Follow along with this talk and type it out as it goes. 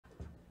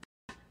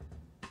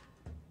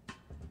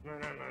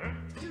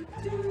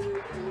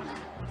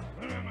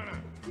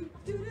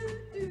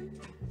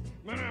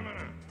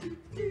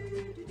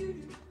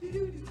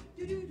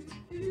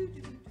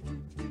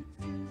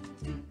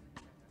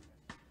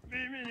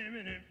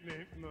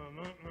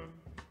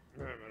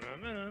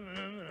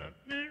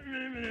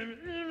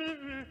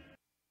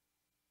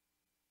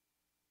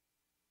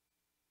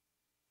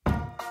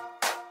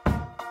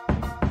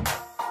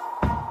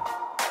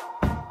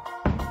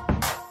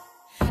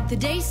The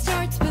day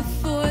starts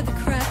before the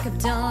crack of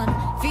dawn.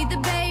 Feed the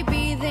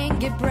baby, then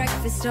get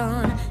breakfast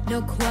on.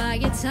 No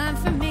quiet time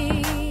for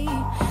me.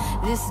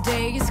 This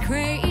day is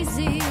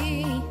crazy.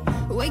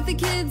 Wake the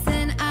kids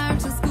and out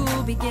till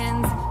school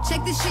begins.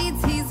 Check the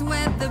sheets, he's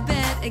wet the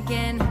bed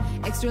again.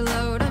 Extra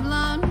load of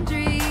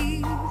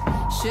laundry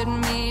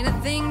shouldn't mean a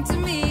thing to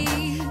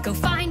me. Go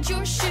find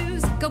your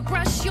shoes, go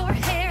brush your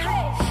hair.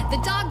 The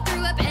dog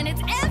threw up and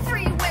it's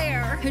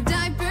everywhere. Her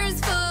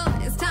diaper's full,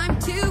 it's time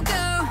to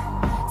go.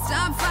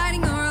 Stop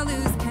fighting or I'll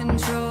lose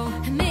control.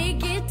 I may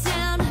get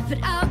down, but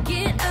I'll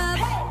get up.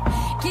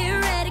 Get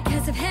ready,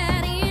 cause I've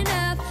had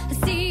enough. I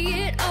see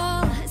it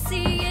all, I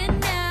see it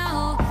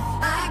now.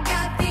 I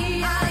got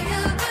the eye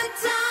of a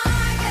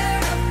tiger,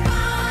 a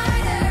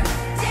fighter,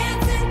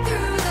 dancing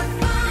through the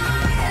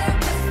fire.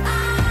 Cause I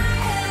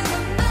am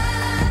a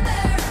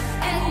mother,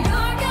 and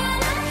you're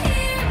gonna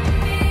hear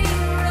me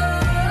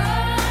roar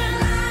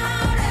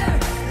louder,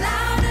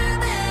 louder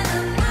than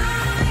a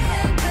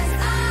lion. Cause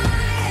I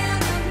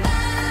am a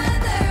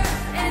mother,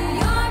 and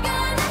you're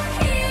gonna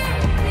hear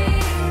me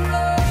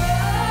roar.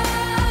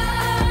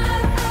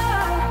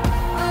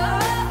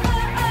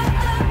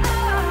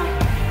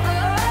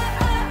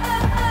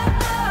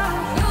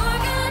 You're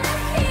gonna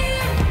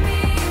hear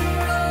me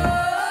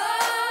roar.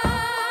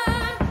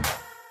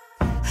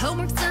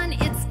 Homework's done,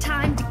 it's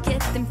time to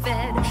get them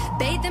fed.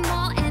 Bathe them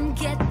all and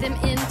get them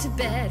into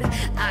bed.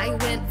 I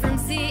went from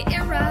 0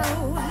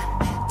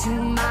 to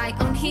my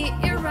own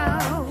hero.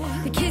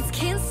 The kids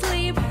can't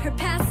sleep, her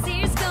past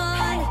year's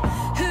gone.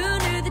 Who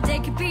knew the day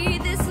could be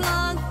this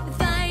long?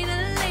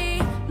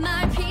 Finally,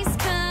 my peace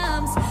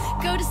comes.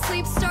 Go to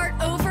sleep, start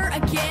over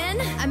again.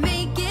 I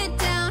may get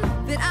down,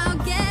 but I'll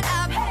get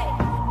up.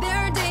 There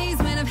are days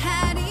when I've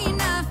had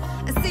enough.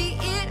 I see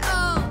it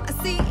all, I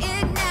see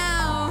it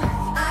now.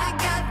 I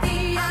got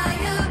the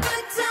eye of a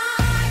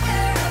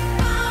tiger, a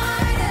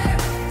fighter,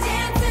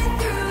 dancing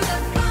through the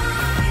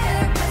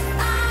fire. Cause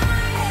I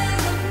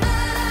am a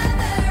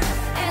mother,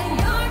 and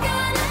you're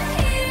gonna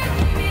hear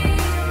me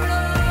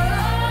roar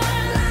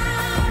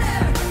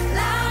louder,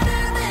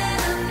 louder than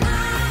a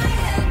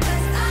lion.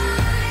 Cause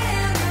I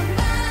am a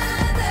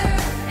mother,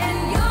 and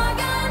you're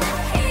gonna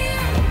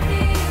hear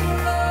me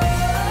roar.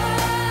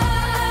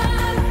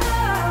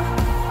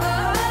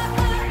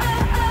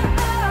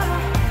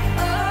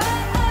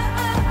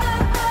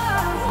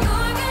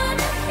 You're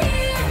gonna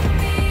hear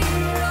me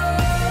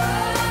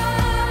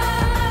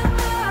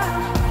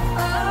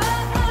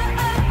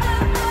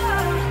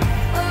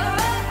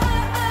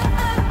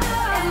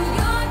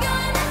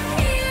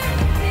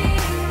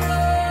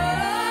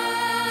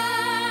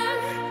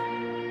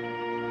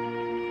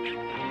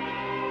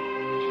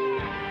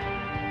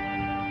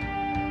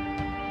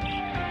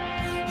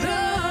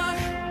roar,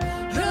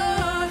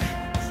 roar,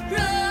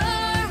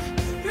 roar,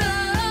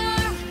 roar,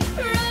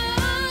 roar.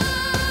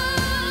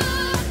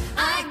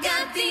 I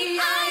got the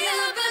eye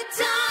of a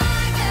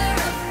tiger,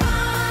 a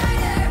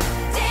fighter,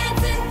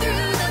 dancing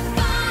through the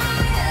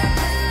fire.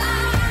 I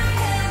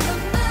am a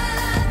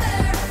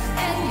mother,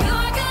 and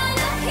you're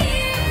gonna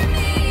hear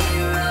me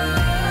roar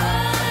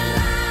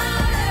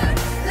louder,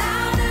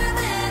 louder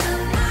than a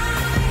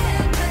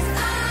lion. Cause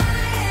I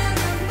am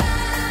a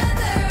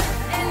mother,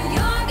 and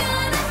you're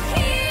gonna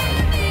hear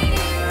me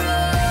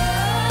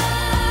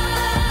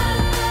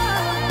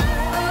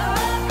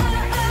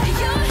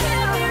You'll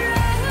hear me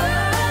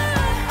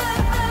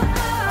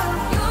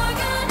You're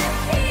gonna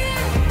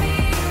hear me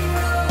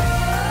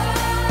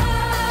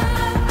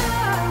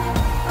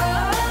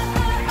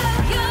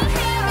You'll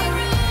hear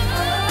me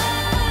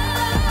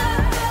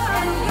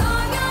and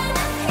you're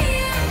gonna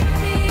hear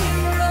me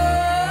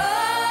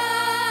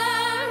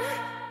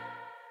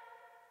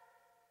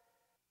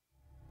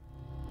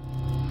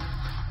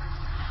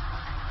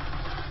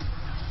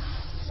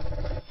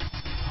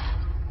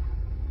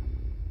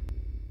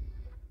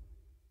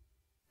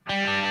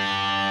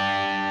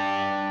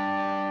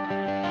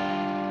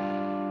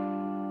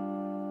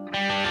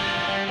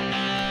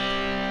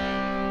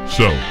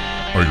So,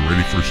 are you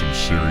ready for some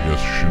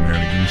serious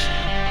shenanigans?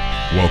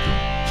 Welcome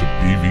to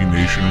BV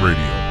Nation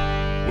Radio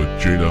with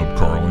J-Dub,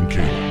 Carl, and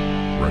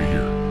Caleb, right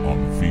here on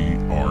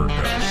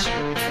VRS.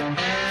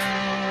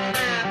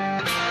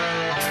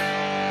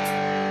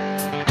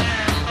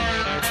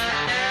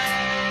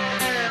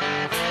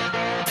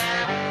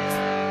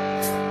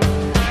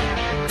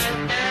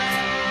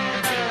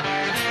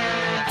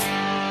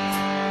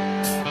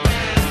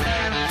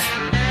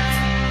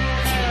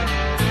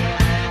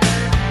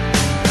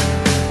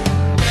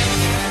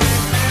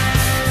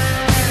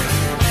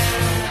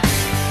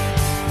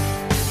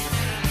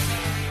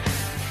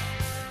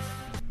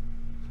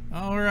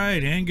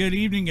 right, and good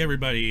evening,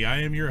 everybody.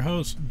 I am your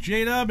host,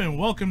 J-Dub, and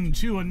welcome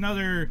to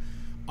another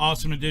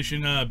awesome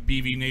edition of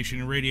BV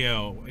Nation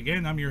Radio.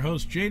 Again, I'm your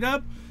host,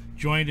 J-Dub,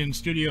 joined in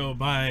studio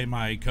by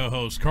my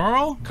co-host,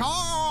 Carl.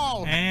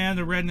 Carl! And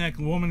the redneck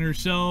woman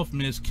herself,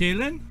 Miss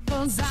Kaylin.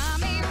 'Cause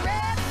I'm a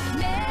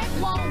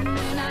redneck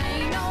woman, I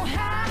ain't no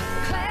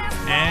high class.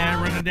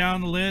 And running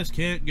down the list,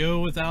 can't go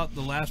without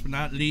the last but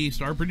not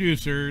least, our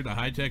producer, the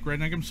high-tech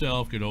redneck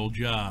himself, good old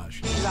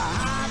Josh. He's a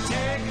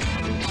high-tech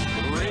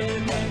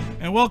redneck.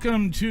 And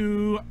welcome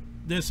to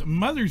this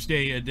Mother's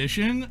Day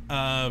edition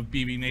of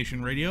BV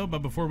Nation Radio.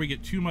 But before we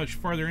get too much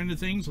farther into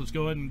things, let's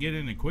go ahead and get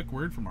in a quick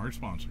word from our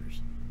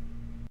sponsors.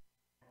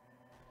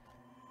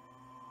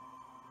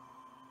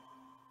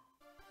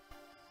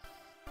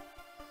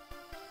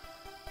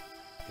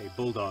 Hey,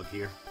 Bulldog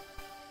here.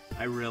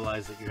 I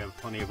realize that you have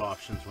plenty of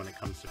options when it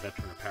comes to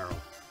veteran apparel,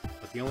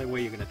 but the only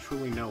way you're going to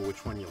truly know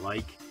which one you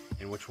like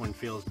and which one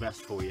feels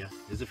best for you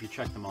is if you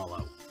check them all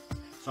out.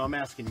 So I'm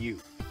asking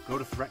you, go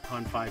to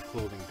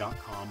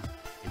ThreatCon5clothing.com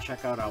and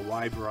check out our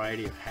wide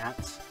variety of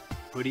hats,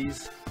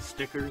 hoodies,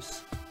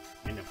 stickers,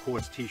 and of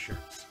course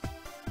t-shirts.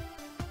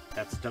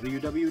 That's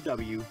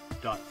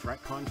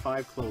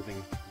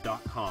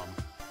www.ThreatCon5clothing.com.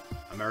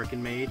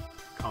 American made,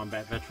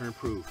 combat veteran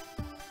approved.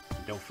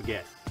 And don't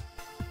forget,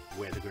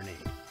 wear the grenade.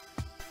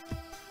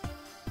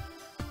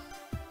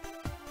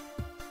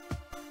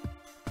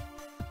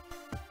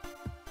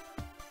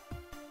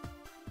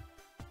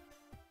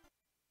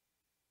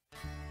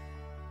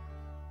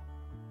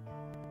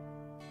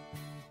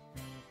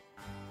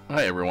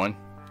 Hi everyone,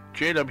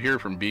 J-Dub here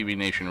from BV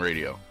Nation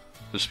Radio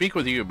to speak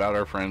with you about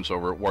our friends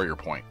over at Warrior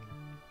Point.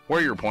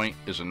 Warrior Point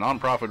is a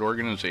non-profit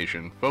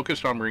organization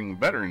focused on bringing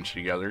veterans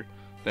together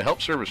to help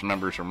service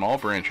members from all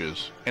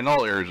branches and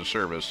all areas of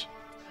service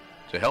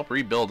to help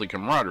rebuild the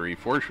camaraderie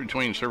forged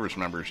between service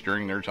members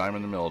during their time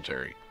in the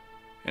military.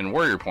 And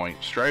Warrior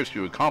Point strives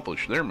to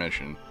accomplish their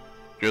mission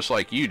just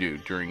like you do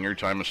during your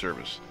time of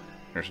service.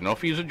 There's no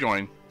fees to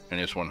join and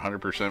it's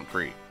 100%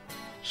 free.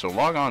 So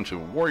log on to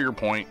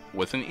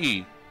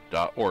warriorpoint.org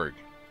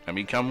and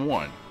become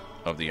one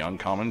of the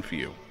uncommon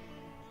few.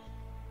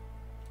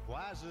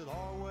 Why does it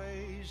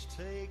always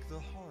take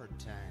the hard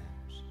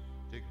times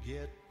to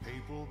get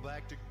people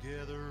back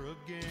together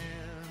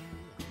again?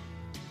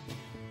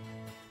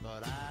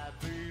 But I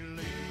believe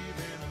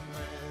in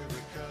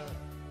America.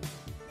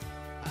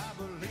 I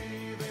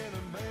believe in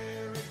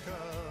America.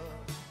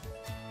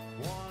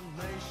 One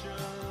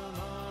nation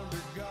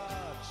under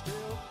God,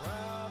 still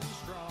proud and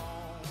strong.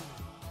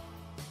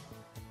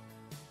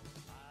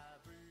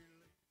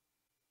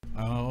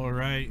 All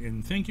right,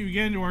 and thank you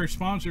again to our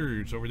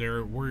sponsors over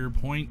there at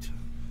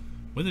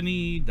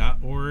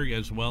warriorpoint.org,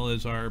 as well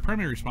as our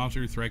primary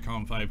sponsor,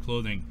 ThreatCon5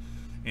 Clothing,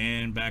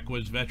 and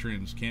Backwoods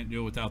Veterans. Can't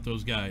do it without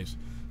those guys.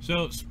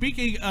 So,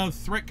 speaking of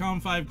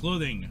ThreatCon5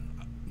 Clothing,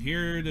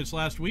 here this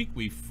last week,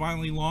 we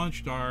finally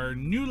launched our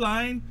new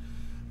line,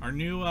 our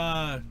new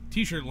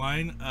t-shirt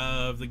line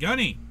of the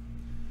Gunny.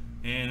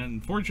 And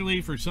unfortunately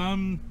for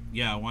some,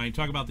 yeah, when I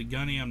talk about the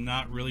Gunny, I'm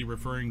not really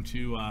referring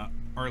to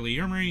Arlie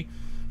Emery.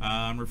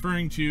 I'm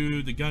referring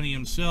to the Gunny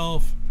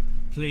himself,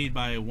 played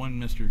by one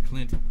Mr.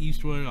 Clint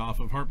Eastwood off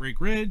of Heartbreak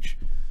Ridge,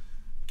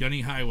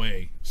 Gunny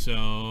Highway.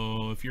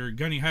 So if you're a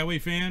Gunny Highway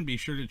fan, be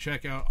sure to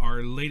check out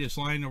our latest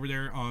line over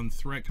there on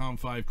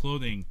ThreatCon5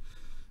 Clothing.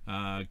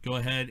 Go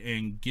ahead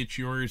and get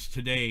yours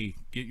today.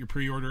 Get your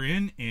pre-order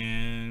in,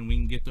 and we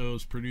can get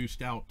those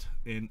produced out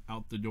and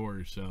out the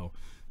door. So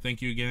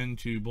thank you again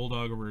to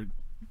Bulldog over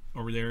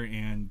there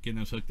and getting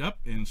us hooked up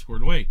and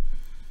squared away.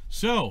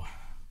 So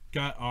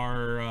got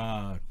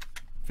our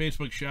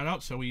Facebook shout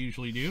out, so we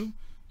usually do.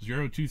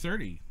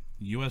 0230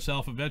 US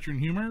Alpha Veteran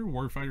Humor,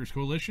 Warfighters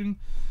Coalition,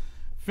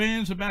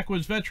 fans of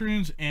Backwoods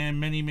Veterans, and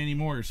many, many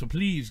more. So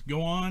please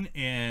go on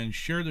and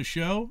share the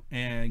show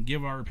and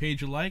give our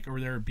page a like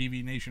over there at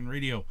BV Nation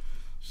Radio.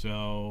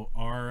 So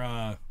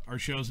our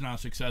show's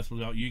not successful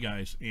without you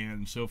guys,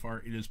 and so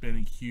far it has been a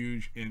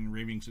huge and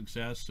raving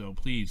success. So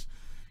please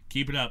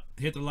keep it up.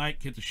 Hit the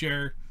like, hit the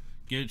share,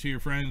 get it to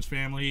your friends,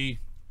 family,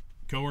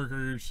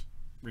 coworkers,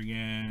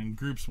 friggin'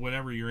 groups,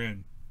 whatever you're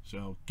in.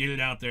 So get it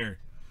out there.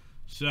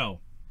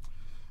 So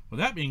with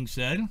that being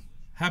said,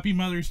 happy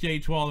Mother's Day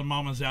to all the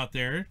mamas out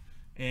there.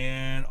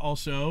 And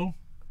also,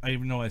 I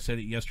even know I said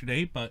it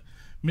yesterday, but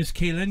Miss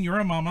Kaylin, you're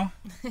a mama.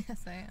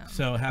 Yes, I am.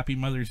 So happy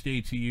Mother's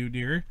Day to you,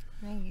 dear.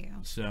 Thank you.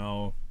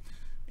 So,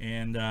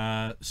 and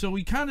so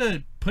we kind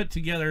of put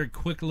together a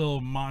quick little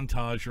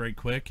montage right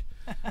quick.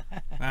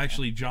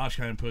 Actually, Josh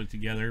kind of put it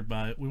together,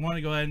 but we want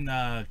to go ahead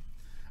and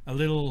a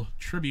little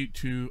tribute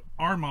to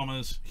our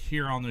mamas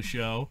here on the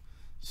show.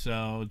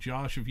 So,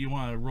 Josh, if you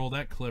want to roll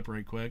that clip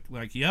right quick.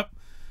 Like, yep,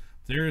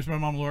 there's my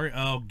mom, Lori.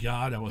 Oh,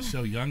 God, I was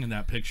so young in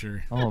that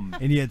picture.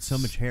 And you had so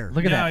much hair.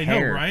 Look at that I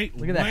hair. know, right?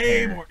 Look at that Way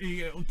hair. more.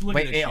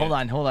 Wait, Wait, hold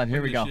on.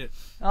 Here we go. Shit.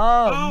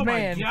 Oh, my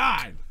man.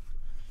 God.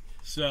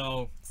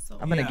 So,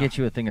 I'm going to get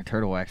you a thing of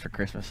turtle wax for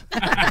Christmas.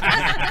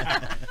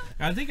 I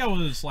think I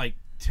was like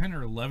 10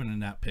 or 11 in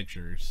that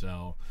picture.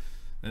 So,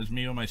 that was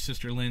me with my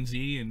sister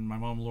Lindsay and my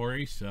mom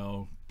Lori.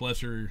 So,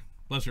 bless her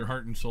bless her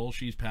heart and soul,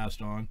 she's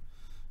passed on.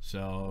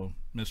 So,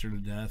 miss her to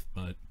death.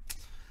 But,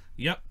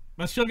 yep.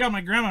 I still got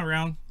my grandma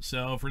around.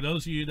 So, for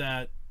those of you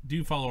that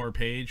do follow our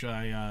page,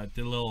 I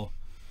did a little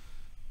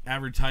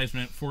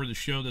advertisement for the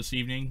show this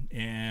evening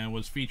and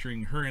was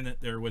featuring her in it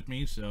there with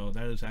me. So,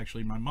 that is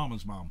actually my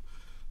mama's mom.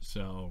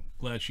 So,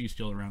 glad she's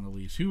still around at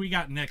least. Who we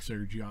got next there,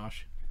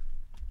 Josh?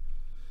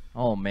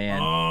 Oh, man.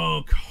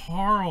 Oh,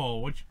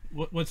 Carl.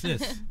 What's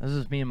this? This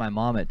is me and my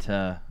mom at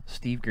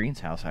Steve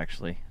Green's house,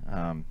 actually.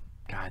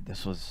 God,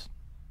 this was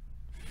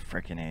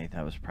frickin' A.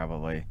 That was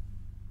probably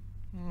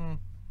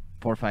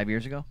 4 or 5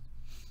 years ago.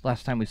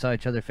 Last time we saw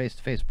each other face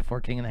to face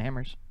before King of the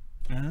Hammers.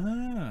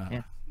 Ah,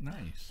 yeah,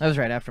 nice. That was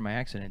right after my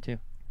accident too.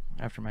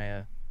 After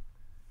my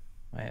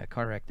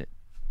car wreck that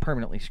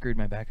permanently screwed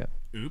my back up.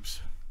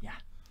 Oops. Yeah.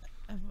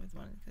 I've always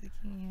wanted to go to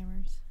King of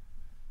Hammers.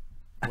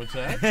 What's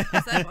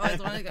that? I've always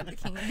wanted to go to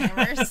King of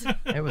Hammers.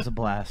 It was a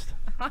blast.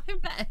 I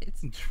bet.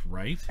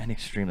 Right. And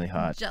extremely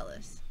hot.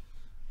 Jealous.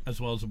 As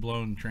well as a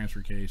blown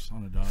transfer case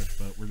on a Dodge,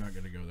 but we're not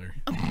going to go there.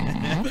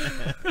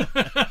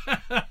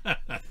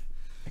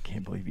 I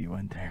can't believe you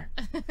went there.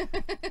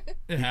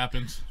 It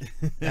happens.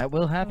 That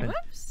will happen.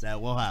 Whoops.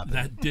 That will happen.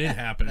 That did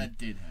happen. That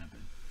did happen.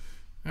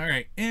 All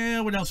right.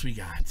 And what else we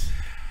got?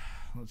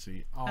 Let's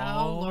see.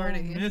 Oh,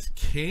 Lordy. Miss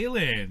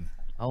Kaylin.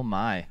 Oh,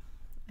 my.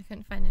 I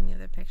couldn't find any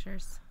other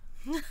pictures.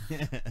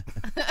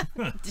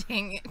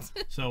 Dang it.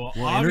 So,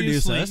 Well,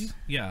 introduce obviously, us.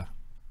 yeah.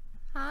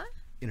 Huh?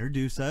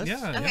 Introduce us.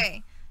 Yeah.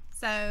 Okay.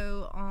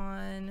 So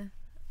on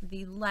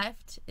the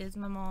left is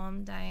my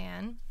mom,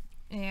 Diane.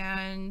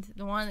 And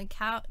the one in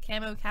the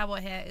camo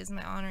cowboy hat is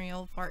my honorary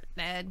old fart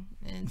dad,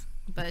 and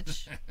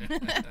Butch.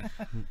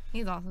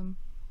 He's awesome.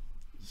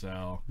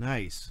 So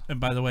Nice. and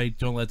by the way,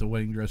 don't let the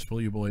wedding dress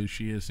fool you, boys.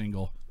 She is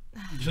single.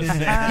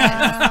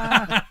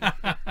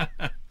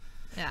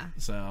 Yeah.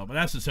 So, but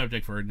that's the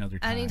subject for another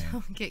time. I need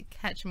to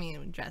catch me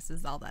in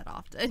dresses all that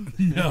often.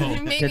 No.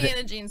 Maybe in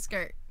a jean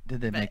skirt.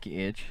 Did they But- make you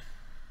itch?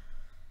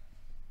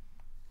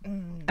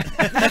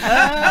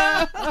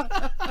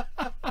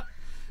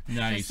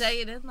 Nice. They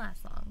say it didn't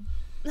last long.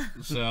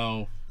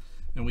 So,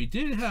 and we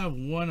did have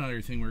one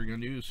other thing we were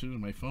going to do as soon as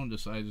my phone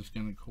decides it's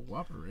going to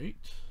cooperate.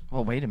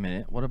 Well, wait a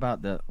minute. What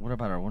about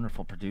our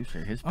wonderful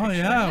producer? His picture? Oh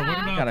yeah, what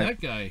Yeah. about Gotta-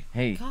 that guy?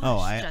 Hey, Gosh, Oh,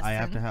 I have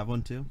Justin. to have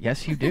one too.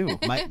 yes, you do.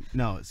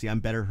 No, see, I'm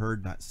better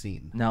heard, not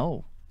seen.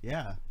 No.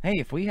 Yeah. Hey,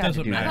 if we had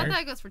Doesn't to do I matter. thought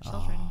that goes for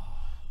children.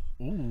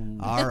 Ooh.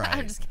 All right.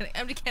 I'm just kidding.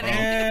 I'm just kidding.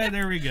 And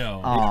there we go.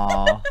 that.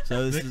 Aw.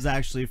 So this is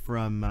actually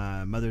from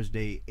Mother's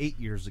Day 8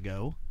 years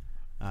ago.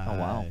 Oh,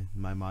 wow.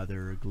 My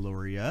mother,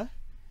 Gloria,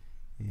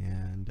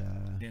 and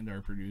And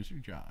our producer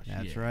Josh.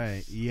 that's Yes.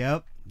 right.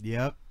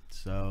 Yep.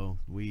 So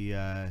we,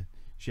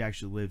 she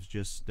actually lives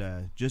just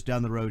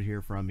down the road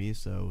here from me.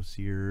 So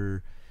see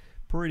her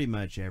pretty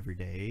much every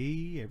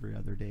day, every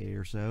other day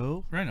or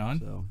so. Right on.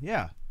 So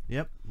yeah,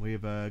 yep. We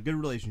have a good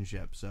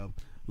relationship. So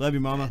love you,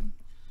 Mama.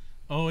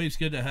 Always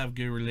good to have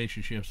good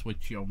relationships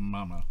with your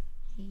mama.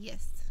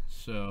 Yes.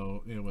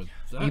 So it was.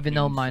 that Even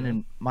though being mine said-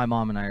 and my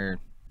mom and I are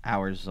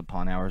hours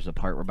upon hours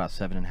apart, we're about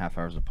 7.5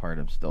 hours apart.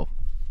 I'm still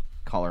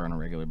call her on a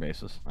regular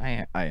basis.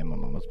 I am my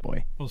mama's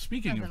boy. Well,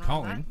 speaking Nothing of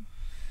wrong with calling,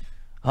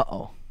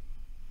 Uh-oh.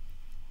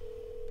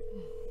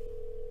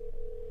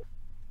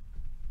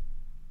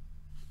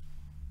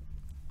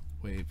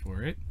 wait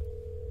for it.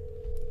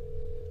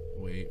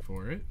 Wait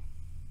for it.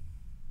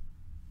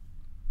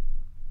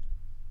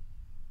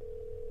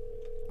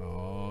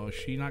 Oh, is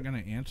she not gonna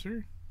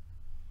answer?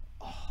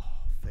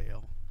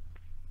 Fail.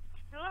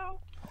 Hello.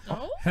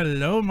 Oh.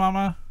 Hello,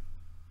 Mama.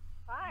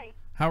 Hi.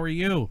 How are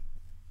you?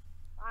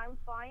 I'm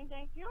fine,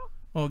 thank you.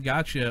 Oh,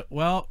 gotcha.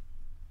 Well,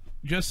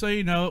 just so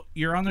you know,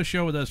 you're on the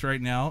show with us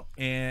right now,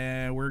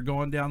 and we're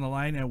going down the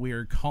line, and we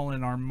are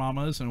calling our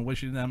mamas and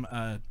wishing them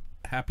a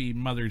happy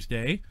Mother's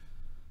Day.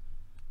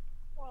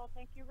 Well,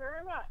 thank you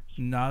very much.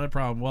 Not a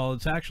problem. Well,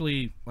 it's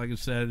actually, like I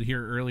said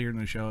here earlier in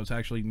the show, it's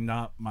actually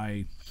not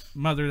my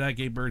mother that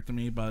gave birth to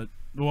me, but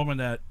the woman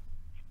that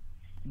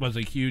was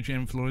a huge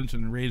influence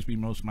and raised me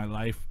most of my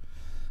life.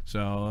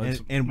 So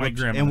it's And my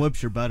whips, grandma. and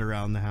whips your butt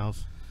around the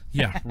house.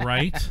 Yeah,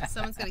 right.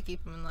 Someone's got to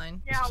keep him in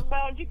line. Yeah,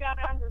 well, you got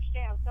to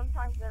understand.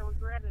 Sometimes I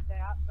regretted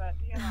that, but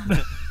you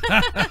know,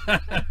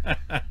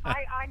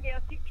 I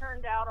guess he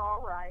turned out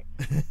all right.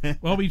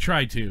 Well, we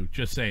tried to.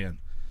 Just saying.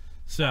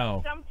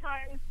 So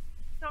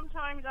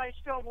Sometimes I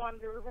still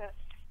wonder that.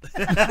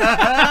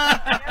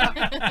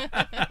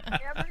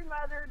 Every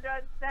mother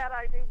does that,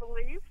 I do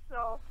believe.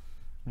 So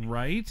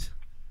right.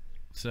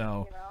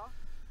 So you know.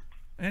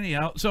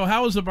 anyhow, so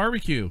how was the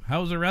barbecue?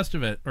 How was the rest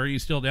of it? Or are you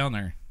still down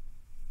there?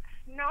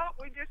 No,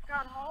 we just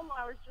got home.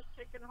 I was just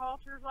taking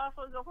halters off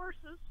of the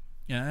horses.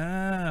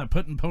 Yeah,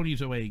 putting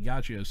ponies away.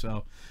 Gotcha.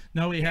 So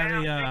no, we had Yeah,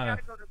 they a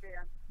gotta go to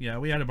bed. yeah,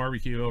 we had a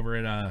barbecue over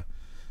at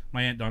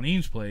my Aunt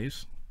Doneen's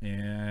place,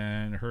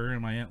 and her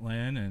and my Aunt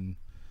Lynn and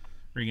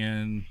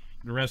friggin'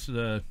 the rest of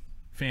the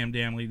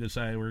family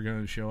decided we were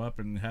going to show up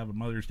and have a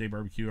Mother's Day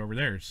barbecue over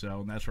there.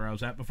 So that's where I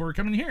was at before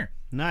coming here.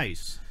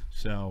 Nice.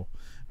 So,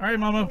 All right,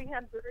 Mama. We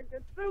had very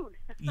good food.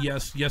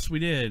 Yes, we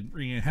did.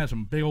 We had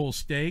some big old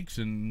steaks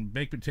and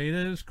baked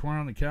potatoes, corn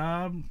on the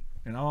cob,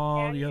 and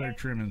all the other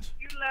trimmings.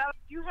 You left.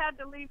 You had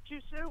to leave too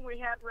soon. We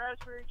had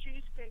raspberry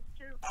cheesecake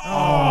too.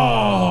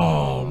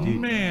 Oh, Dude,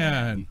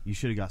 man. You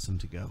should have got some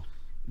to go.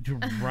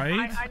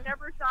 Right? I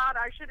never thought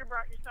I should have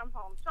brought you some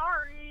home.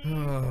 Sorry.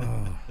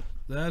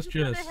 That's you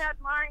should just. have had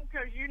mine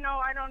because you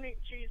know I don't eat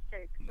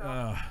cheesecake.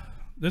 So.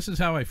 This is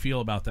how I feel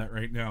about that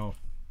right now.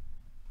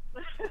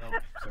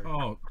 Sorry.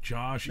 Oh,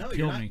 Josh, you No, killed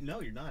you're not, me.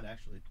 No, you're not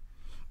actually.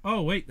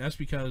 Oh, wait, that's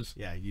because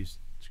Yeah, you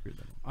screwed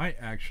that up. I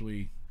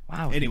actually.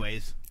 Wow.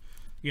 Anyways.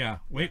 Yeah,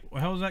 wait,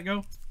 how does that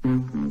go?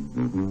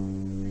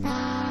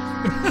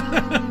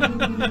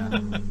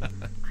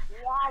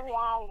 Wah,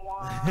 wah,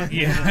 wah.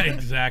 Yeah,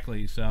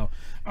 exactly. So,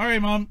 all right,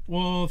 Mom.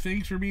 Well,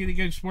 thanks for being a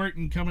good sport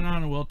and coming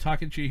on, and we'll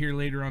talk at you here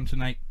later on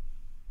tonight.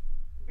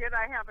 Did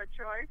I have a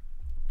choice?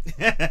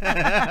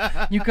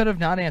 You could have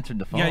not answered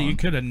the phone. Yeah, you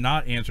could have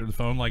not answered the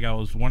phone like I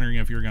was wondering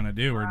if you were going to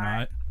do or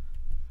not.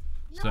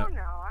 No, you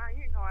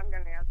know I'm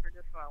going to answer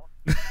this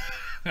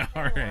phone.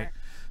 All right.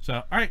 So,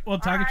 all right, we'll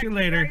talk at you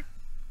later.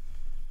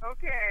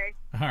 Okay.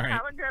 All right.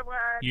 Have a good one.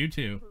 You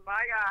too.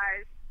 Bye,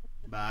 guys.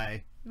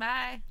 Bye.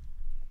 Bye.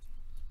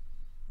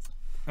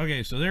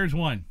 Okay, so there's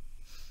one.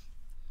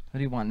 What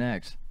do you want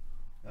next?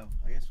 Oh,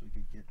 I guess we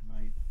could get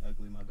my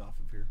ugly mug off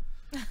of here.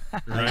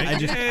 Right?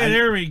 Hey,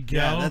 there we go.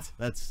 Yeah,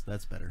 that's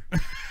better.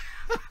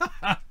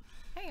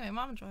 Hey, my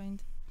mom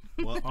joined.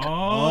 What?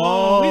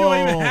 Oh, we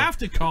don't even have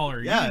to call her.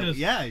 You Yeah, can just-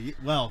 yeah.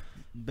 Well,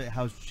 but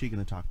how's she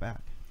gonna talk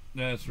back?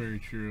 That's very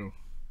true.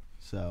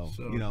 So,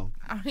 So- you know,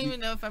 I don't even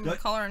know if I'm gonna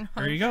call her on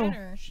There you her go. phone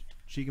or-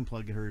 she can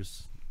plug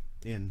hers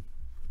in.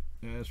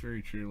 Yeah, that's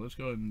very true. Let's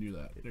go ahead and do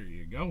that. There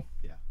you go.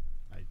 Yeah,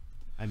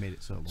 I made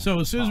it so. So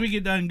as soon as we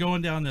get done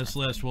going down this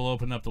list, we'll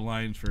open up the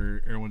lines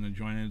for everyone to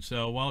join in.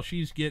 So while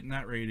she's getting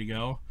that ready to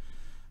go,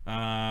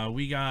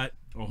 we got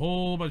a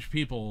whole bunch of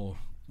people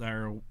that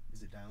are.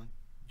 Is it dialing?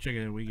 Check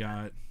it. We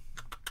got.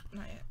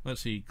 Not yet.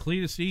 Let's see.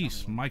 Cletus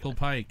East, Michael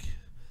Pike,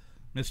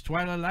 Miss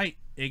Twyla Light,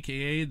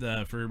 aka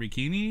the Fur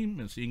Bikini,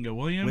 Miss Inga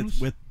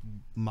Williams. With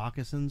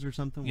moccasins or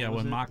something. Yeah, What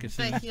was with it?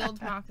 moccasins. The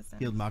heeled moccasin.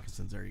 Heeled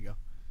moccasins. There you go.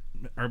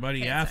 Our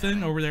buddy Okay, Athen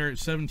sorry. over there at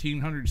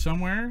 1700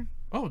 somewhere.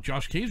 Oh,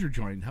 Josh Kaiser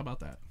joined. How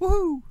about that?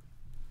 Woohoo!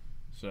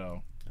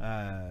 So.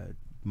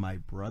 My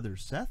brother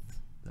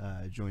Seth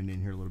joined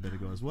in here a little bit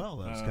ago as well.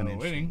 That was kind of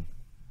waiting. interesting.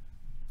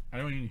 I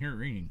don't even hear it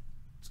ringing.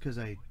 It's because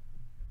I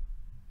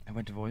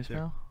went to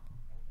voicemail.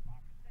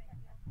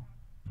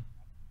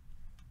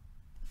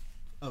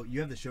 Oh,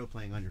 you have the show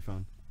playing on your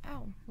phone.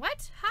 Oh,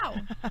 what? How?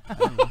 I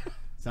don't know.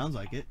 Sounds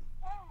like it.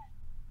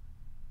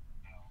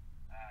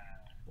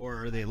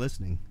 Or are they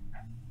listening?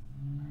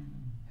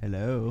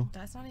 Hello.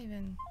 That's not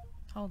even.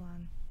 Hold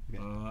on.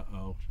 Okay.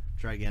 Uh-oh.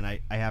 Try again. I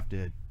have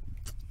to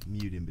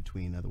mute in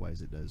between,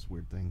 otherwise it does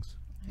weird things.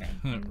 Okay,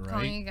 I'm Right.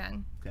 calling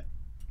again. Okay.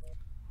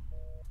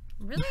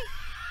 Really?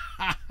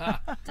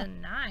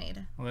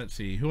 Denied. Well, let's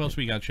see. Who else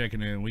we got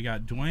checking in? We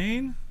got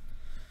Dwayne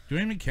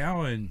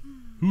McCowan.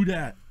 Who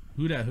dat?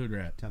 Who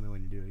dat? Tell me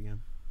when you do it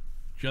again.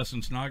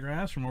 Justin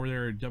Snodgrass from over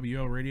there at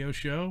WO Radio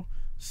Show.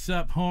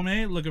 Sup,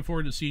 homie. Looking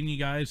forward to seeing you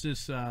guys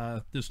this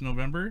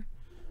November.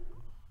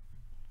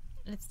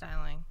 It's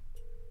dialing.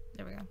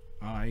 There we go.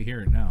 Oh, I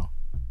hear it now.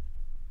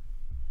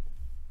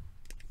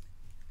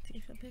 See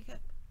if it'll pick up.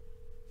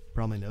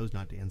 Probably knows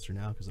not to answer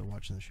now because they're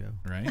watching the show.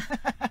 Right?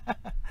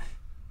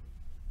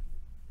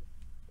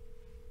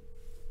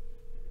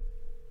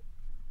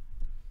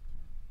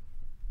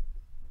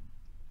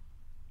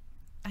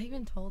 I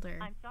even told her.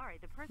 I'm sorry,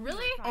 the person.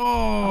 Really?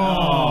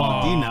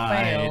 Oh,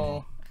 denied.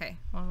 Fail. Okay,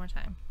 one more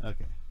time.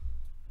 Okay.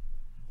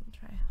 I'll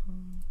try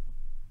home.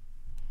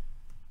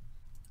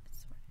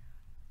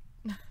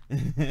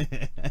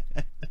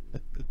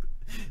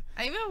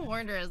 I even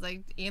warned her. I was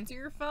like, answer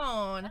your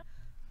phone.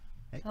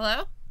 Hey.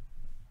 Hello?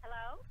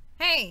 Hello?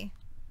 Hey.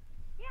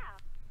 Yeah.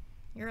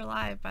 You're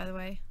alive, by the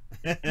way.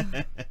 I am.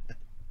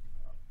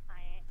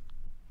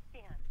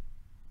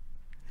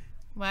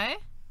 What?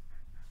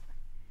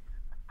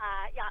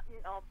 Yeah,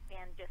 no,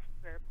 and just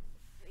for.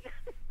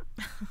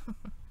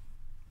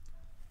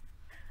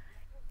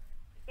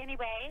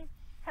 Anyway,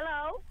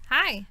 hello.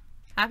 Hi.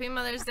 Happy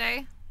Mother's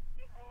Day.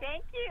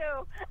 Thank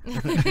you.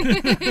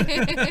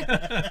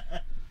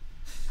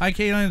 Hi,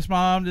 Kaylin's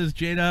mom. This is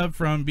J-Dub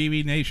from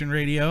BB Nation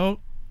Radio.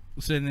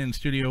 Sitting in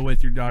studio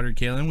with your daughter,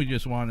 Kaylin. We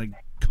just want to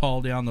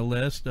call down the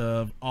list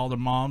of all the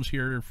moms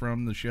here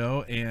from the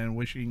show and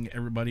wishing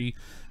everybody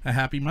a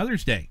happy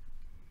Mother's Day.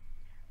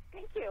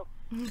 Thank you.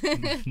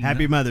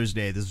 Happy Mother's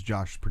Day. This is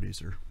Josh,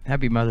 producer.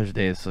 Happy Mother's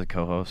Day. This is the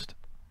co-host,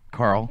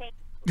 Carl.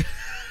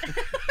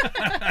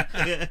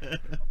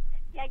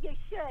 Yeah, you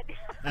should.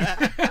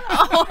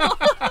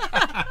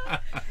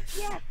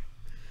 Yes.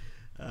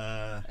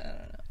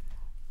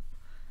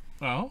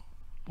 Well,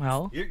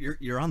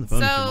 You're on the phone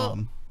with your So-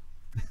 mom.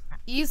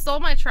 You stole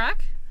my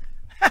truck?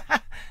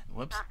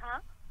 Whoops.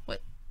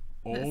 What?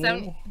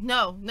 Oh.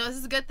 No, this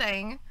is a good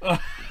thing.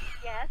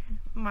 Yes.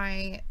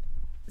 My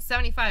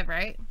 75,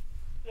 right?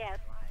 Yes.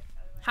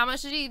 How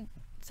much did he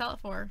sell it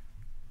for?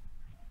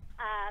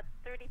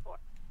 34.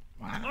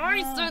 I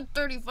already said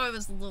 35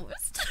 is the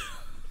lowest.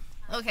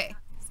 Okay,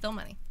 still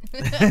money.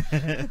 Is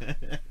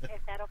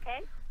that okay?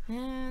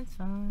 Yeah, it's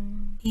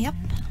fine. Yep.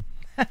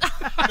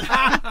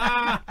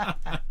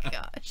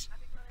 Gosh.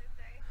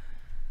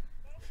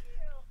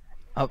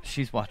 Oh,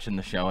 she's watching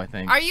the show, I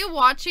think. Are you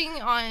watching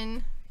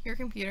on your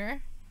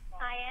computer?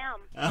 I am.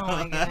 Oh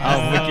my goodness.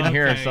 Oh, we can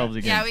hear ourselves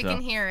again. Yeah, we so.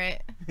 can hear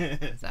it.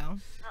 So.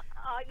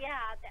 Oh, yeah,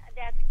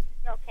 that's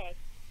okay.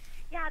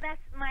 Yeah,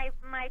 that's my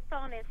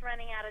phone is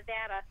running out of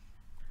data.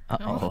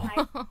 Uh-oh.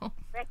 My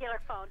regular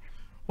phone.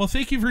 Well,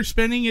 thank you for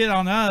spending it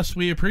on us.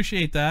 We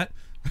appreciate that.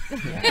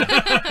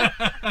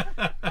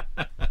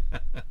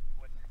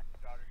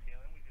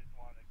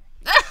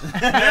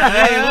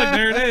 Hey, look,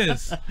 there it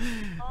is.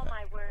 Oh,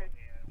 my word.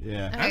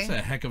 Yeah. That's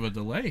a heck of a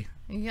delay.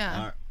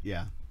 Yeah.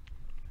 Yeah.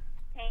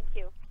 Thank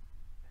you.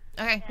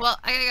 Okay, well,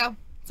 I gotta go.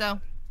 So.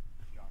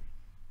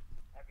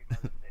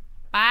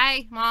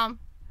 Bye, Mom.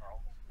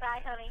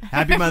 Bye, honey.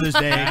 Happy Mother's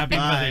Day. Happy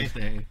Bye. Mother's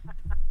Day.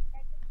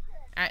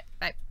 Alright,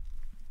 bye.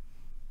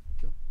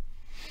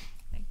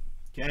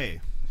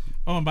 Okay.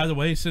 Oh, and by the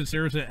way, since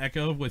there was an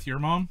echo with your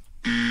mom.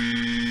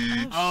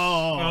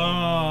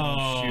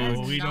 Oh,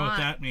 shoot. We know what not.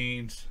 that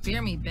means.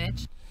 Fear me,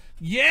 bitch.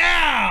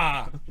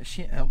 Yeah!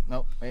 She, oh,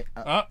 no, wait.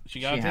 Oh, she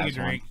got to take a has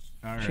drink.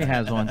 One. All right. She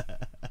has one.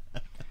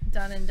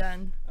 Done and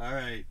done. All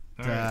right.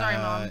 Sorry,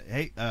 Mom.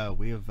 Hey,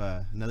 we have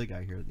another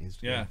guy here that needs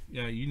to Yeah, go.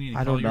 yeah, you need to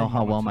I call don't your know how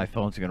mom well and my say-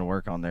 phone's going to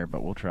work on there,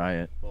 but we'll try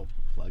it. Well,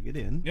 plug it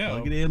in. Yeah,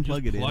 plug it in. just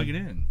Plug it in. Plug it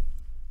in.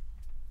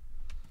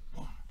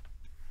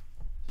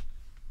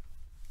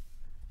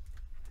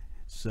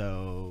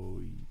 So,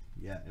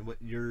 yeah, and what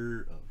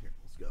your here,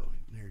 let's go.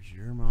 There's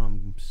your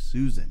mom,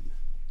 Susan.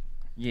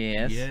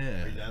 Yes.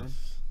 Yes. Are you done?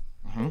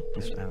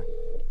 Mm-hmm.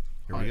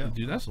 Here we go.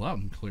 Dude, that's loud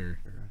and clear.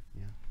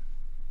 Yeah.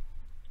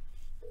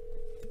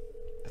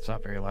 It's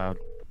not very loud.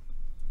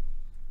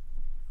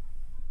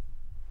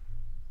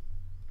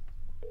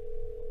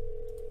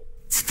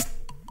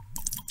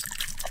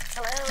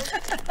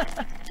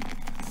 Hello.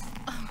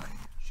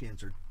 She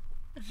answered.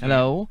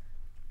 Hello.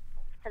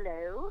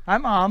 Hello. Hi,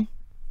 Mom.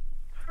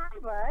 Hi,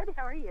 bud.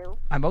 How are you?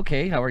 I'm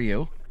okay. How are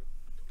you?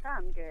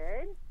 I'm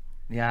good.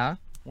 Yeah.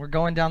 We're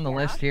going down the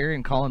list here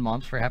and calling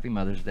moms for Happy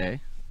Mother's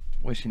Day.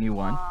 Wishing you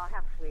one. Aw,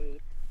 how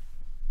sweet.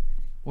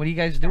 What are you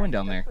guys doing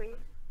down So there? sweet.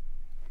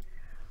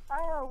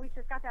 Oh, we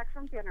just got back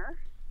from dinner.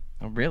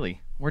 Oh,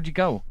 really? Where'd you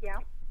go? Yeah.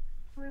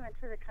 We went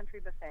to the country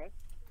buffet.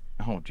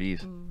 Oh,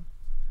 geez.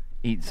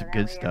 Eating So some that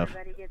good way stuff.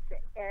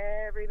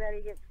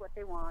 Everybody gets what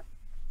they want.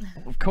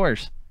 Of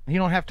course. You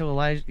don't have to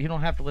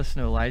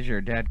listen to Elijah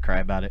or Dad cry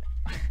about it.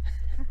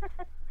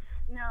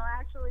 No,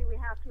 actually, we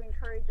have to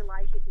encourage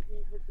Elijah to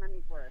eat his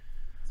money's worth.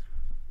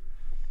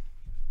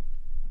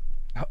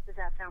 Oh. Does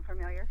that sound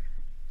familiar?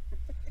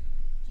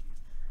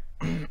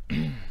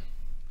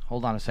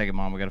 Hold on a second,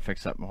 Mom. We gotta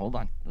fix something. Hold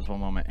on. Just one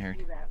moment here.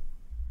 You bet.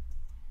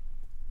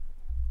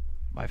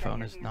 My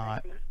phone is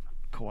not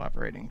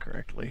cooperating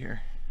correctly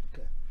here.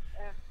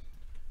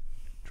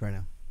 Try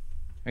now.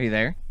 Are you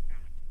there?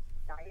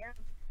 I am.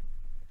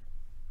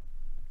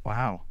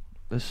 Wow.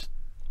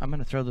 I'm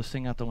gonna throw this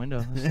thing out the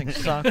window. This thing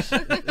sucks.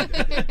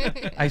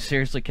 I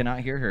seriously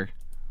cannot hear her.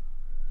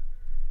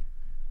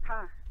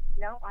 Huh.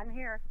 No, I'm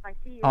here. I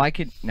see you. Oh,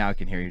 now I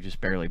can hear you just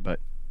barely, but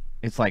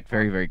it's like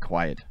very, very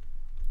quiet.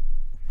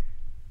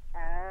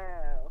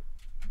 Oh.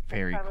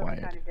 Very That's probably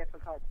quiet. kind of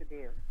difficult to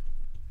do.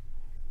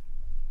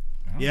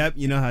 Yep,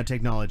 you know how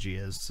technology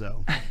is,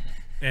 so.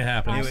 It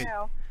happens. Anyway, I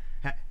know.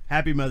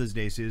 Happy Mother's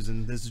Day,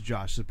 Susan. This is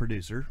Josh, the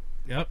producer.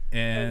 Yep,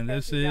 and Hey,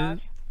 this thank you, is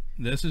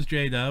this is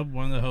J-Dub,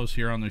 one of the hosts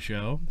here on the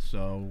show.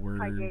 So we're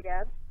Hi,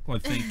 J-Dub. well,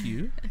 thank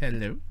you.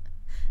 Hello.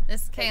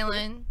 This is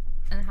Kaylin,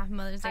 and Happy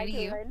Mother's Day Hi, to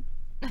you.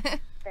 Kaylin.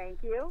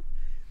 Thank you.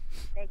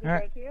 Thank you, All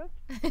right.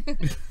 thank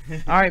you.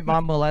 All right,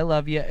 Mom. Well, I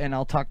love you, and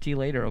I'll talk to you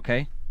later.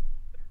 Okay?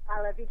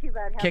 I love you too,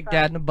 bud. Have Kick fun.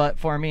 Dad in the butt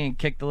for me,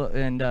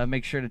 and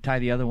make sure to tie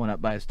the other one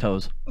up by his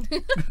toes. No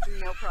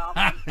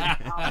problem.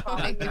 I'll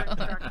follow your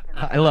instructions.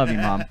 I love you,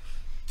 Mom.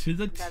 To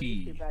the Love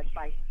you too, T. bud.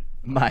 Bye.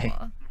 Bye.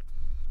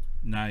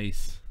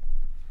 Nice.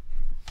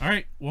 All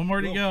right, one more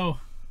to Cool. go.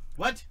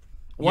 What?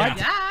 What?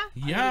 Yeah.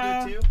 Yeah. I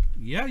gotta go too?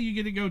 Yeah, you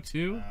get to go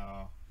too.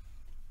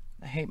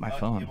 I hate my It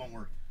phone. won't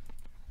work.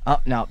 Oh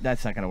no,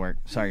 that's not gonna work.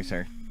 Sorry,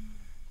 sir.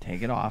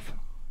 Take it off.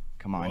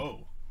 Come on.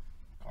 Whoa.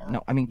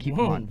 No, I mean keep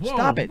Whoa, it on. whoa,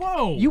 Stop it.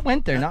 whoa. You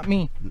went there, not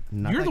me.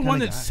 Not You're that the one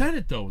kinda that guy. said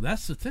it, though.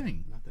 That's the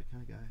thing. Not that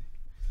kind of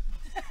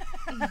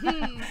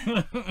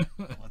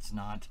guy. Let's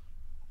not.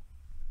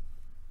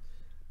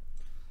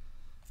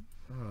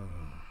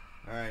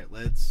 All right,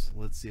 let's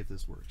see if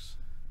this works.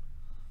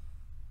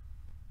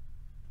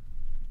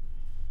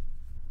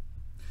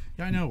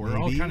 Yeah, I know. We're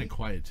all Maybe. kind of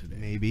quiet today.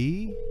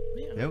 Maybe.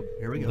 Yep.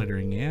 Here we go.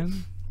 Littering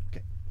in.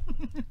 Okay.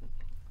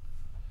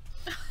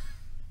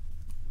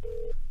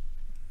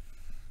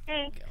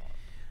 Hey.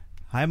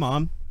 Hi,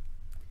 Mom.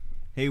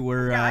 Hey, we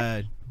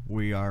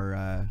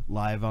are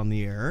live on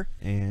the air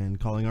and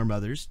calling our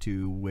mothers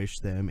to wish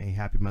them a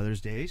happy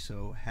Mother's Day.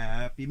 So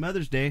happy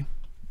Mother's Day.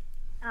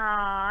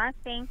 Aw,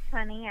 thanks,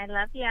 honey. I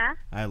love ya.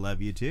 I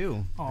love you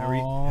too. How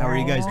are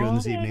you guys doing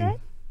this evening?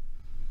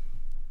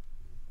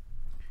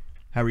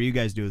 How are you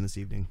guys doing this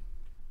evening?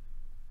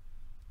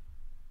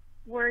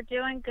 We're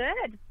doing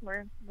good.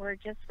 We're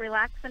just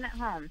relaxing at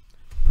home.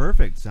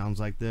 Perfect. Sounds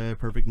like the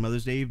perfect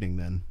Mother's Day evening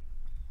then.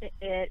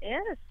 It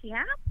is,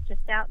 yeah.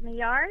 Just out in the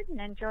yard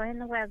and enjoying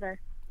the weather.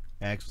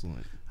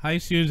 Excellent. Hi,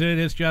 Susan.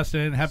 It's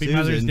Justin. Happy Susan.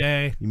 Mother's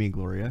Day. You mean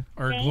Gloria?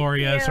 Or Thank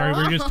Gloria. you. Sorry,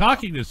 we were just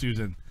talking to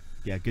Susan.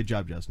 Yeah, good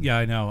job, Justin. Yeah,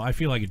 I know. I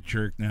feel like a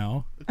jerk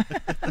now.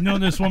 I've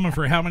known this woman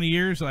for how many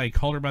years? I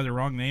called her by the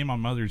wrong name on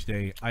Mother's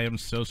Day. I am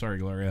so sorry,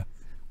 Gloria.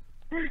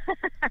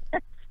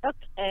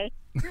 Okay.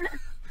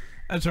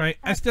 That's all right.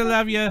 I still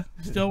love you.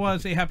 Still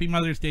want to say Happy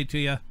Mother's Day to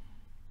you.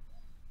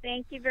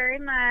 Thank you very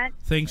much.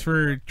 Thanks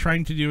for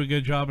trying to do a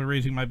good job of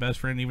raising my best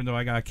friend, even though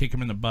I gotta kick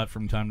him in the butt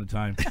from time to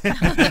time.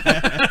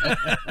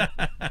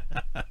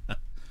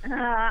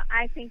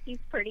 I think he's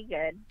pretty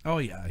good. Oh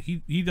yeah,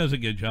 he does a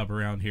good job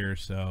around here,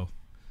 so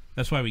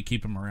that's why we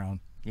keep him around.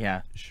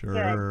 Yeah,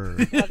 sure.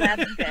 Good. Well,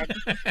 that's good.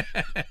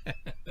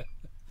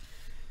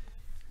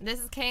 This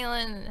is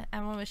Kaylin. I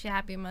want to wish you a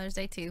happy Mother's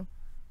Day too.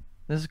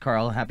 This is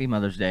Carl. Happy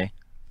Mother's Day.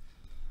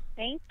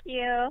 Thank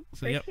you.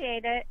 So, yep.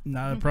 Appreciate it.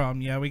 Not a problem.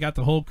 Yeah, we got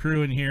the whole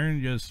crew in here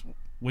and just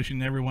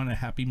wishing everyone a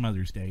happy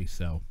Mother's Day.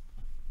 So.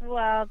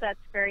 Well, that's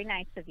very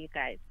nice of you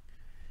guys.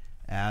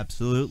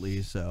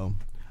 Absolutely. So,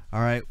 all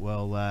right.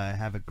 Well,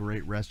 have a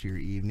great rest of your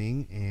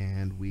evening,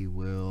 and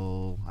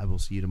I will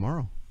see you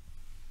tomorrow.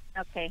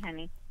 Okay,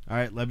 honey. All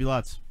right. Love you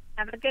lots.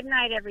 Have a good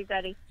night,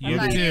 everybody. You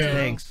Bye-bye. too.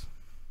 Thanks.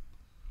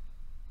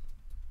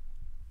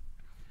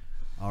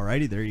 All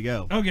righty. There you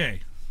go.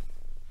 Okay.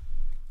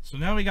 So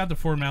now we got the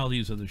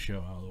formalities of the show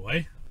out of the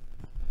way.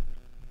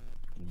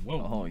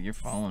 Whoa. Oh, your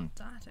phone.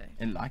 Started.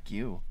 It like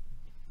you.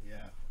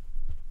 Yeah.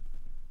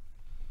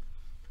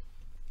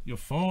 Your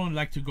phone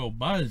like to go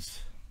buzz.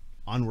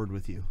 Onward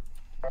with you.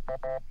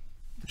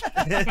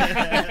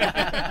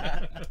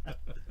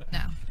 No.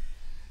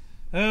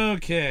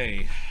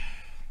 Okay.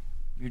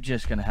 You're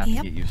just gonna have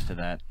Yep. to get used to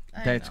that.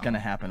 I That's know. gonna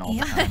happen all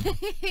the Yeah. time.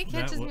 It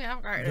catches me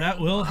off guard. That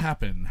will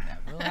happen.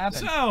 That will happen.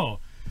 So,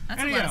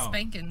 That's a lot of anyhow.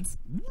 spankings.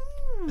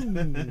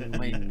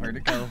 Wait, where'd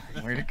it go?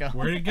 Where'd it go?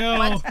 Where'd it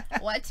go?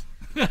 What?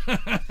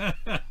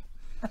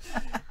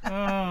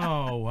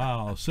 Oh,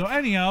 wow. So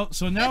anyhow,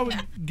 so now we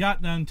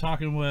got done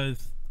talking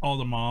with all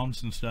the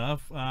moms and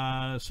stuff.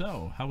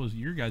 So how was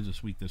your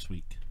guys' week this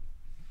week?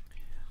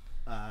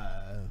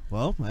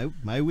 Well,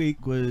 my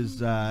week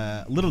was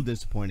a little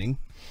disappointing.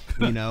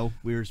 You know,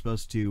 we were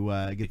supposed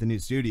to get the new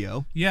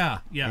studio. Yeah.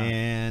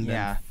 And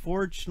Yeah.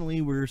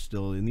 unfortunately, we're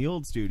still in the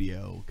old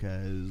studio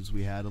because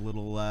we had a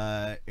little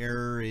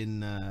error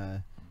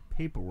in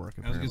paperwork.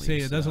 I was Apparently, gonna say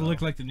it doesn't so-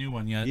 look like the new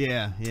one yet.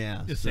 Yeah.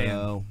 Just So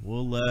saying.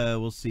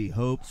 we'll see.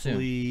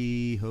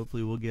 Hopefully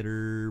we'll get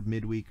her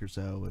midweek or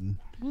so and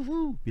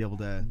be able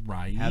to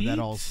Right. have that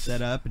all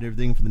set up and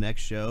everything for the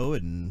next show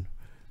and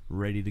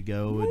ready to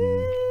go.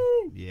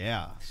 And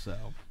yeah. So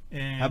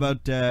And how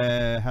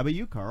about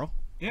you, Carl?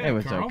 yeah, It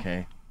was Carl?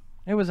 okay.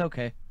 It was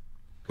okay.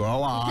 Go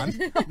on.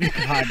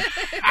 God,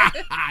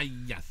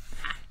 Yes.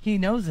 he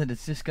knows that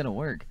it's just gonna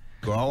work.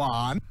 Go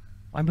on.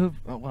 I moved.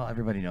 Well,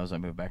 everybody knows I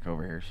moved back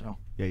over here, so.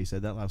 Yeah, you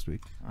said that last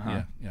week.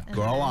 Uh-huh. Yeah.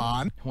 Go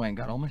on. Went and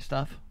got all my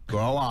stuff. Go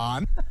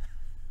on.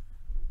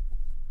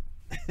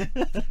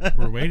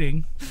 We're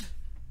waiting.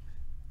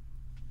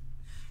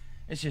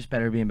 It's just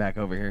better being back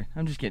over here.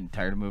 I'm just getting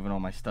tired of moving all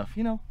my stuff,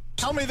 you know.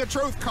 Tell me the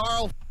truth,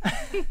 Carl.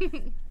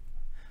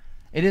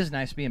 It is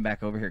nice being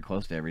back over here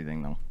close to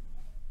everything, though.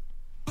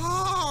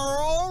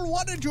 Carl,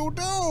 what did you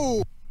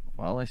do?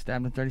 Well, I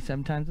stabbed him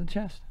 37 times in the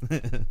chest.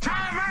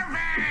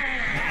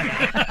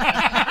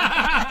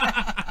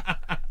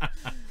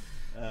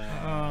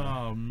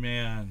 Oh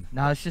man.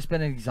 No, it's just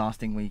been an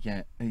exhausting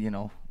weekend,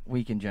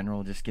 week in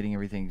general, just getting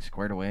everything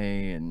squared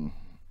away and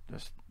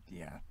just,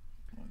 yeah.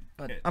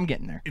 But I'm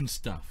getting there. And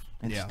stuff.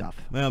 And Yeah. stuff.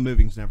 Well,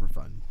 moving's never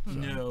fun. So.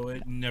 No,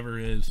 it never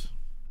is.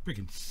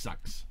 Freaking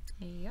sucks.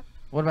 Yep.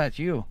 What about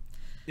you?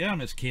 Yeah,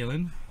 Miss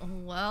Kaylin.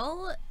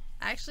 Well,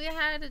 actually, I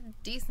had a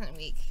decent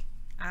week.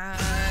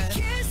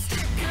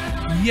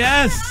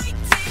 Yes.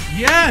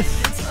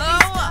 Yes.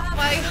 Oh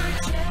my.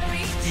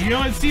 You know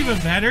what's even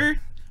better?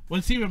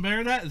 What's even better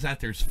than that is that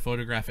there's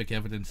photographic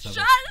evidence of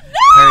Shut it. no!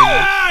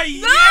 Ah,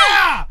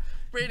 yeah!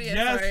 Brady,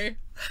 Yes. sorry.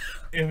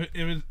 If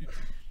it was,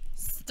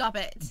 Stop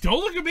it. don't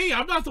look at me.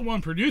 I'm not the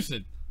one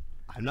producing.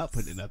 I'm not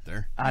putting it up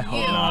there. I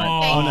hope You.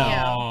 not. Thank Oh no! you.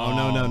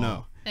 Oh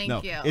no! Thank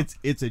no. you.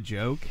 It's a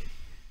joke,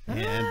 and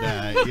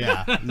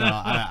yeah, no,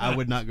 I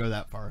would not go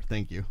that far.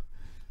 Thank you.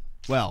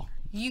 Well,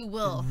 You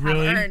will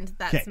Really? have earned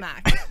that 'kay.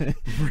 smack.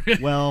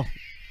 well,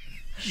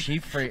 She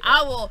freaked.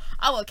 I will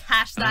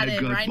cash that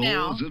in right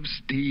now. of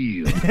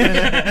steel.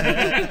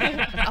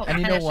 I'll And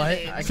you know cash what?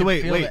 it in. I So can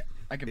wait, feel wait. it.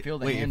 I can feel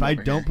the wait. hand If I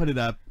over don't here. put it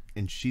up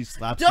and she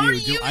slaps Don't you,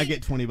 do you I e-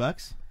 get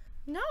 $20?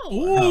 No.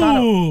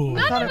 Ooh. No,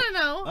 I thought no, it-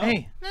 no, no.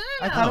 Hey, No, no,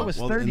 I no. thought it was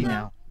Well, 30 then-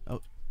 now.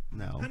 Oh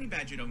no! Honey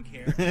Badger don't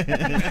care.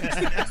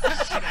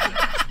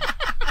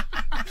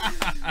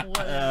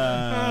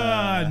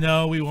 Whatever.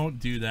 No, we won't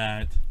do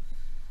that.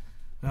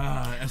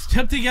 As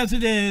tempting as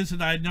it is,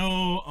 and I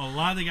know a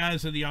lot of the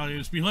guys in the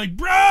audience be like,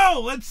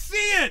 bro, let's see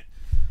it.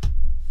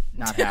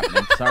 Not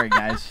happening. Sorry,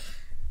 guys.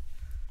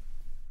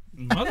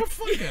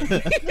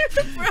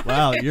 Motherfucker.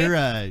 Wow,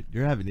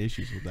 you're having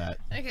issues with that.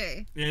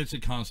 Okay. It's a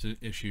constant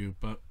issue,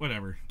 but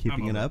whatever.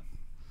 Keeping it up.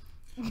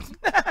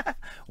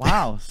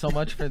 Wow, so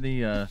much for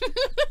the.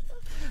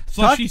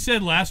 So she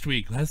said last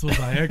week. That's what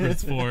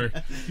Viagra's for.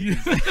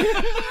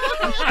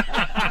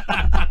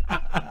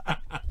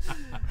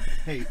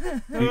 Hey,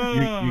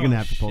 you're gonna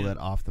have to pull that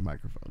off the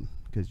microphone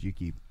because you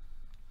keep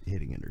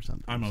hitting it or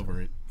something. I'm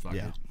over it. Fuck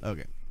yeah. it.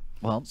 Okay.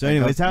 Well, so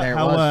anyways,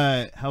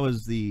 how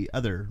was the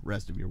other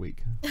rest of your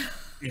week?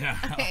 Yeah.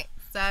 Okay,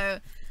 so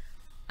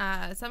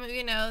some of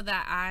you know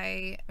that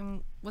I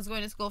was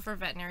going to school for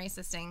veterinary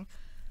assisting,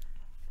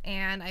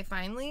 and I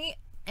finally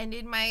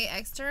ended my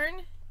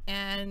extern.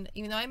 And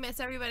even though I miss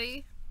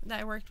everybody that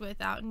I worked with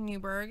out in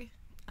Newburgh,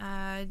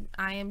 I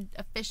am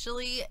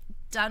officially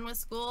done with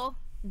school,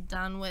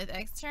 done with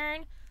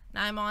extern.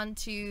 Now I'm on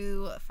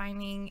to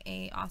finding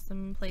a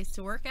awesome place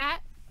to work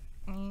at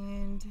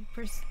and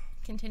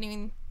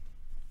continuing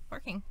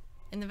working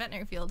in the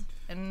veterinary field,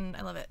 and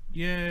I love it.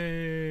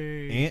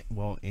 Yay!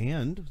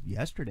 And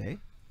yesterday,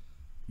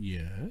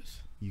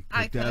 yes, you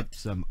picked up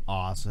some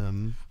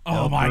awesome. Oh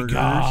elk my burgers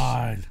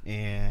god!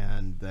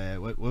 And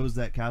what was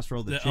that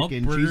casserole? The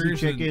chicken, elk cheesy burgers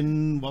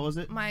chicken. What was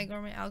it? My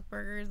gourmet elk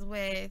burgers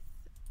with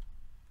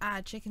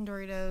chicken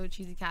Dorito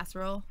cheesy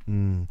casserole.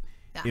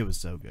 Yeah. It was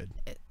so good.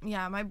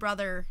 Yeah, my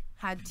brother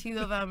had 2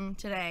 of them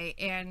today,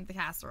 and the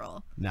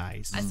casserole.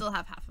 Nice. I still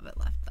have half of it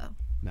left though.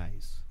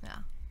 Nice. Yeah.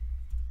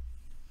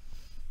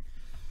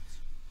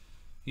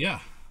 Yeah.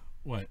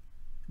 What?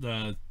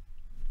 I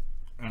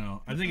don't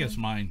know. I think it's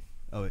mine.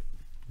 Oh,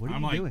 what are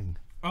I'm you like, doing?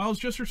 I was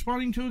just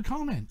responding to a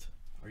comment.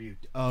 Are you?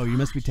 Oh, you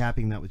must be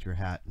tapping that with your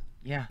hat.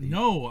 Yeah.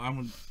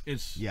 No,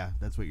 it's. Yeah,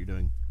 that's what you're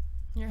doing.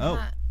 Your Oh.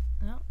 hat.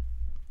 No.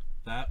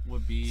 That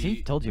would be.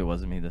 See, told you it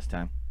wasn't me this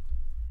time.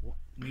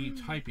 Me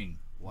typing.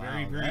 Wow,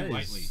 Very, very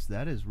lightly.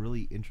 That is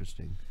really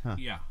interesting. Huh.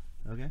 Yeah.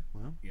 Okay.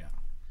 Well. Yeah.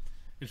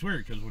 It's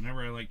weird because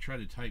whenever I try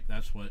to type,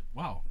 that's what.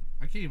 Wow.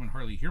 I can't even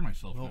hardly hear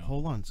myself Well, now.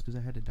 hold on, it's because I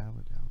had to dial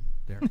it down.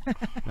 There.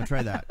 Now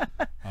try that.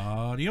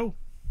 Audio.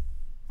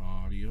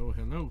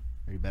 Hello.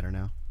 Are you better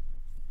now?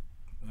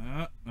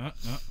 At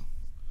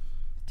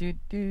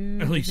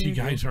least you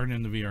guys aren't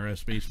in the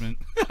VRS basement.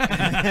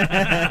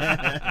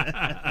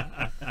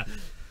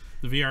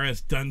 The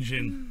VRS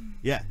dungeon.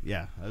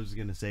 Yeah. I was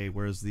gonna say,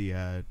 where's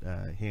the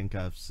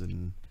handcuffs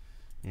and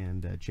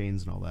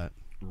chains and all that?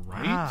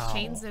 Right. Wow.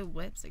 Chains and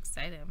whips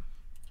excite him.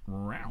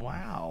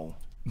 Wow.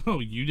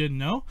 Oh, you didn't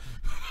know?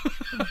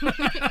 No,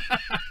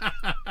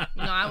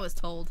 I was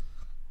told.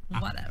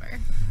 Whatever.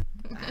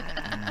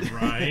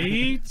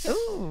 Right.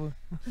 Ooh.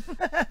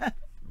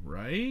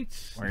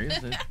 Right. Where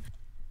is it?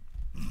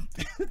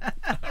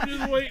 I'm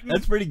just waiting.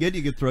 That's pretty good.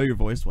 You could throw your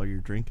voice while you're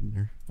drinking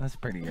there. That's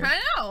pretty good. I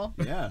know.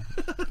 Yeah.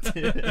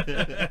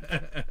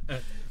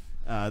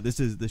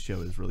 This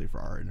show is really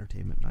for our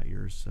entertainment, not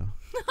yours. So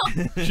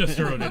Just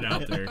throwing it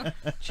out there.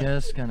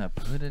 Just gonna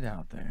put it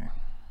out there.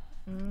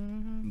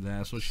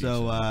 That's what she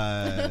so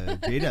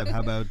said. J-Dub,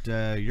 how about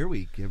your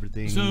week?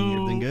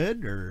 Everything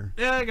good or?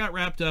 Yeah, I got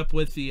wrapped up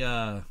with the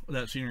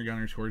that senior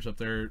gunners course up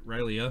there at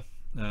Rylea.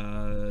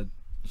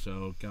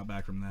 So got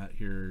back from that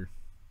here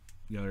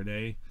the other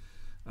day.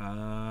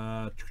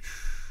 Yeah,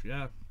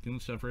 getting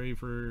stuff ready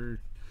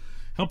for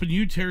helping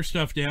you tear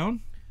stuff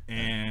down,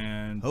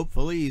 and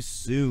hopefully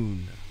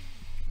soon.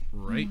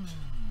 Right.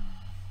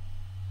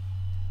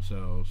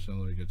 So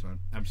sounds like a good time.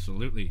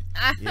 Absolutely.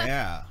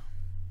 Yeah.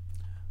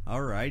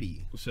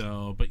 Alrighty.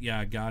 So, but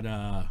yeah, got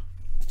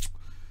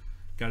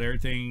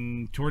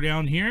everything tore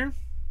down here.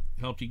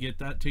 Helped you get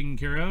that taken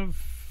care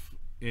of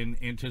in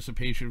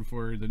anticipation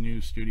for the new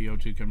studio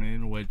to come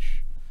in,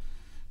 which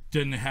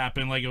didn't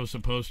happen like it was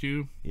supposed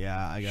to.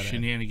 Yeah, I got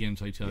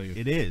shenanigans. I tell you,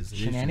 it is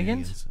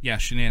shenanigans. Yeah,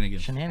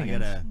 shenanigans.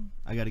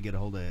 I gotta get a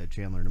hold of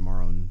Chandler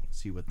tomorrow and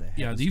see what the heck.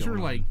 Yeah, is these are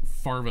going like on.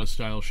 Farva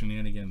style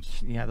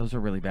shenanigans. Yeah, those are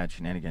really bad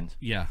shenanigans.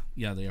 Yeah,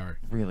 they are.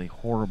 Really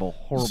horrible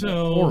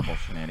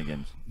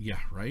shenanigans. Yeah,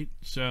 right.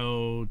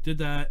 So did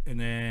that and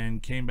then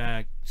came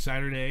back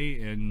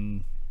Saturday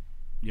and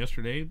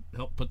yesterday,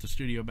 helped put the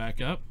studio back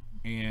up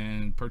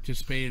and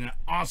participated in an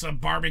awesome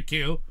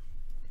barbecue.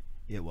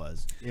 It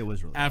was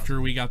really after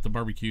awesome. we got the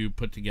barbecue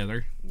put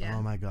together. Yeah.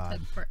 Oh my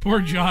god. Poor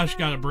Josh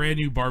got a brand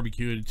new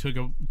barbecue. It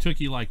took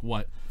you like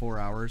what? 4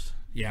 hours.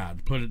 Yeah,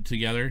 to put it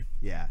together.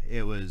 Yeah,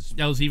 it was.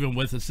 That was even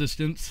with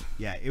assistance.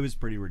 Yeah, it was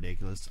pretty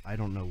ridiculous. I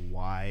don't know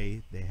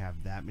why they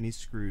have that many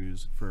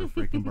screws for a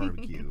freaking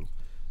barbecue,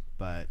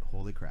 but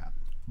holy crap.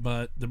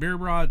 But the beer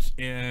brats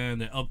and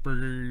the elk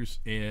burgers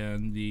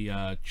and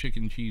the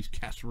chicken cheese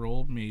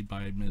casserole made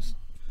by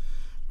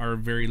our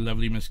very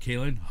lovely Miss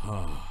Kaylin.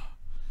 Oh,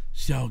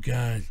 so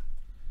good.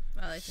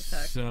 I like to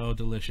cook. So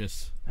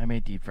delicious. I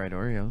made deep fried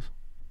Oreos.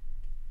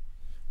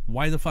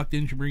 Why the fuck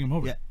didn't you bring them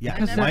over? Yeah,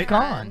 because they're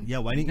gone. Yeah,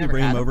 why didn't you Never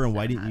bring had them over and them.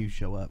 why didn't you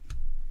show up?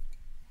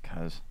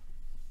 Because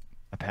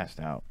I passed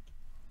out.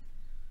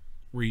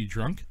 Were you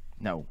drunk?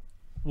 No.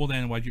 Well,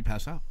 then why'd you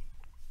pass out?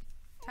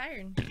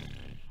 Tired.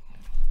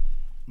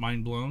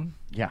 Mind blown?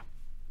 Yeah.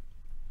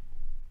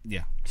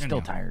 Yeah. Still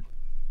Anyhow. tired.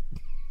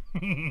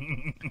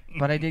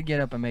 But I did get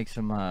up and make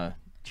some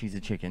cheese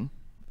and chicken,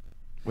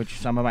 which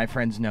some of my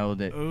friends know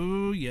that.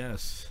 Oh,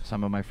 yes.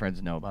 Some of my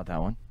friends know about that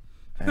one.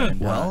 And,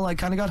 Well, I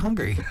kind of got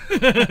hungry.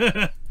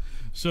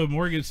 So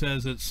Morgan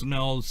says it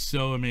smells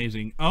so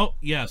amazing. Oh,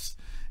 yes.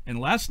 And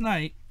last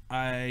night,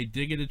 I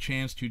did get a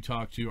chance to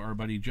talk to our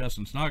buddy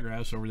Justin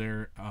Snodgrass over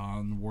there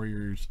on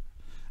Warriors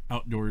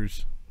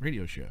Outdoors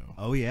radio show.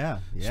 Oh, yeah.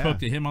 Yeah. Spoke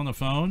to him on the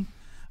phone.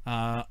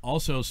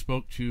 Also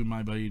spoke to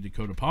my buddy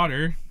Dakota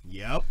Potter.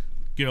 Yep.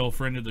 Good old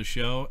friend of the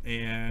show.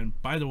 And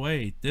by the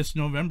way, this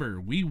November,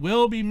 we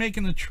will be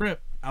making a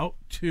trip out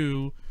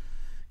to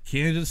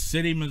Kansas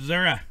City,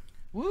 Missouri.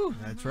 Woo.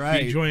 That's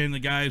right. Be joining the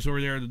guys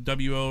over there at the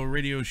WO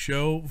radio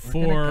show gonna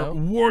for go.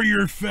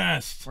 Warrior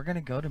Fest. We're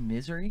gonna go to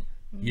Misery.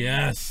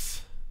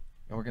 Yes.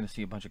 And we're gonna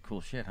see a bunch of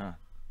cool shit, huh?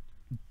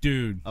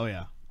 Dude. Oh,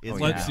 yeah.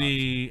 Let's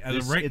see. As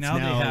of right now,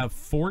 they have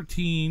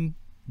 14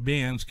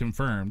 bands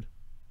confirmed.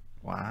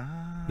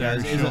 Wow. That are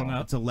It's showing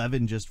up. it's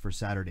 11 just for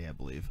Saturday, I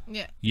believe.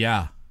 Yeah.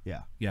 Yeah.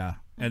 Yeah. Yeah.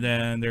 And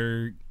then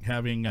they're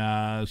having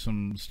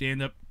some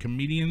stand-up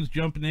comedians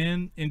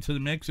jumping into the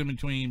mix in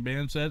between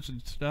band sets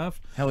and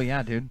stuff. Hell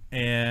yeah, dude.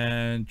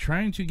 And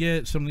trying to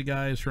get some of the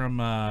guys from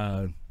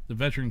the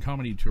Veteran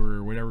Comedy Tour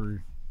or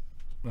whatever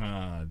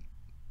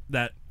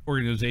that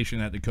organization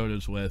that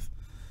Dakota's with.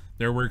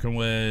 They're working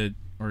with,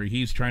 or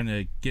he's trying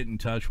to get in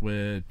touch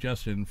with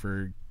Justin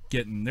for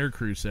getting their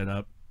crew set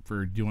up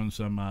for doing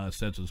some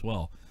sets as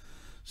well.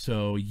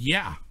 So,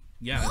 yeah.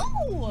 Yeah.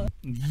 Oh.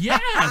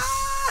 Yes!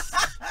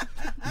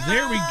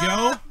 There we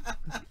go.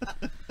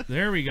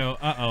 There we go.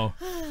 Uh-oh.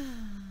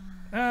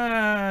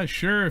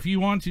 Sure, if you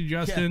want to,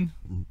 Justin.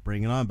 Yeah.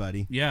 Bring it on,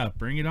 buddy. Yeah,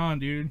 bring it on,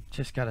 dude.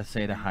 Just gotta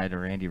say to hi to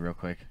Randy real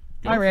quick.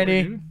 Go Hi, for it,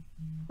 Randy. dude.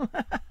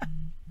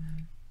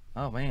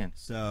 Oh man.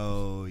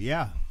 So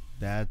yeah,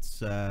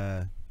 that's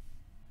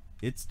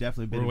it's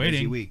definitely been We're a busy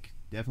waiting. week.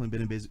 Definitely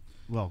been a busy.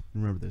 Well,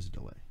 remember there's a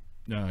delay.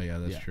 No, yeah,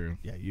 that's Yeah. true.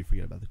 Yeah, you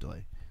forget about the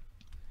delay.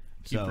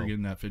 Keep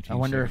forgetting that 15 I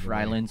wonder if second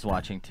delay. Ryland's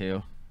watching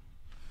too.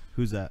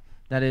 Who's that?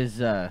 That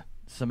is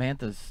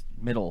Samantha's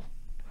middle,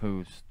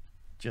 who's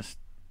just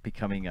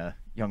becoming a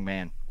young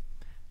man.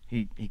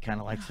 He kind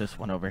of likes this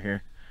one over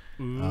here.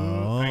 Ooh,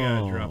 I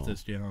gotta drop Oh.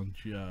 this down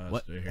just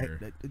What? a hair.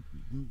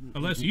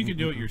 Unless you can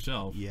do it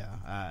yourself.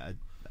 Yeah.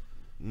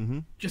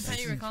 Just How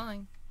you were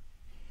calling?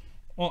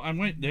 Well, I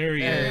went there.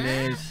 He There is.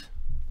 it is.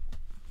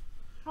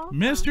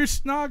 Mr.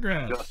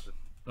 Snodgrass.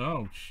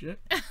 Oh shit.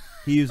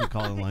 He used a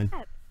calling line.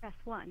 Accept, press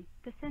 1.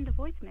 To send a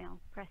voicemail,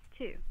 press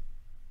 2.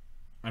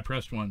 I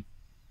pressed one.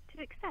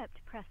 To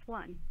accept, press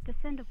 1. To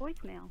send a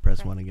voicemail,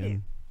 Press 1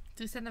 again.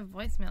 To send a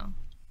voicemail.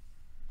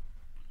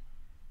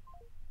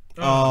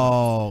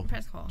 Oh,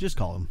 Press call. just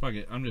call him. Fuck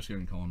it. I'm just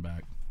gonna call him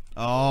back.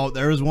 Oh,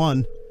 there's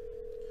one.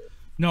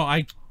 No,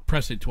 I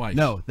pressed it twice.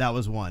 No, that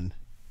was one.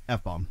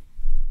 F-bomb.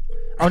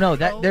 Oh no,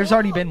 there's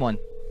already been one.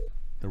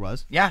 There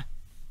was? Yeah.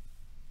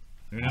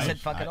 There I it said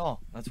is. fuck it all.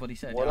 That's what he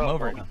said. What I'm up,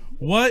 over it.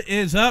 What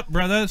is up,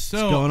 brother? So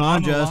What's going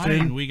on, the Justin?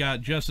 line, we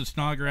got Justin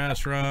Snodgrass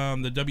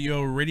from the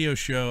WO radio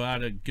show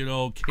out of good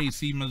old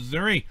KC,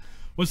 Missouri.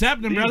 What's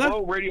happening, brother?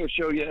 Hello, radio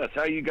show. Yes,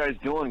 how you guys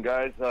doing,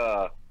 guys?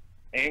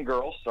 And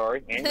girls,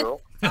 sorry, and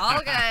girl. All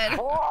good.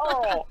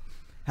 Oh,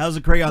 How's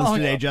the crayons Oh,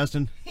 today, yeah.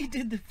 Justin? He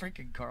did the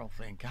freaking Carl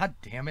thing. God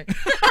damn it.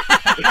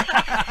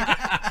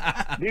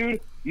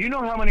 dude, you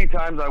know how many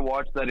times I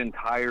watched that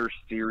entire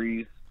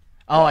series?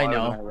 Oh, I while was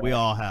know. in Iraq? We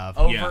all have.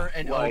 Over Yeah.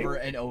 and Like- over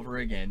and over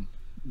again.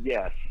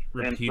 Yes.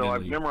 And so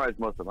I've Repeatedly. memorized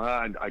most of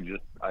them.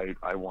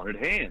 I wanted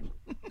hands.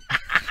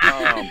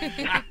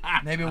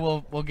 Maybe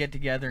we'll get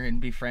together and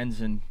be friends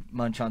and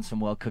munch on some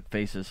well cooked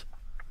faces.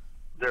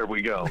 There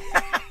we go.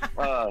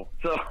 Well,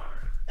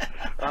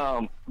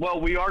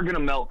 we are going to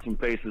melt some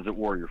faces at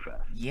Warrior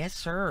Fest. Yes,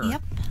 sir.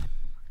 Yep.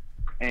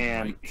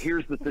 And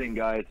here's the thing,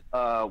 guys.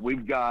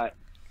 We've got,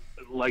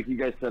 like you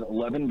guys said,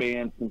 11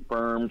 bands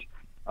confirmed,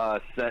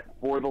 set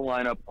for the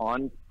lineup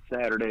on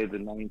Saturday, the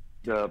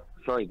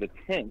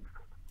 10th.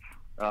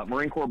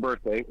 Marine Corps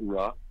birthday,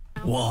 hoorah.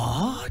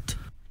 What?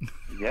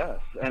 Yes.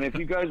 And if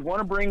you guys want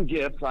to bring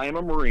gifts, I am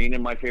a Marine,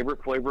 and my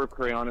favorite flavor of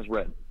crayon is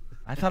red.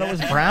 I thought it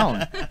was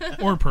brown.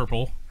 Or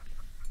purple.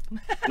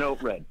 No,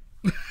 red.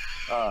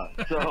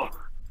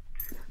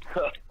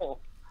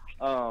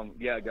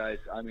 Yeah, guys,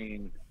 I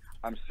mean,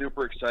 I'm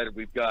super excited.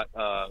 We've got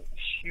a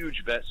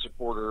huge vet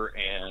supporter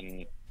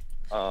and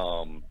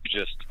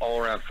just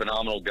all-around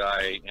phenomenal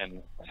guy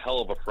and hell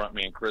of a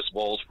frontman, Chris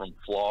Bowles from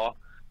Flaw.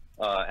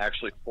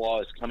 Actually,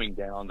 Flaw is coming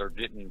down.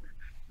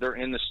 They're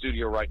in the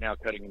studio right now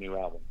cutting a new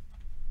album.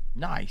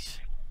 Nice.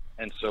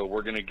 And so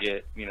we're going to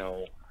get,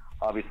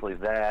 obviously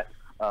that.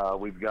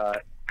 We've got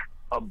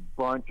a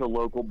bunch of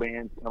local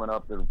bands coming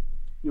up that are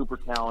super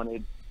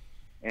talented.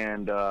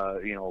 And, a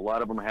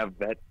lot of them have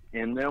vets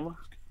in them.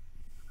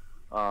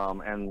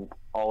 And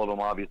all of them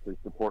obviously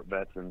support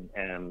vets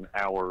and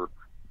our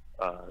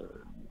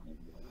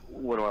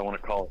what do I want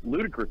to call it?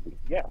 Ludicrousy.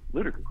 Yeah,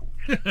 ludicrous.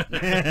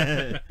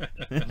 Ludicrous.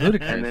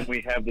 And then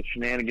we have the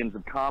shenanigans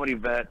of comedy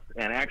vets,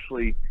 and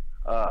actually,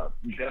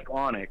 Jeff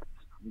Onyx,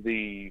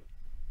 the,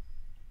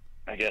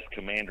 I guess,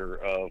 commander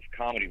of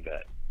comedy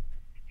vet,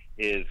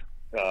 is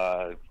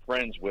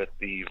friends with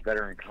the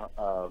veterans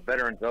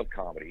of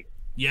comedy.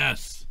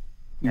 Yes.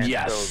 And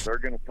Yes. so they're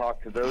going to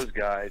talk to those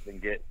guys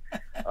and get,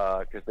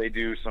 because they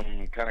do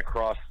some kind of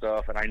cross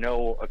stuff. And I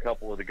know a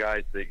couple of the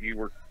guys that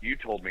you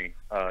told me,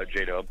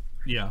 J-Dub.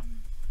 Yeah.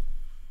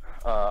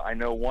 I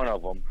know one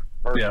of them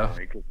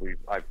personally because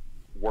I've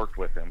worked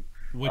with him.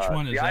 Which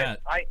one is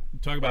that?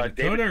 Talk about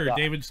Dakota or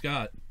David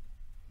Scott?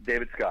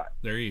 David Scott.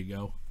 There you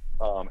go.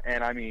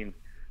 And I mean,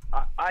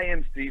 I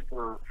MC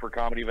for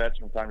comedy vets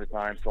from time to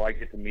time, so I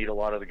get to meet a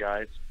lot of the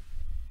guys.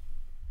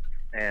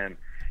 And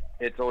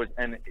it's always,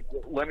 and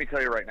let me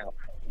tell you right now,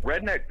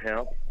 Redneck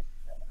Pimp,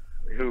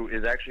 who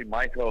is actually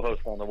my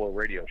co-host on the World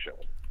Radio Show,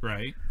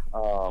 right?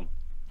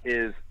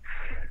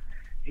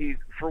 He's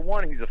for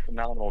one, he's a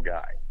phenomenal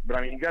guy. But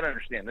I mean, you got to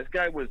understand, this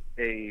guy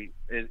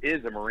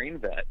is a Marine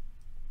vet.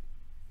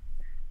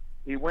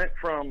 He went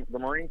from the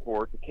Marine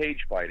Corps to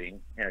cage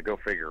fighting. Yeah, go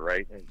figure,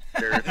 right?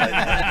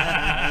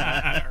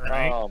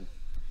 Right.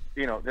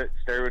 You know, that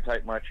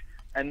stereotype much.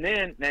 And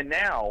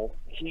now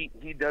he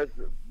does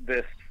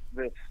this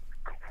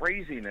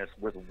craziness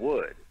with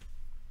wood.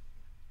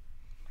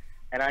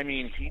 And I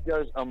mean, he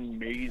does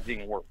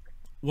amazing work.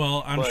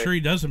 Well, I'm sure he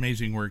does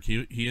amazing work.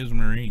 He is a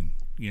Marine,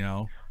 you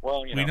know.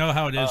 Well, we know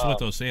how it is with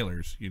those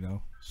sailors, you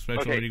know,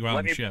 especially when you go out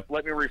on the ship.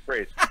 Let me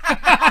rephrase.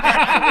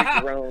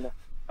 Actually grown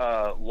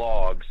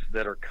logs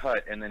that are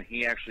cut, and then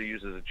he actually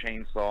uses a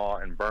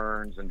chainsaw and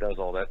burns and does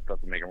all that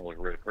stuff to make them look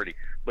really pretty.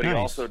 But he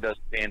also does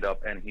stand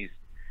up, and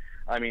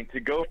I mean,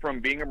 to go from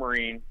being a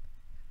Marine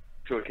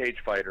to a cage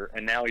fighter,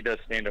 and now he does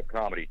stand-up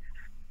comedy.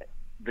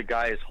 The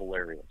guy is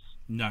hilarious.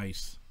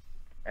 Nice.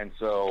 And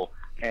so,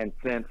 and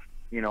since,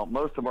 you know,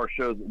 most of our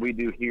shows that we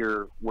do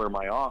here where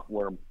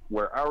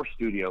our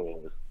studio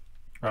is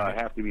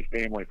have to be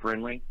family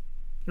friendly.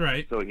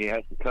 Right. So he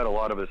has to cut a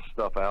lot of his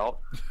stuff out.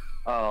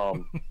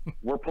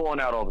 We're pulling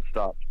out all the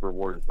stops for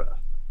Warrior Fest.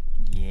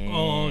 Yes.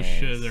 Oh,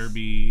 should there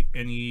be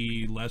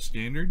any less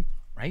standard?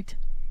 Right.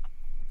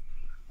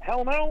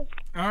 Hell no.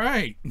 All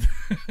right.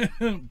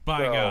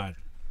 By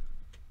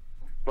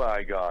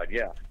God,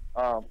 yeah.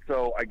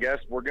 So I guess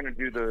we're going to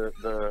do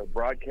the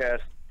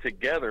broadcast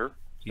together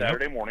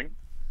Saturday morning.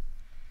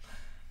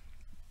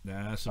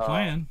 That's the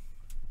plan.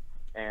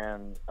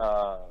 And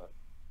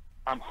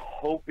I'm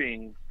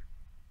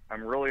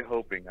really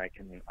hoping I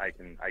can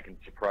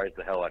surprise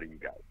the hell out of you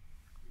guys.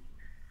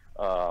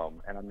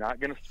 And I'm not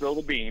going to spill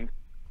the beans,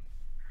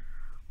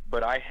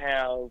 but I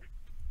have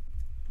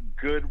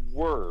good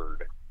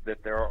word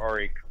that there are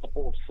a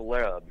couple of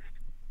celebs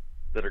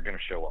that are going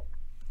to show up.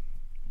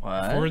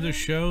 What? For the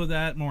show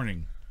that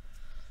morning.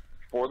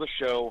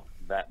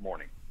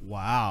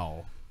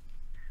 Wow.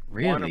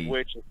 Really? One of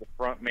which is the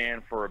front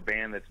man for a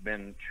band that's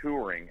been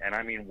touring, and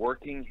I mean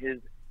working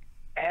his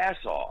ass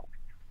off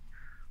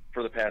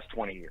for the past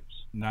 20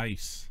 years.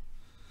 Nice.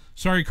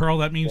 Sorry, Carl,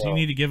 that means you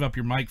need to give up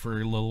your mic for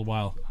a little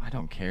while. I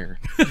don't care.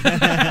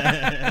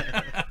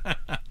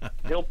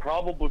 He'll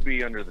probably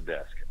be under the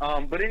desk.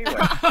 But anyway.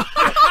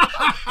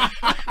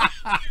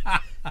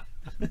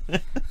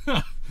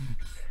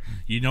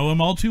 You know him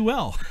all too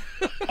well.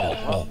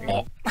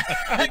 I'll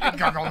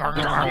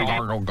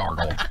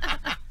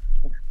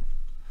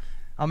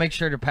make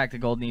sure to pack the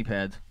gold knee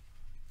pads.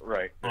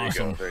 Right. There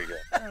Awesome. you go. There you go.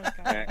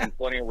 And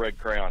plenty of red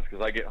crayons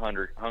because I get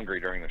hungry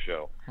during the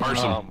show.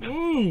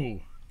 Ooh.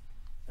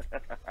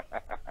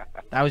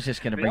 I was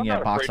just gonna bring you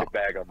a box. I'm not afraid to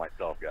bag on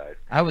myself, guys.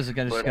 I was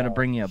gonna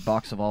bring you a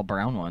box of all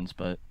brown ones,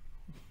 but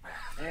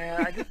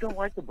yeah, I just don't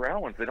like the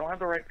brown ones. They don't have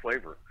the right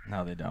flavor.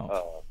 no, they don't.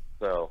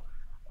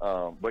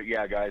 But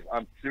yeah, guys,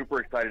 I'm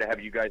super excited to have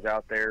you guys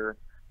out there.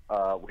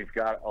 We've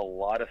got a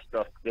lot of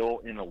stuff still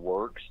in the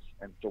works,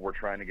 and so we're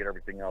trying to get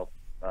everything else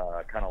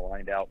kind of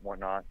lined out and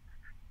whatnot.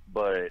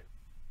 But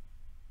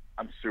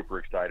I'm super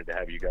excited to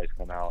have you guys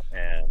come out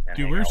and Dude,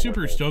 hang we're out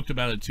super with us. stoked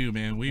about it too,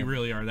 man. We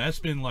really are. That's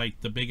been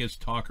like the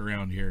biggest talk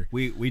around here.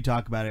 We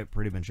talk about it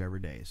pretty much every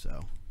day,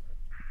 so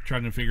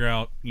Trying to figure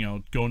out, you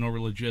know, going over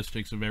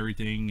logistics of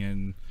everything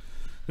and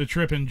the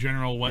trip in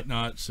general,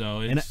 whatnot. So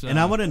it's and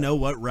I want to know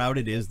what route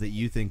it is that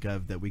you think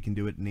of that we can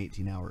do it in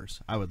 18 hours.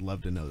 I would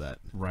love to know that.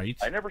 Right.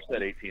 I never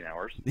said 18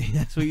 hours.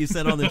 That's what you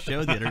said on the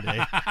show the other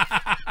day.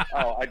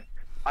 Oh,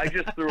 I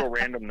just threw a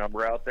random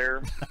number out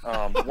there.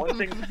 One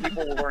thing that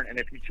people will learn, and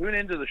if you tune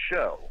into the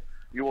show,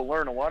 you will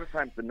learn a lot of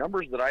times the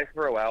numbers that I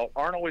throw out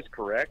aren't always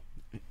correct.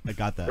 I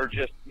got that. They're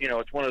just, you know,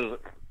 it's one of the,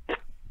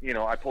 you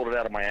know, I pulled it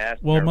out of my ass.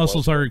 Well, There it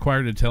muscles was. are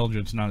required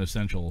intelligence, not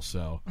essential.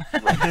 So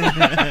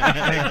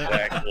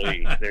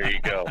Exactly. There you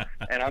go.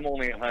 And I'm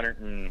only 100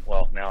 and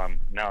now I'm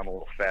a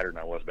little fatter than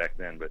I was back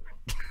then, but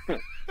you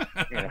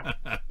know.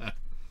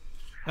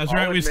 That's I'll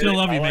right. We admit still it,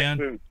 love I you, like man.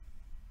 food.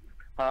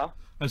 Huh?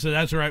 I said,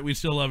 that's right. We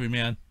still love you,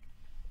 man.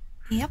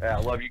 Yep. Yeah,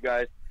 I love you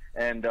guys.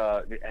 And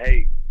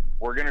hey,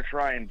 we're gonna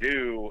try and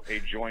do a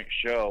joint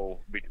show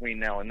between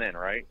now and then,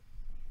 right?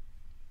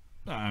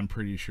 I'm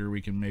pretty sure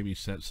we can maybe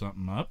set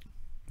something up.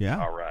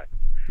 Yeah. All right.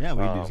 Yeah,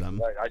 we do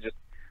something.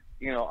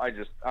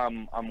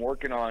 I'm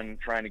working on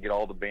trying to get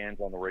all the bands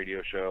on the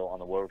radio show, on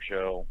the Wove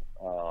show,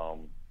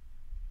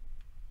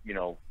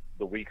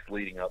 the weeks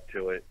leading up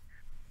to it.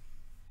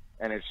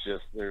 And it's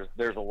just,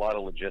 there's a lot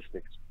of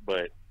logistics,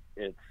 but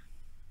it's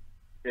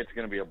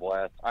going to be a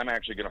blast. I'm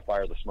actually going to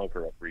fire the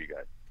smoker up for you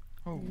guys.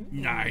 Oh,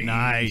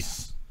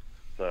 nice.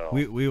 So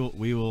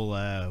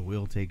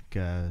we'll take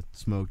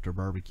smoked or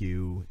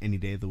barbecue any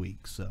day of the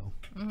week. So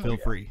feel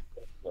free.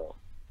 So,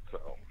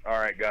 all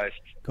right, guys.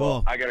 Cool.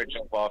 Well, I got to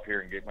jump off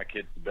here and get my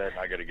kids to bed. And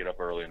I got to get up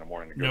early in the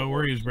morning to go. No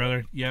worries,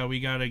 brother. Yeah, we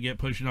got to get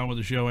pushing on with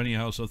the show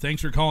anyhow. So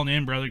thanks for calling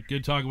in, brother.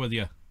 Good talking with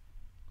you.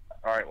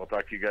 All right, we'll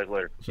talk to you guys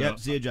later. Yep,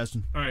 see you,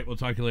 Justin. All right, we'll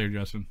talk to you later,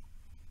 Justin.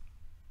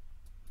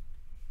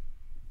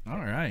 All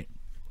right.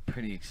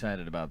 Pretty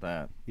excited about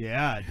that.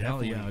 Yeah, Hell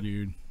definitely. yeah,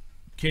 dude.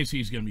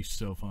 KC's going to be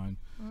so fun.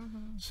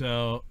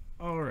 So,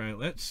 all right,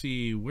 let's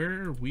see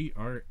where we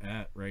are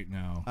at right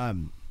now.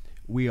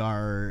 We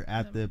are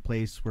at the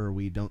place where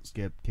we don't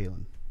skip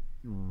Kalen.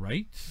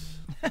 Right?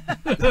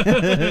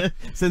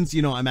 Since,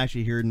 I'm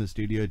actually here in the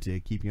studio to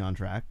keep you on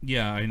track.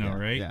 Yeah, I know,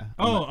 right? Yeah.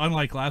 Oh,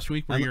 unlike last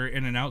week where you're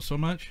in and out so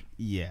much?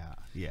 Yeah,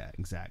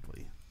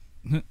 exactly.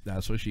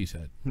 That's what she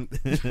said.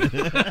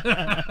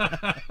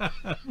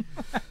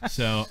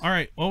 So, all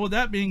right. Well, with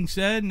that being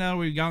said, now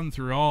we've gotten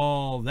through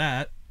all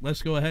that,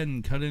 let's go ahead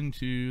and cut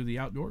into the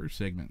outdoors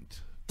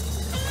segment.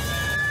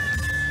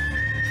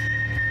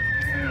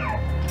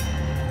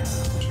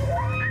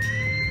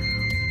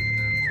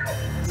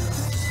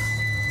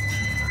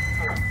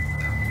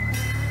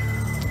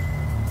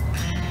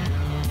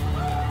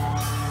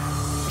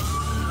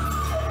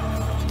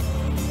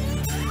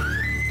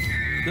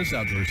 This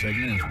outdoor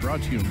segment is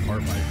brought to you in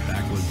part by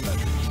Backwoods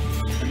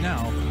Veterans. And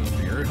now,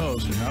 your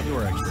host and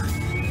outdoor expert,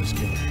 Miss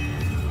Kate.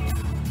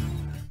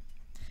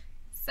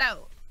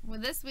 So,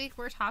 with this week,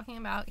 we're talking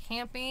about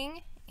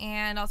camping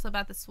and also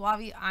about the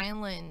Suave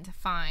Island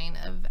fine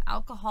of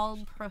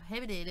alcohol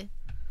prohibited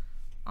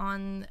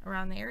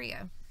around the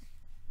area.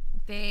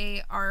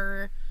 They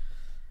are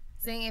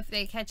saying if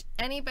they catch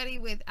anybody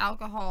with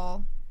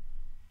alcohol.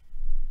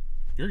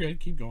 You're good.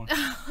 Keep going.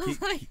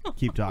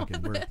 Keep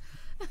talking.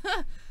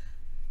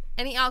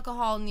 Any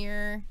alcohol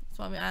near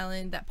Suave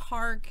Island, that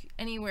park,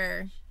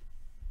 anywhere,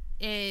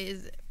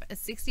 is a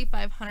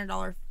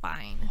 $6,500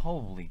 fine.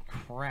 Holy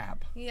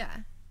crap! Yeah.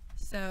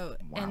 So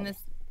Wow.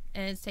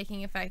 and it's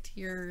taking effect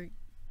here,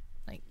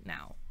 like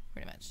now,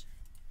 pretty much.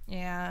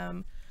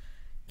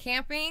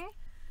 Camping,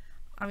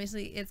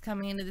 obviously, it's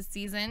coming into the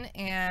season,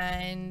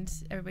 and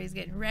everybody's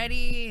getting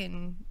ready,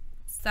 and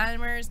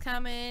summer's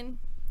coming.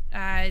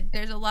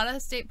 There's a lot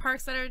of state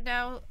parks that are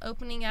now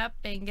opening up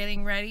and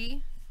getting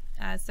ready.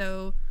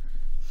 So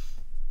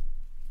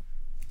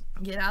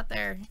get out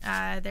there.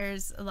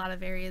 There's a lot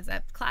of areas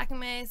at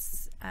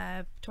Clackamas,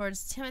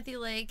 towards Timothy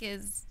Lake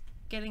is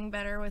getting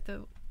better with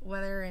the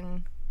weather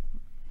and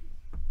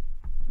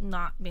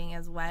not being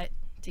as wet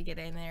to get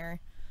in there.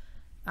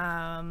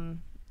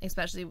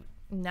 Especially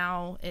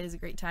now is a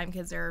great time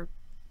because they're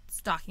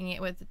stocking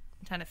it with a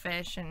ton of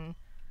fish, and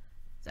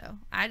so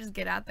I just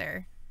get out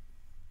there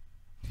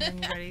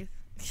and ready.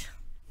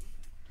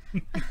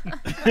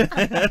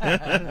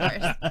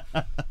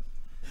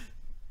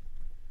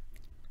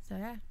 So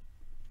yeah,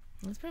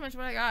 that's pretty much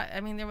what I got. I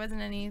mean, there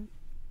wasn't any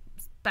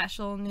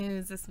special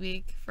news this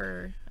week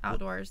for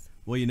outdoors.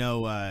 Well,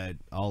 I'll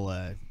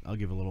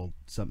give a little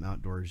something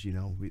outdoors.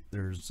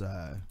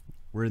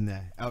 We're in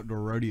the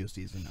outdoor rodeo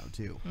season now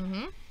too,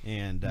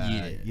 and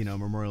Yes.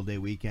 Memorial Day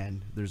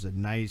weekend. There's a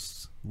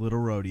nice little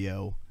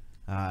rodeo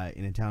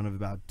in a town of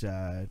about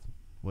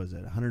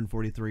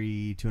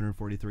 143,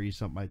 243,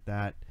 something like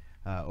that.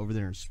 Over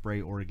there in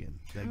Spray, Oregon,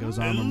 that goes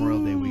on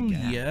Memorial Day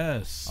weekend.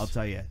 Yes, I'll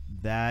tell you,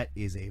 that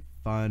is a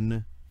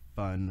fun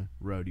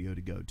rodeo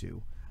to go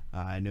to.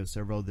 I know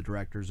several of the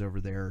directors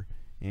over there,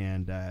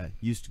 and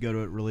used to go to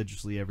it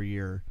religiously every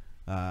year.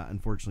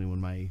 Unfortunately, when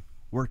my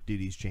work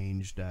duties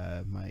changed,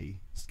 my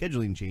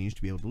scheduling changed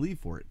to be able to leave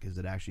for it, because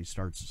it actually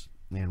starts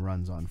and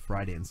runs on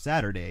Friday and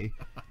Saturday,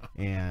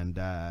 and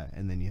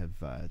then you have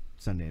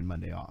Sunday and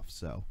Monday off.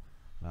 So.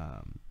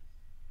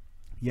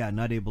 Yeah,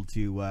 not able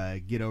to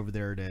get over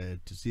there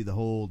to see the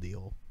whole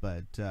deal,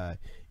 but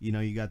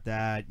you got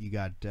that. You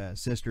got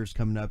Sisters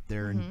coming up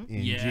there in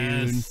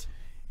June,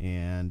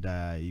 and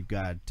you've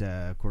got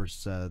of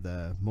course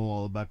the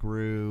Moala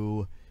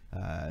Buckaroo,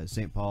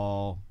 St.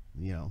 Paul.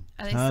 Are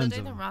they still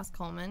doing the Ross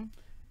Coleman?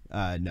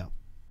 No,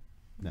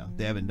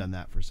 they haven't done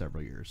that for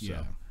several years. So.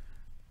 Yeah.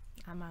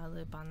 I'm out of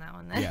loop on that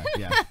one then.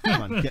 Yeah.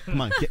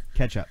 Come on,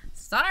 catch up.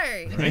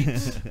 Sorry.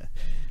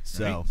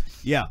 So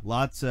yeah,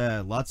 lots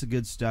of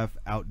good stuff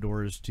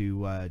outdoors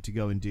to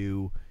go and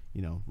do.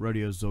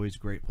 Rodeo is always a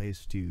great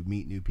place to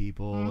meet new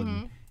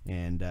people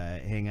and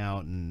hang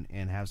out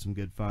and have some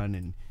good fun,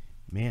 and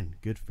man,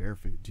 good fair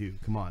food too.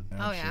 Come on.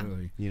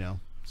 Absolutely.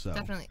 So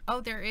Definitely.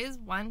 Oh, there is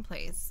one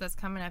place that's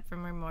coming up for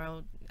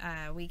Memorial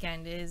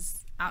weekend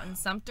is out in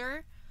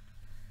Sumter.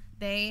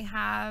 They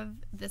have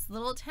this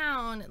little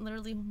town,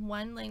 literally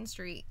one lane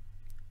street,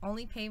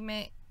 only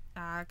pavement,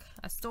 a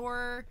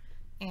store,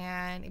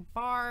 and a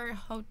bar,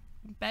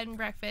 bed and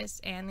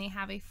breakfast, and they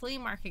have a flea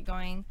market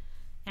going.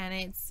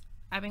 And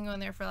I've been going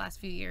there for the last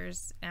few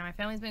years, and my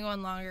family's been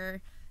going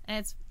longer, and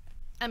it's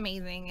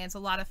amazing. It's a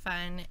lot of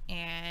fun,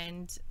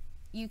 and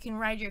you can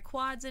ride your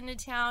quads into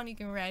town. You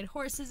can ride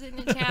horses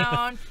into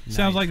town.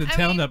 Sounds like the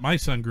town that my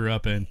son grew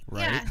up in,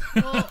 right?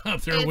 Yeah, well,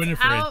 Up there in it's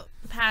Winifred. out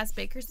past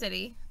Baker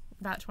City,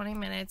 about 20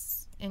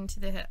 minutes into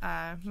the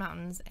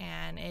mountains,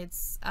 and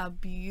it's a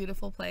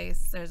beautiful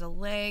place. There's a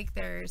lake.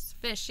 There's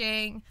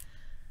fishing.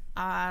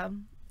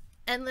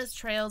 Endless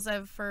trails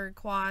for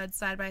quads,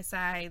 side by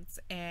sides,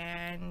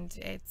 and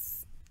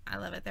I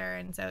love it there,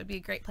 and so it'd be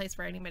a great place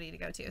for anybody to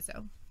go to.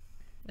 So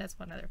that's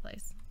one other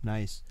place.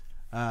 Nice.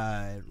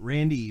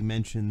 Randy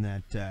mentioned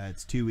that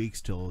it's 2 weeks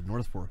till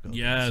North Fork opens.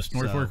 Yes,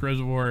 North Fork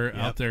Reservoir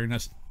out there in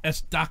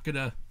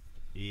Estacada.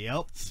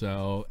 Yep.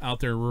 So out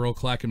there, rural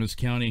Clackamas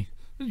County.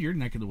 This is your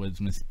neck of the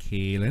woods, Miss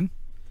Kaylin.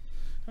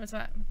 What's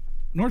that?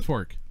 North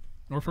Fork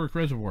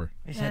Reservoir.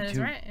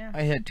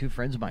 I had two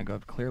friends of mine go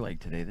up Clear Lake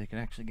today. They could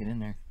actually get in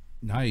there.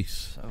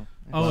 Nice. So,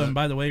 and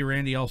by the way,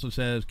 Randy also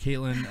says,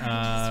 Caitlin,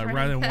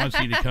 Rylan wants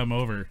you to come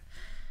over.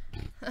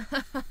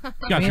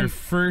 Got your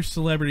first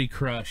celebrity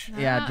crush.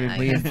 Yeah,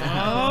 dude.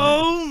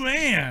 Oh,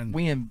 man.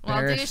 We Well,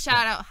 embarrassed. do a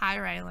shout out. Hi,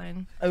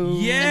 Rylan. Oh,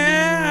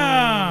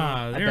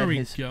 yeah. There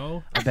we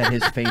go. I bet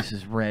his face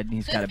is red and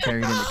he's got it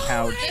buried in the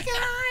couch.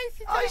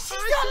 Oh, she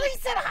suddenly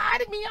said hi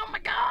to me. Oh, my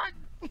God.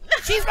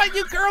 She's my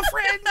new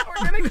girlfriend.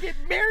 We're going to get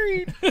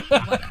married.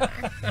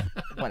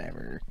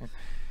 Whatever.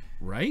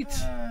 Right?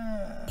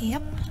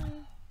 Yep.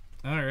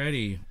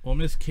 Alrighty. Well,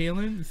 Miss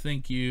Kaylin,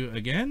 thank you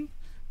again.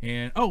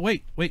 And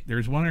wait,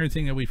 there's one other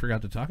thing that we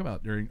forgot to talk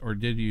about or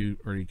did you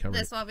already cover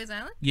The it? Suaves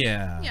Island?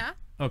 Yeah. Yeah.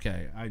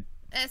 Okay.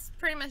 It's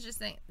pretty much just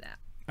saying that.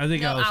 I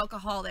think no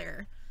alcohol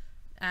there.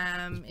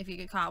 If you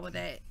get caught with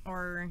it,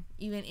 or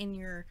even in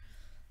your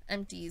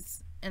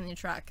empties in the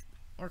truck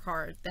or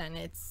car, then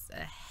it's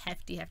a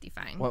hefty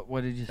fine.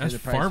 What did you say That's the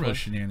price Farva was?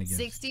 shenanigans.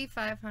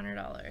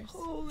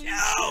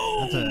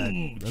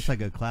 $6,500. That's like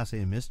a Class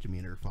A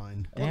misdemeanor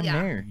fine. Damn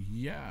near.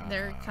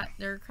 Yeah.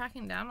 They're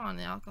cracking down on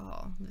the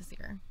alcohol this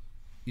year.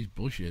 He's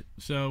bullshit.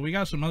 So we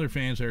got some other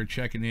fans that are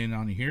checking in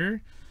on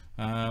here.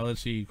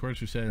 Let's see. Of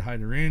course, we said hi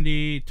to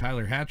Randy,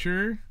 Tyler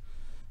Hatcher.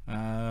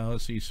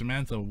 Let's see.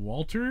 Samantha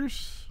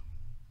Walters,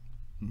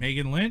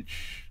 Megan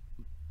Lynch,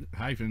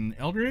 hyphen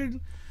Eldred,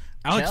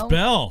 Alex Chell?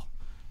 Bell,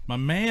 my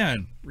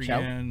man.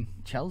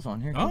 Chell's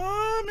on here.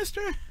 Oh,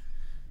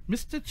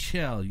 Mr.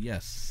 Chell.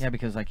 Yes. Yeah,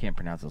 because I can't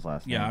pronounce his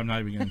last name. Yeah, I'm not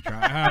even gonna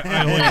try.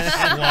 I always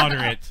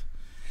slaughter it.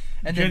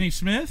 And Jenny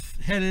Smith,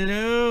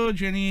 hello,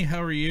 Jenny.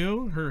 How are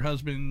you? Her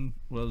husband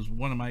was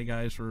one of my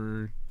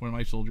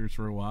soldiers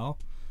for a while.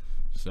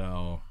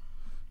 So,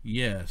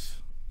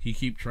 yes, he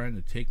keep trying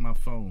to take my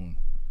phone.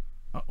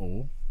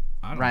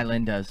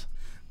 Rylan does.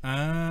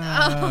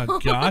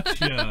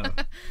 Gotcha.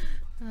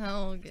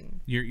 Oh, good.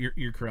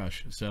 Your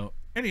crush. So,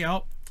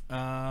 anyhow,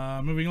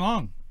 moving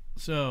along.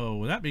 So,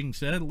 with that being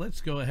said,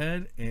 let's go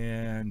ahead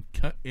and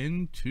cut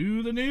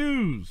into the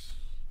news.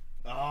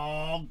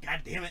 Oh,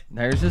 God damn it.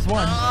 There's this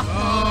one.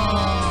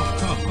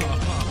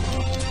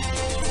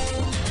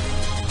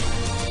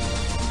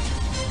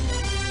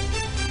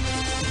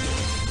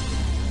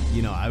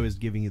 You know, I was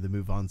giving you the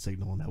move on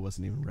signal and I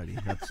wasn't even ready.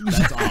 That's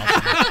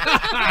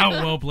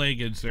awesome. Well played,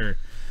 good sir.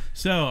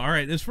 So, all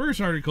right, this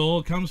first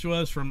article comes to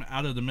us from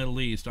out of the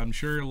Middle East. I'm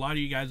sure a lot of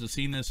you guys have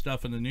seen this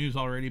stuff in the news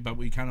already, but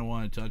we kind of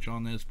want to touch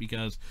on this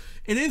because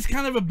it is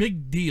kind of a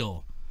big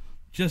deal.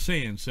 Just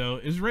saying. So,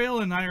 Israel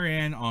and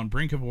Iran on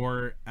brink of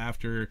war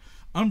after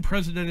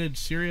unprecedented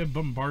Syria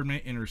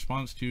bombardment in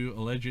response to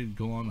alleged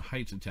Golan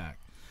Heights attack.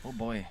 Oh,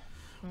 boy.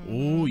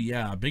 Oh,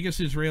 yeah. Biggest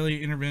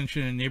Israeli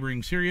intervention in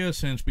neighboring Syria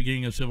since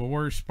beginning of civil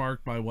war,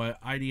 sparked by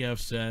what IDF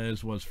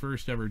says was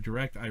first ever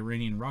direct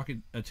Iranian rocket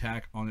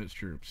attack on its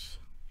troops.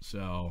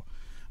 So,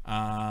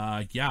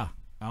 yeah.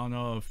 I don't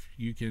know if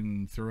you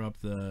can throw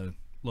up the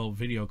little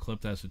video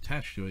clip that's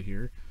attached to it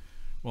here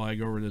while I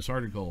go over this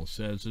article. It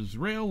says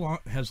Israel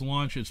has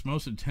launched its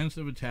most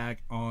intensive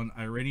attack on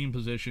Iranian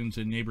positions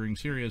in neighboring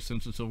Syria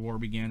since the civil war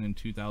began in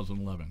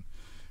 2011,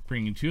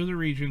 bringing two of the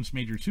region's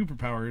major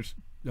superpowers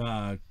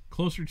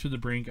closer to the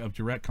brink of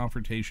direct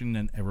confrontation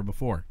than ever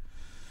before.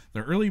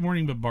 The early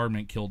morning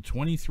bombardment killed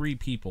 23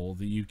 people.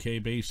 The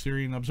UK-based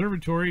Syrian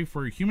Observatory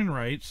for Human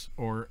Rights,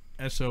 or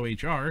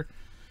SOHR,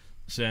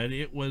 said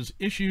it was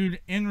issued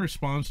in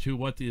response to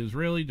what the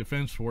Israeli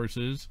Defense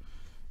Forces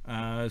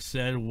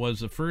said was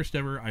the first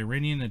ever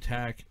Iranian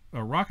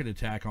rocket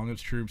attack on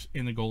its troops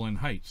in the Golan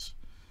Heights.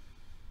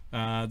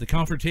 The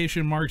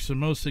confrontation marks the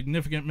most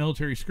significant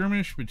military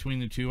skirmish between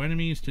the two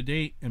enemies to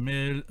date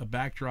amid a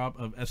backdrop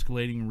of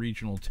escalating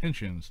regional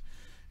tensions.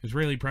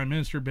 Israeli Prime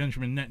Minister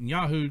Benjamin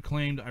Netanyahu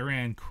claimed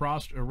Iran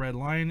crossed a red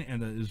line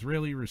and the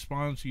Israeli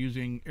response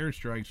using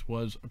airstrikes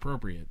was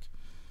appropriate.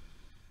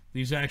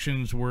 These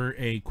actions were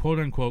a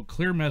quote-unquote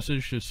clear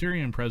message to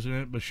Syrian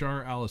President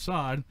Bashar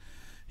al-Assad.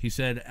 He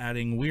said,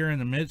 adding, "We are in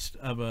the midst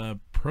of a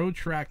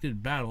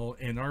protracted battle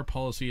and our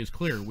policy is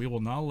clear. We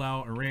will not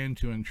allow Iran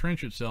to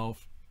entrench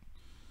itself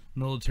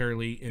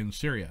militarily in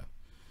Syria.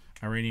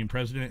 Iranian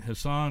President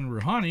Hassan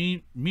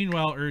Rouhani,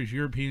 meanwhile, urged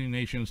European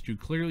nations to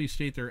clearly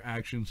state their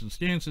actions and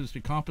stances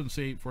to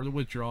compensate for the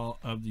withdrawal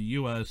of the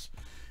U.S.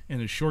 in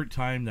the short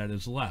time that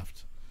is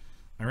left.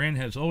 Iran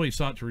has always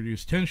sought to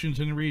reduce tensions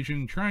in the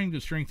region, trying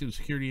to strengthen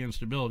security and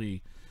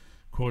stability,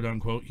 quote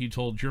unquote, he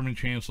told German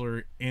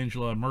Chancellor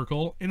Angela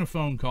Merkel in a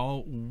phone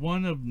call,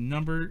 one of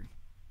numbers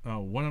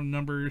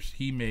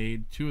he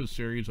made to a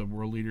series of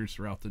world leaders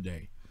throughout the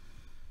day.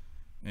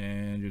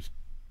 And just,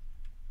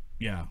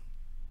 yeah,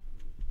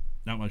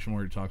 not much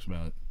more it talks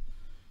about it.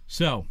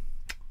 So,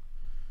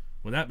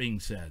 with that being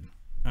said,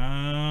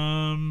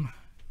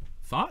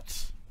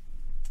 thoughts?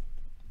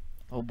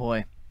 Oh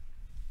boy.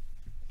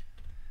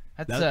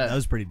 That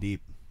was pretty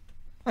deep.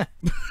 That's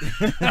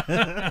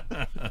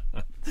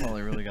all I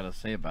really got to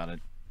say about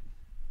it.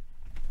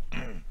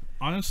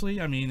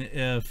 Honestly, I mean,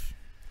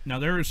 now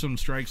there were some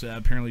strikes that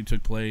apparently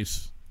took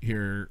place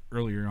here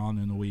earlier on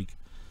in the week.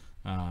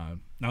 Now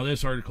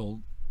this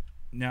article,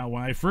 when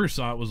I first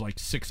saw it, was like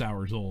 6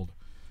 hours old.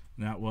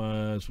 And that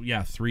was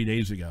 3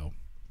 days ago.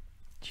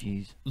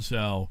 Jeez.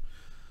 So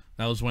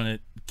that was when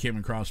it came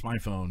across my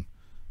phone.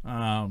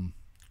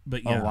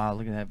 But yeah. Oh wow,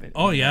 look at that video.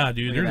 Oh yeah,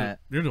 dude. Look at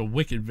There's a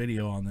wicked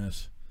video on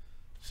this.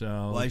 So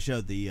well, I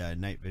showed the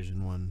night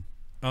vision one.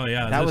 Oh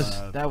yeah,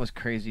 that was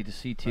crazy to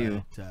see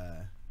too. But,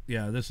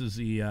 yeah, this is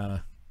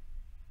the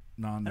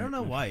non. I don't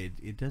know why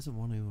it doesn't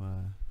want to.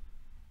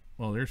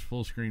 Well, there's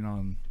full screen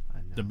on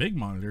the big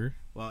monitor.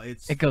 Well,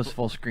 it goes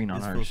full screen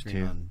on ours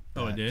too.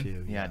 Oh, it did.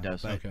 Too, yeah, it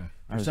does. But okay.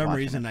 For some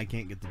reason, I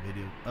can't get the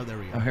video. Oh, there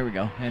we go. Oh, here we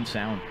go. And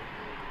sound.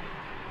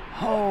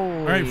 Holy.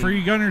 All right, for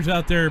you gunners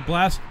out there,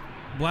 blast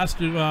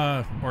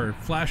to or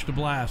flash to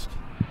blast.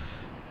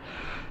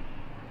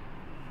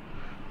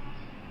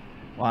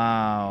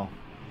 Wow.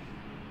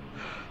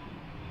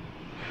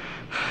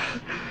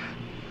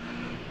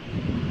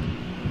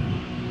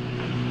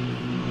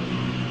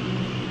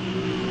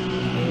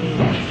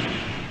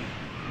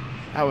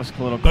 That was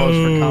a little close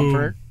for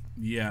comfort.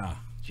 Yeah.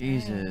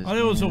 Jesus. Oh,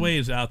 it was a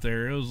ways out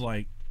there. It was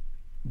like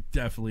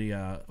definitely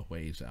a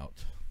ways out.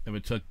 If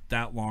it took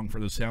that long for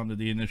the sound of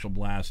the initial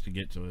blast to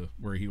get to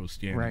where he was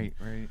standing.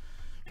 Right.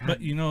 But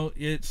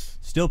it's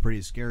still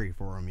pretty scary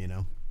for him, you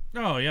know.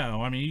 Oh yeah,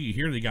 I mean you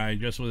hear the guy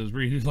just with his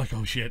breathing, he's like,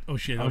 oh shit.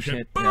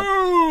 Yep.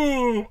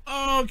 Boom!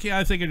 Okay,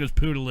 I think I just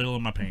pooed a little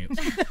in my pants.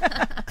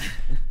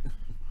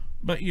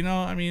 But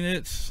I mean,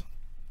 it's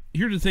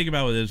here's the thing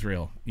about with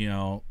Israel.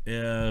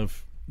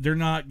 If they're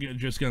not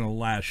just gonna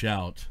lash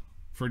out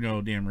for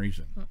no damn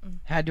reason.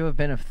 Had to have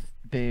been a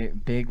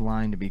big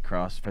line to be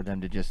crossed for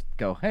them to just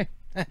go, hey.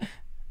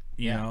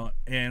 You know,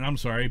 and I'm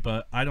sorry,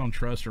 but I don't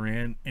trust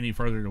Iran any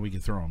further than we can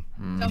throw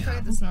them. Don't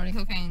forget the snorting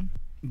cocaine.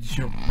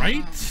 You're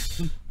right.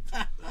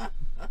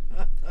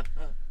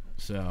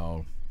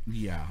 So,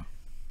 yeah.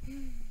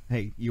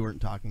 Hey, you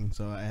weren't talking,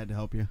 so I had to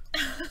help you.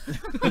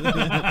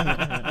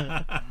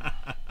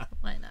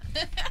 Why not?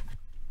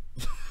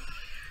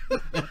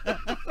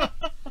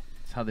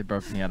 That's how they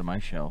broke me out of my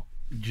shell.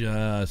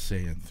 Just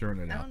saying, throwing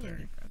it out need there.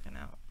 to be broken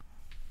out.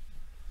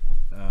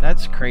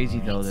 That's crazy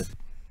though. That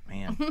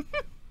man.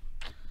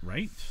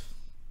 Right.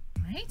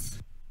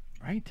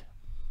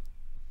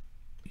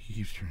 He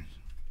keeps trying.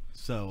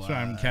 So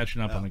I'm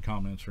catching up on the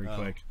comments very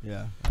quick.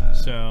 Yeah.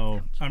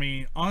 So I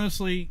mean,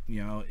 honestly,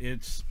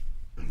 it's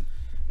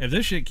if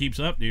this shit keeps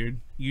up, dude,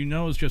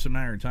 it's just a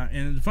matter of time.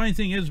 And the funny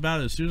thing is about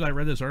it, as soon as I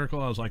read this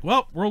article, I was like,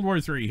 well, World War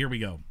III, here we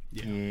go.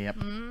 Yeah. Yep.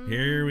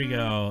 Here we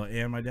go.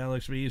 And my dad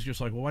looks at me, he's just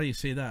like, well, why do you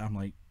say that? I'm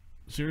like,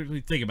 seriously,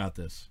 think about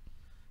this.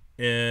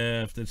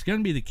 If it's going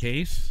to be the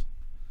case,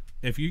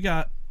 if you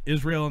got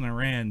Israel and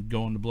Iran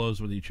going to blows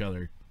with each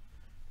other,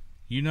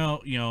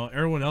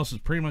 everyone else is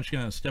pretty much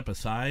going to step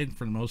aside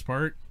for the most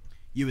part.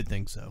 You would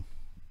think so.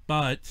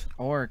 But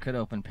or it could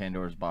open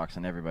Pandora's box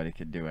and everybody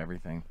could do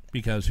everything.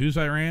 Because who's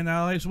Iran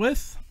allies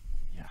with?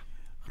 Yeah.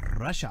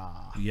 Russia.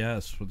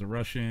 Yes, with the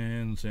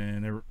Russians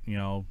and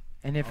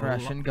And if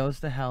Russian goes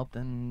to help,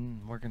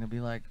 then we're going to be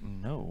like,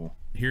 no.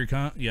 Here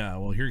comes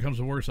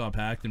the Warsaw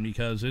Pact, and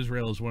because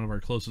Israel is one of our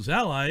closest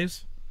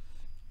allies,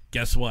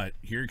 guess what?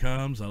 Here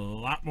comes a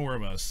lot more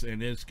of us,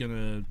 and it's going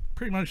to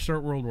pretty much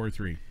start World War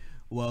III.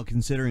 Well,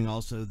 considering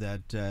also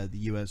that the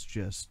U.S.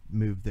 just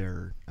moved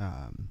their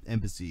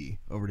embassy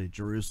over to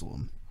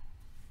Jerusalem.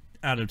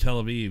 Out of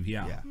Tel Aviv,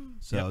 yeah.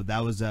 So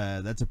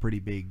that's a pretty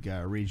big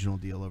regional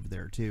deal over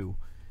there, too.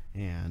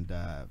 And,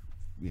 of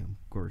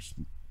course,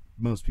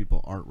 most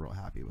people aren't real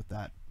happy with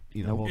that.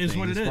 Whole is thing,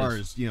 what it as far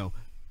is. as,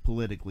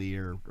 politically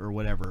or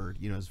whatever,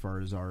 as far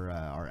as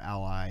our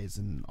allies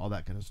and all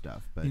that kind of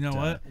stuff. But you know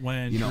what?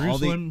 When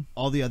Jerusalem,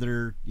 all the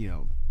other,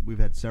 we've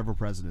had several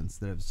presidents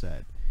that have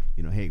said,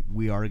 hey,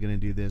 we are going to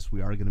do this.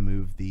 We are going to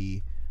move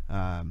the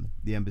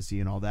embassy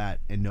and all that,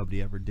 and nobody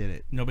ever did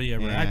it. Nobody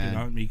ever acted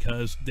on it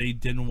because they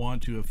didn't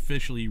want to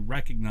officially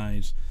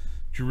recognize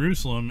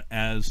Jerusalem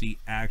as the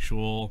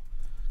actual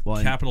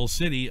capital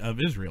city of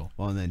Israel.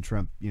 Well, and then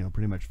Trump,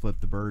 pretty much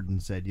flipped the bird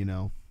and said,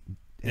 hey,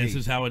 this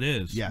is how it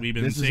is. Yeah, we've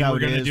been saying we're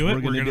going to do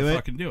it. We're going to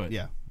fucking do it.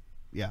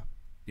 Yeah.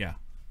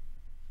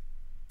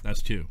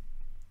 That's two.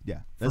 Yeah,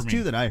 that's For two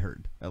me. that I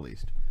heard at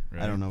least.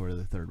 Right. I don't know where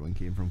the third one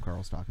came from.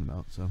 Carl's talking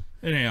about. So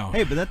Anyhow.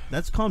 hey, but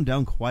that's calmed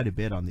down quite a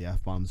bit on the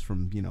F-bombs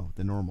from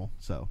the normal.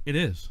 So It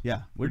is.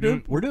 yeah, we're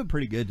doing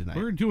pretty good tonight.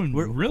 We're doing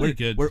really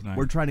good We're, tonight.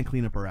 we're trying to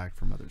clean up our act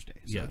for Mother's Day.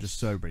 So Yes. just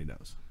so everybody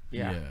knows.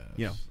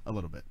 Yeah. A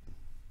little bit.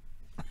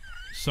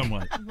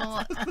 Somewhat.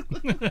 Well,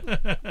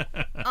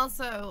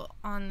 also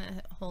on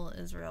the whole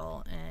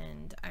Israel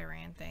and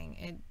Iran thing,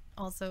 it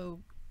also,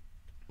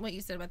 what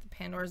you said about the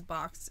Pandora's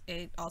box,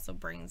 it also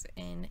brings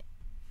in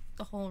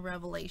the whole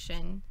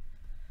Revelation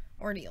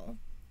ordeal.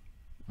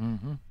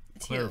 Mm-hmm.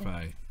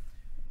 Clarify.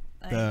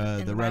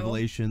 The Bible.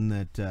 revelation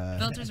that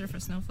Filters are for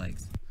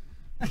snowflakes.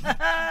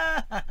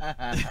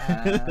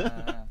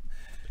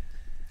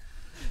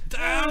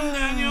 Damn,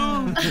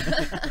 Daniel!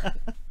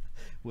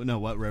 well, no,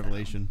 what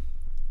revelation?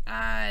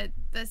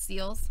 The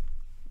seals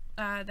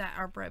that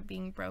are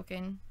being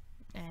broken,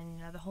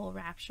 and the whole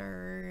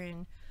rapture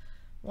and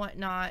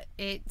whatnot.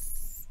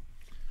 It's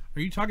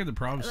Are you talking the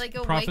like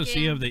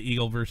prophecy awaken- of the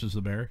eagle versus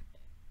the bear?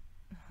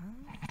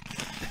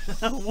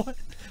 What?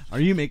 Are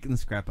you making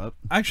this crap up?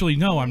 Actually,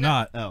 no, I'm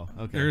not. Oh,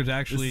 okay. There's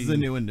actually This is a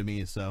new one to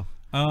me, so.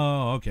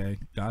 Oh, okay,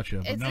 gotcha.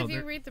 But it's no, if you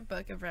there- read the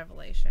book of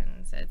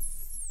Revelations,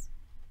 it's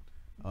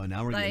Oh,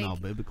 now we're getting like- all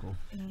biblical.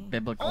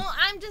 Biblical. Oh,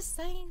 I'm just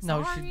saying.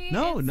 No, Sorry.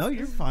 No, It's- no,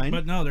 you're fine.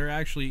 But no, there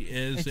actually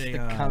is It's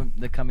a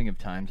the coming of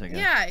times, I guess.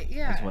 Yeah,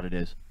 yeah. That's what it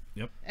is.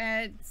 Yep.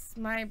 It's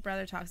my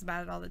brother talks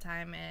about it all the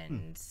time,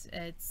 and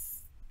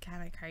it's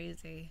kind of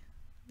crazy.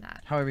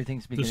 That How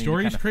everything's the beginning. to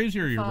story's kind of crazy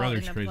or your fall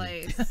brother's into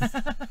crazy? place.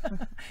 How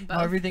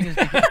Both. everything is.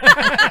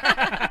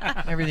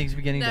 Everything's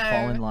beginning to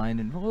fall in No. line,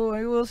 and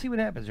we'll see what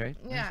happens, right?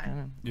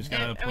 Yeah. Just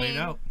gotta play it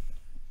out.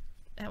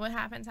 What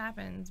happens,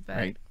 happens. But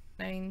Right.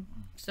 I mean,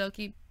 still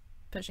keep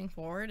pushing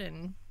forward,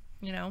 and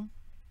Yep.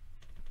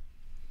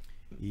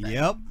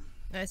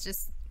 it's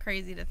just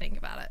crazy to think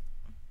about it.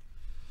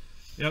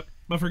 Yep.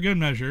 But for good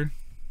measure,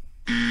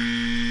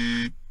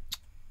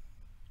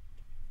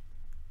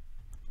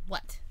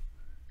 What?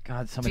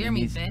 God, somebody Dear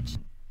me, needs. bitch.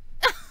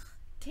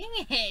 Dang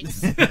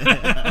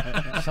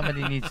it.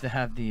 Somebody needs to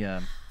have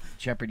the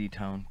Jeopardy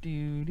tone.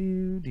 Do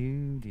do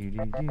do do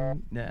do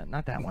do. Nah,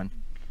 not that one.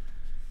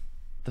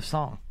 The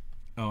song.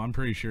 oh, I'm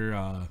pretty sure.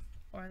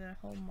 Or the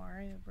whole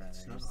Mario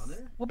Brothers.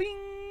 Well, bing.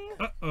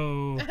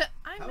 Oh.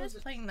 I miss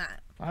playing that.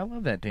 I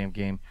love that damn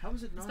game. How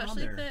is it not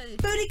Especially on there? the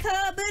booty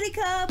call, booty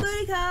call,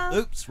 booty call.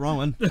 Oops, wrong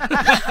one. The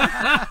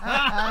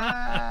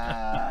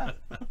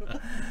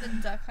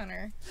Duck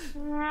Hunter. That's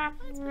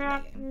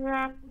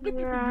a pretty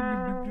good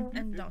game.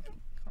 And Donkey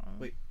Kong.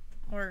 Wait.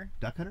 Or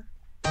Duck Hunter?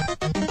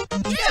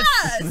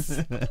 yes.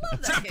 I love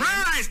that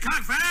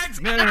Surprise,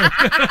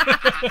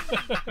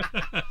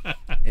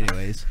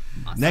 Anyways,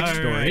 next All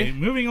story. right,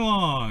 moving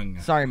along.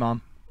 Sorry,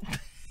 Mom. game.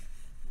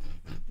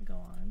 Go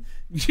on.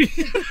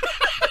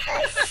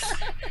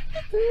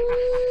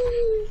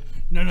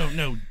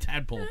 No,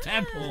 tadpole.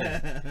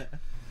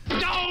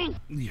 No.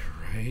 You're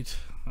right.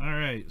 All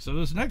right. So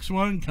this next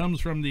one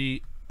comes from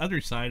the other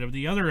side of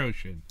the other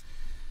ocean.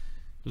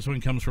 This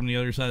one comes from the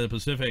other side of the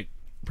Pacific.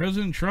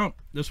 President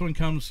Trump. This one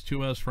comes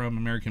to us from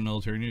American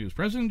Military News.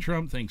 President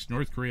Trump thanks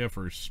North Korea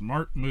for a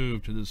smart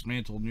move to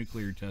dismantle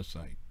nuclear test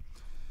site.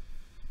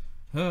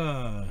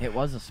 It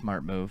was a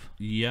smart move.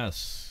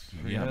 Yes.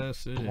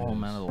 Yes, it is.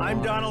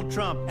 I'm Donald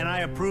Trump, and I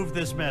approve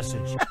this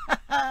message.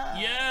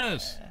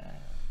 Yes.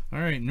 All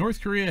right.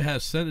 North Korea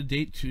has set a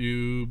date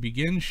to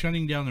begin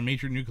shutting down the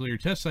major nuclear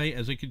test site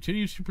as it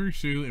continues to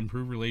pursue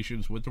improved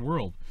relations with the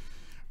world,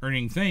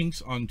 earning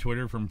thanks on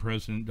Twitter from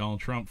President Donald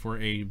Trump for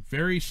a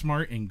very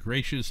smart and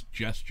gracious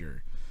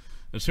gesture.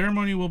 The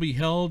ceremony will be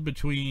held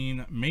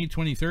between May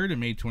 23rd and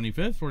May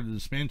 25th for the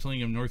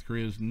dismantling of North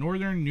Korea's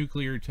northern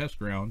nuclear test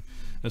ground,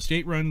 a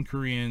state-run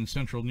Korean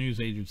central news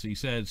agency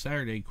said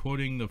Saturday,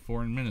 quoting the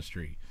foreign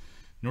ministry.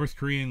 North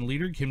Korean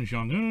leader Kim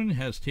Jong-un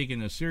has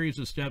taken a series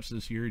of steps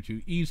this year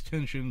to ease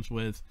tensions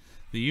with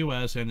the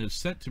U.S. and is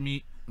set to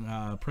meet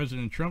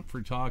President Trump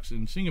for talks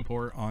in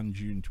Singapore on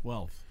June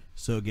 12th.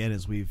 So again,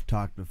 as we've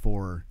talked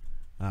before,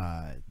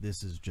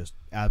 this is just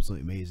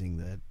absolutely amazing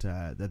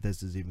that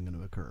this is even going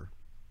to occur.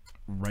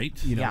 Right.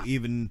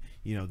 Even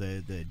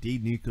the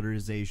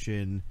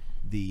denuclearization,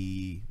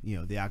 the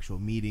actual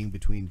meeting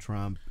between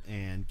Trump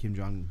and Kim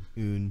Jong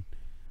Un.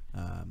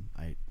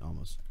 I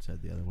almost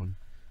said the other one.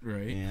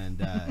 Right.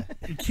 And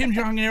Kim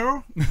Jong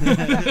Il.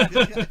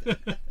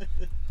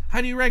 How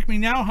do you rank me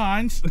now,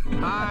 Hans?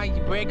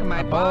 You breaking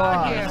my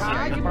balls.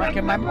 You're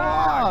breaking my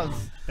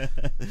balls.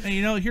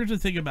 And here's the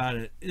thing about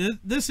it.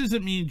 This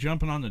isn't me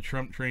jumping on the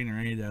Trump train or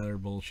any of that other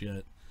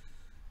bullshit.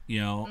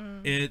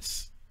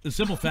 It's the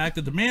simple fact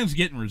that the man's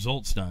getting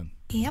results done.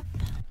 Yep.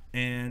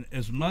 And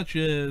as much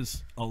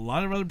as a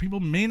lot of other people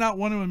may not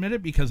want to admit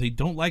it because they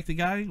don't like the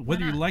guy,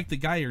 whether you like the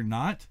guy or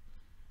not,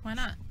 Why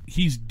not?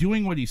 he's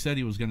doing what he said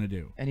he was going to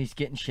do. And he's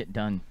getting shit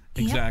done.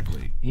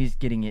 Exactly. He's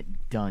getting it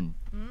done.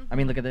 I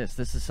mean, look at this.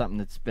 This is something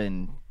that's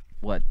been,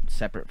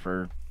 separate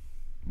for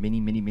many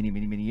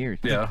years.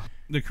 Yeah.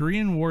 The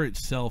Korean War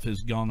itself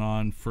has gone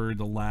on for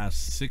the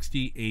last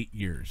 68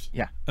 years.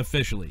 Yeah.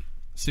 Officially.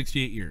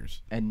 68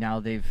 years. And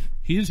now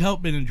he's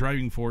helped been a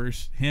driving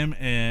force. Him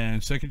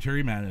and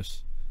Secretary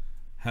Mattis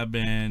have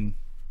been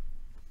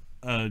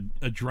a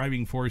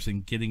driving force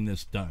in getting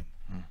this done.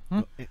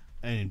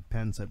 And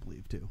Pence, I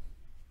believe, too.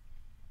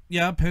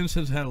 Yeah, Pence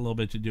has had a little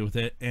bit to do with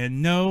it.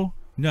 And no,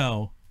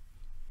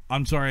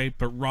 I'm sorry,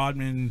 but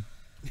Rodman.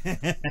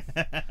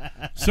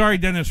 Sorry,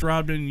 Dennis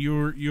Rodman,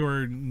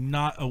 you're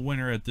not a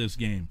winner at this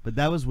game. But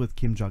that was with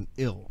Kim Jong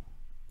Il.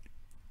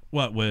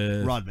 What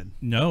with Rodman?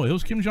 No, it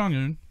was Kim Jong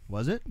Un.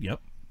 Was it?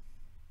 Yep.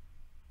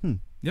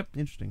 Yep.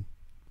 Interesting.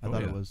 I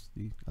thought it was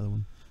the other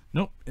one.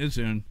 Nope, it's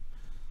Un.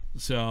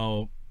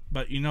 So,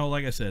 but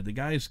like I said, the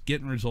guy's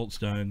getting results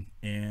done,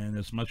 and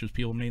as much as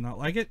people may not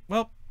like it,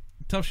 well,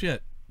 tough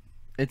shit.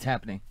 It's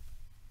happening,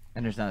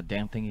 and there's not a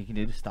damn thing you can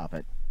do to stop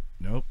it.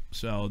 Nope.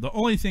 So the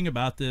only thing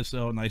about this,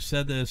 though, and I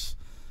said this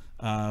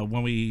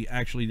when we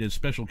actually did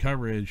special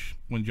coverage,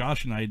 when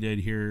Josh and I did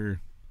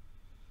here,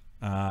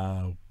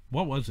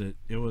 what was it?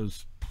 It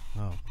was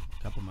a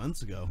couple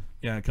months ago.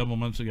 Yeah, a couple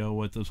months ago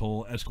with this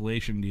whole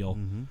escalation deal.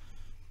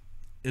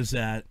 Is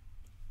that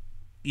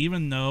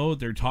even though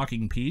they're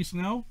talking peace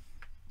now,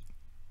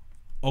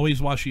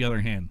 always watch the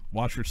other hand.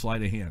 Watch for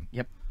sleight of hand.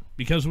 Yep.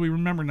 Because we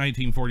remember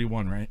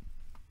 1941, right?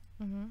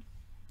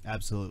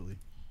 Absolutely.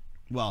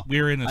 Well,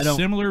 we were in a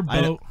similar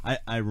boat.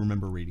 I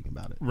remember reading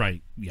about it.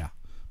 Right, yeah.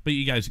 But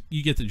you guys,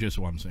 you get the gist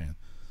of what I'm saying.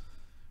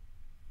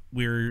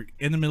 We're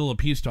in the middle of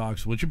peace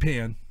talks with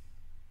Japan.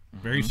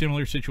 Very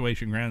similar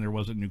situation. Granted, there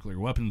wasn't nuclear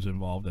weapons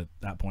involved at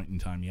that point in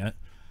time yet.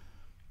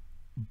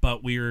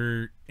 But we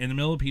were in the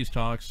middle of peace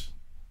talks,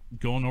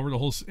 going over the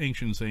whole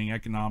sanctions thing,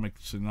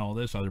 economics and all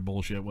this other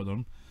bullshit with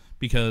them,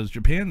 because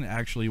Japan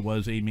actually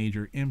was a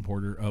major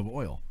importer of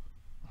oil.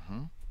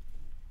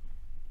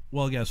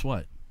 Well, guess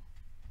what?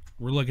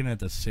 We're looking at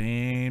the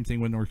same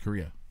thing with North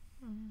Korea.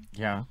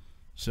 Yeah.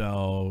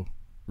 So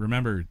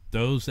remember,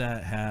 those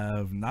that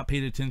have not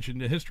paid attention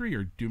to history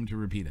are doomed to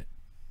repeat it.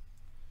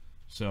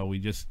 So we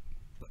just,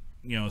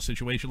 a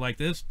situation like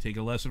this, take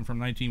a lesson from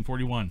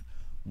 1941.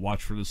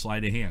 Watch for the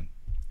sleight of hand.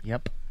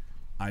 Yep.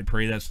 I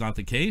pray that's not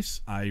the case.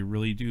 I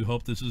really do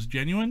hope this is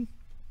genuine.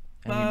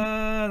 But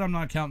I'm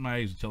not counting my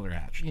eggs until they're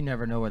hatched. You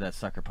never know where that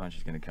sucker punch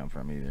is going to come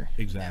from either.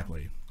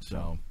 Exactly.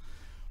 So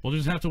we'll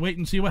just have to wait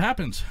and see what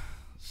happens.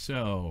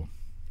 So,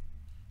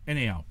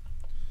 anyhow,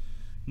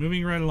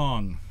 moving right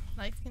along.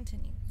 Life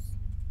continues.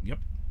 Yep.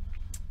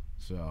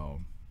 So,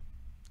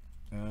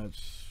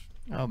 that's...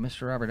 Oh,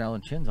 Mr. Robert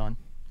Allen Chin's on.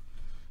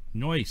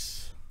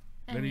 Nice.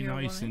 And Very you're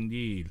a nice woman.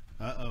 indeed.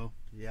 Uh-oh.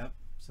 Yep.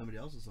 Somebody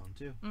else is on,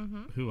 too.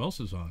 Who else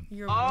is on?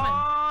 You're a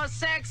woman.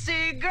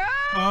 Sexy girl!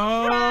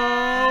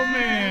 Oh,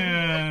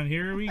 man.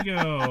 Here we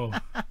go.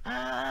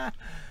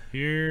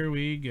 Here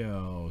we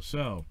go.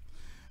 So,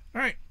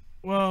 all right.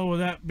 Well, with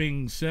that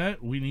being said,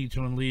 we need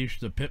to unleash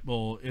the pit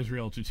bull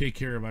Israel to take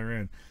care of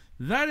Iran.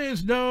 That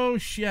is no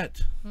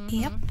shit.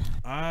 Yep.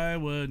 I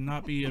would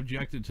not be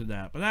objected to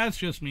that, but that's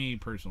just me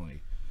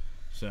personally.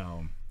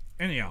 So,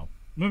 anyhow,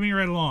 moving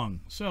right along.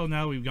 So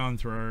now we've gone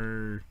through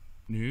our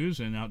news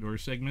and outdoor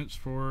segments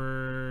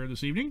for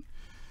this evening.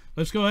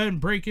 Let's go ahead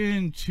and break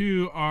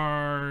into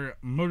our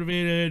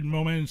motivated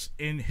moments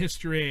in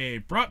history,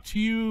 brought to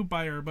you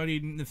by our buddy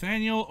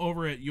Nathaniel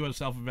over at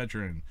US Alpha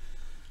Veteran.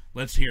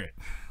 Let's hear it.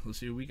 Let's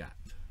see what we got.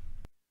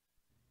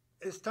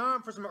 It's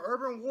time for some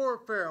urban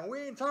warfare, and we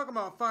ain't talking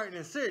about fighting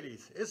in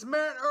cities. It's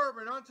Matt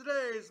Urban on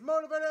today's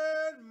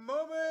Motivated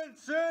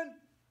Moments in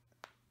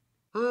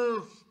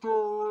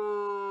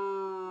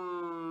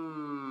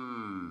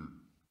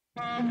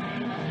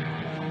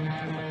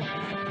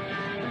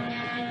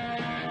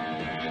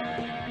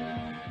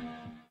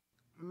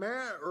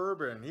Matt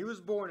Urban, he was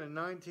born in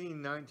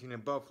 1919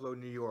 in Buffalo,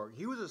 New York.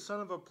 He was the son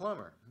of a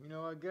plumber.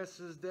 I guess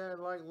his dad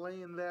liked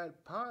laying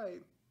that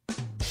pipe. Come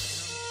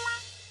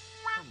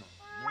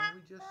on, man,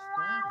 we just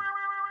started.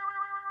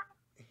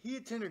 He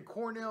attended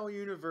Cornell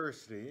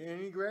University,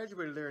 and he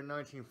graduated there in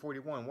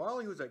 1941. While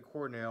he was at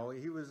Cornell,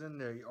 he was in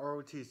the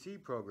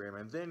ROTC program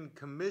and then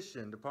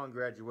commissioned upon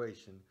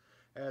graduation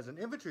as an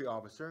infantry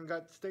officer and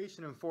got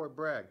stationed in Fort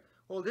Bragg.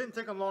 Well, it didn't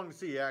take him long to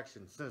see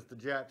action since the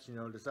Japs,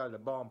 decided to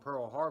bomb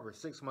Pearl Harbor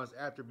 6 months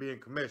after being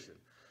commissioned.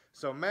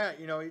 So Matt,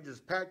 he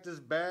just packed his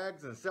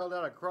bags and sailed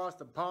out across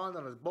the pond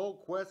on his bold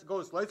quest to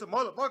go slay some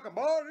motherfucking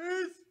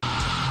bodies.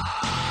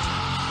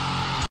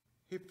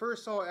 He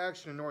first saw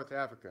action in North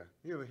Africa.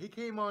 He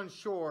came on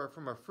shore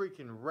from a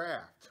freaking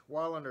raft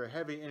while under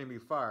heavy enemy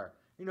fire.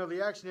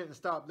 The action didn't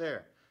stop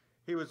there.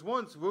 He was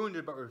once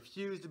wounded but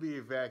refused to be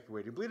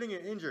evacuated. Bleeding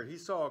and injured, he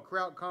saw a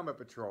Kraut combat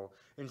patrol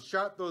and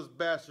shot those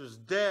bastards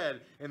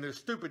dead in their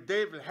stupid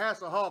David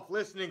Hasselhoff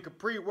listening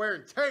Capri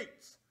wearing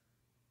tapes.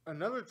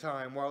 Another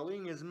time, while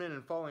leading his men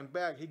and falling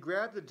back, he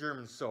grabbed the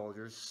German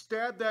soldiers,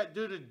 stabbed that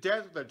dude to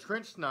death with a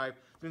trench knife,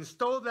 then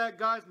stole that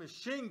guy's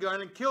machine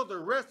gun and killed the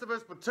rest of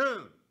his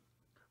platoon.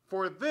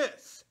 For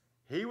this,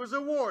 he was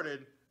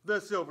awarded the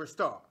Silver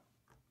Star.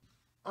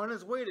 On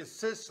his way to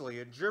Sicily,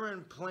 a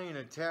German plane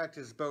attacked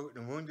his boat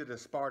and wounded a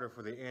spotter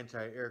for the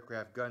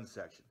anti-aircraft gun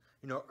section.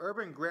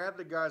 Urban grabbed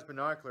the guy's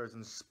binoculars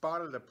and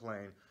spotted the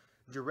plane,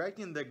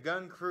 directing the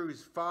gun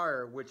crew's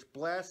fire, which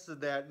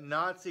blasted that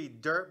Nazi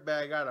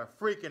dirtbag out of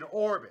freaking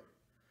orbit.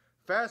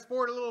 Fast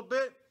forward a little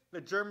bit,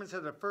 the Germans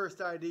had the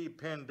first ID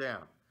pinned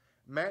down.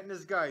 Matt and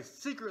his guys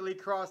secretly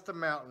crossed the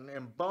mountain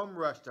and bum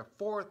rushed a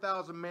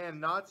 4,000-man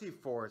Nazi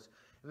force,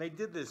 and they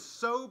did this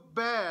so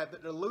bad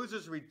that the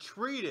losers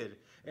retreated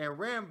and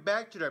ran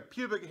back to their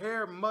pubic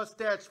hair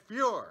mustache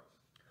Fuhrer.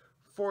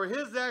 For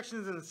his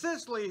actions in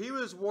Sicily, he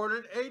was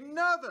awarded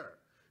another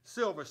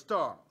Silver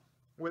Star.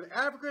 With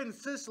Africa and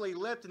Sicily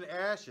left in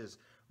ashes,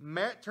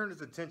 Matt turned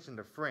his attention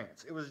to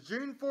France. It was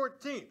June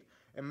 14th,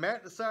 and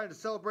Matt decided to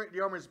celebrate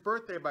the Army's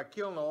birthday by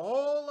killing a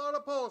whole lot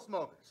of pole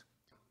smokers.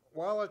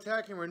 While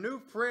attacking Renew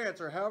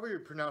France, or however you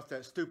pronounce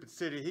that stupid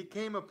city, he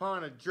came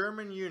upon a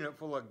German unit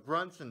full of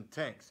grunts and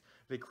tanks.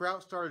 The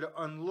Kraut started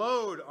to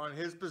unload on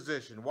his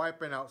position,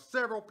 wiping out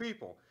several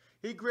people.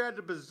 He grabbed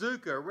a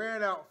bazooka,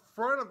 ran out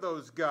front of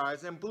those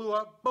guys, and blew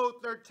up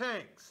both their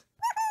tanks.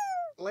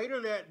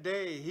 Later that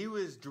day, he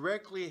was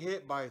directly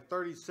hit by a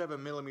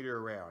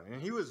 37mm round,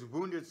 and he was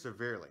wounded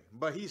severely.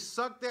 But he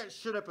sucked that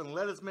shit up and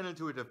led his men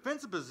into a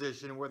defensive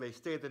position where they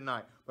stayed the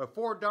night.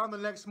 Before dawn the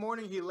next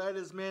morning, he led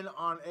his men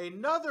on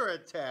another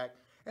attack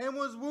and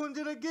was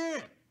wounded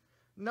again.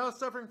 Now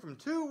suffering from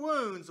 2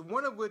 wounds,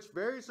 one of which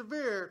very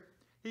severe,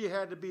 he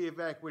had to be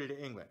evacuated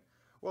to England.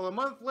 Well, a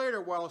month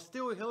later, while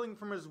still healing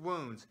from his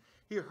wounds,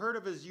 he heard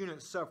of his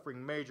unit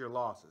suffering major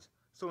losses.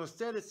 So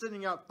instead of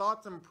sending out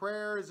thoughts and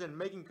prayers and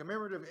making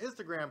commemorative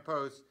Instagram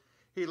posts,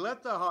 he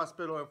left the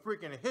hospital and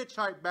freaking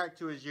hitchhiked back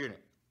to his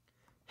unit.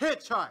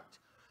 Hitchhiked!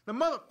 The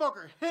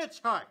motherfucker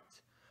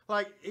hitchhiked!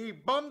 Like, he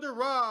bummed a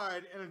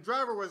ride and the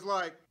driver was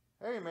like,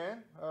 "Hey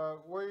man,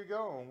 where you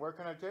going? Where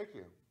can I take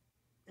you?"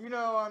 "You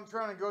know, I'm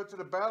trying to go to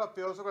the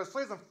battlefield, so I'm gonna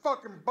slay some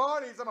fucking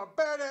bodies. I'm a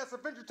badass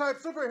adventure type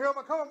superhero. I'm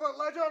a comic book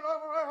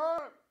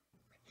legend."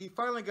 He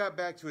finally got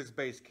back to his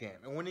base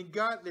camp, and when he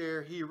got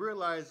there, he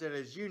realized that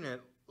his unit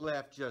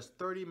left just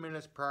 30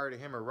 minutes prior to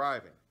him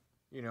arriving.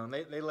 You know, and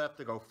they left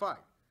to go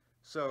fight.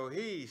 So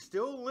he,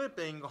 still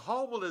limping,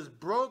 hobbled his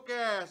broke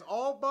ass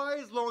all by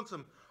his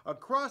lonesome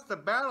across the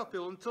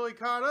battlefield until he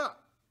caught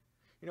up.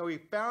 You know, he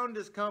found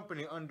his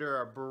company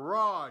under a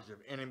barrage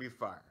of enemy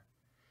fire.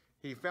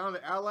 He found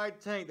an Allied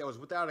tank that was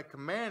without a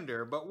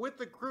commander, but with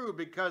the crew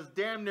because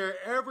damn near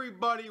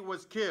everybody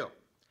was killed.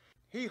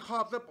 He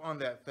hopped up on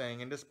that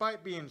thing, and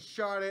despite being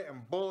shot at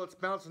and bullets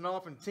bouncing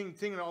off and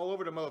ting-tinging all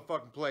over the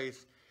motherfucking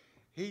place,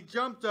 he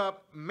jumped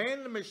up,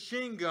 manned the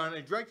machine gun,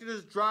 and directed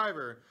his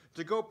driver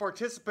to go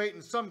participate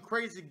in some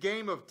crazy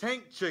game of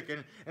tank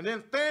chicken, and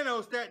then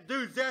Thanos that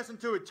dude's ass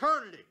into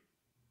eternity.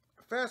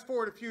 Fast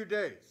forward a few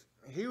days.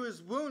 He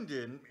was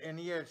wounded, and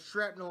he had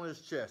shrapnel in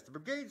his chest. The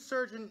brigade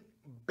surgeon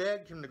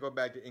begged him to go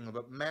back to England,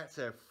 but Matt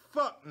said,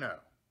 "Fuck no."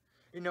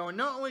 You know, and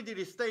not only did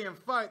he stay and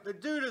fight, the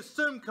dude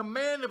assumed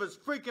command of his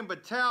freaking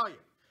battalion.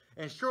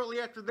 And shortly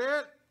after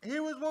that, he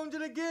was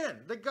wounded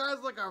again. The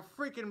guy's like a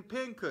freaking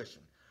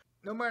pincushion.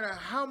 No matter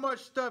how much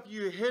stuff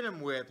you hit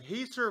him with,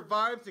 he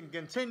survives and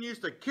continues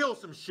to kill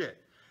some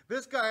shit.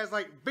 This guy has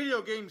like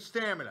video game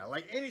stamina.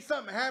 Like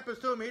something happens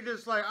to him, he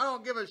just like, "I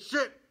don't give a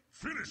shit."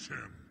 Finish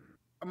him.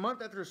 A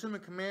month after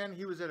assuming command,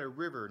 he was at a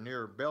river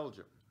near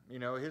Belgium. You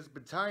know, his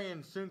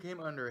battalion soon came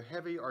under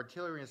heavy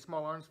artillery and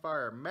small arms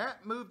fire.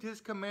 Matt moved his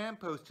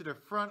command post to the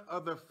front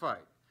of the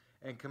fight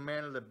and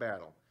commanded the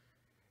battle.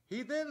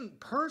 He then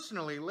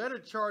personally led a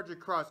charge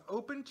across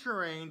open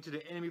terrain to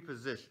the enemy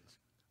positions.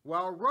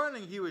 While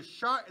running, he was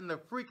shot in the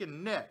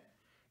freaking neck,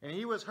 and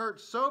he was hurt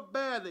so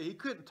bad that he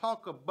couldn't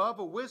talk above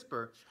a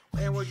whisper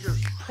and was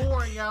just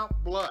pouring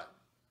out blood.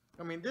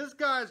 I mean, this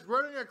guy's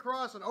running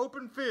across an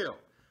open field,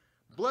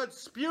 blood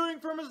spewing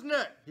from his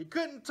neck. He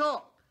couldn't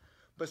talk,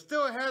 but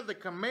still had the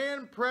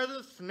command,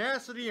 presence,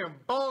 tenacity,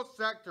 and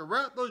ballsack to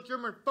rout those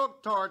German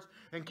fucktards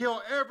and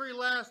kill every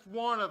last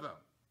one of them.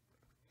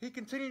 He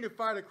continued to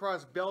fight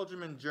across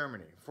Belgium and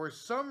Germany. For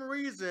some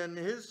reason,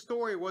 his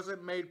story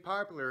wasn't made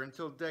popular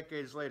until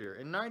decades later.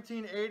 In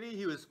 1980,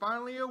 he was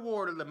finally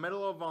awarded the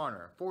Medal of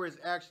Honor for his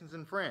actions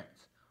in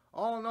France.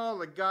 All in all,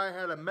 the guy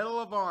had a Medal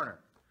of Honor,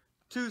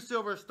 2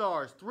 Silver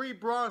Stars, 3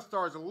 Bronze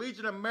Stars, a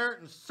Legion of Merit,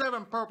 and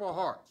 7 Purple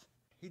Hearts.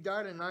 He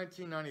died in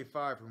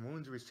 1995 from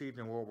wounds received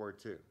in World War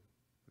II.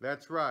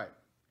 That's right.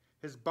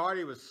 His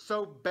body was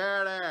so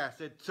badass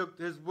it took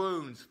his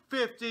wounds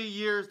 50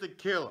 years to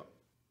kill him.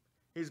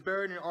 He's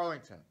buried in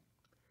Arlington.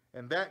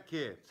 And that,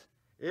 kids,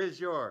 is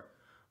your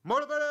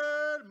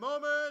Motivated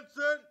Moments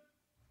in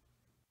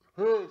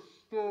History.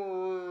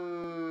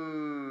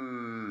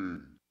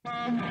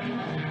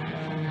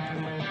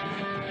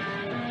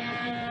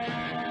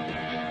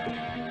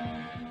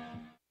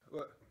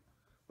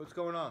 What's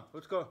going on?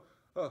 What's going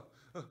on?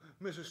 Oh,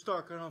 Mr.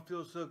 Stark, I don't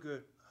feel so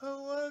good. I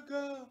want to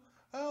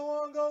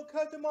go.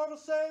 Captain Marvel,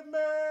 save me!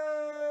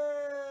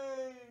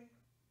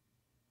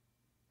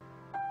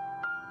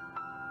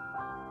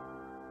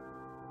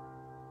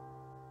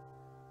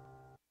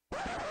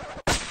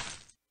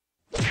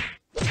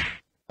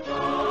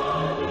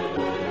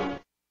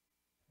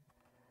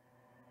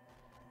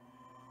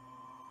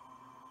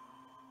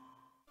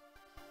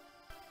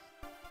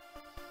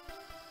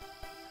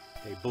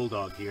 Hey Hey,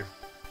 Bulldog here.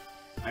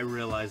 I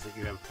realize that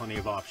you have plenty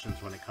of options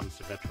when it comes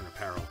to veteran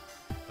apparel,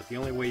 but the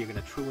only way you're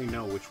going to truly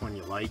know which one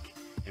you like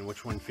and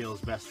which one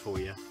feels best for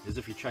you is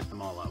if you check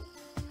them all out.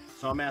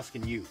 So I'm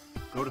asking you,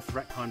 go to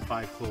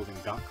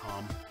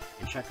ThreatCon5clothing.com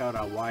and check out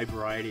our wide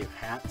variety of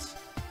hats,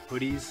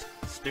 hoodies,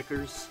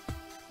 stickers,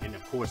 and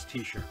of course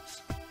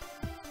t-shirts.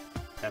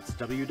 That's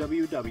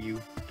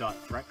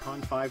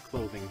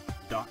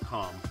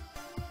www.threatcon5clothing.com.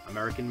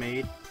 American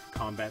made,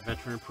 combat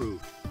veteran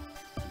approved.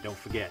 And don't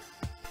forget,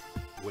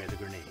 wear the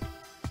grenade.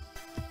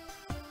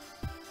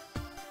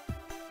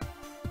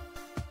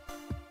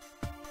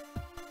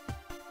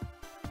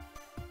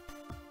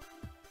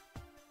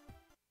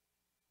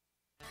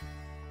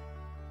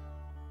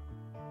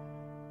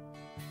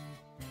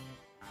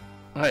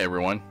 Hi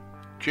everyone,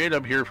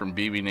 J-Dub here from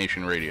BB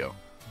Nation Radio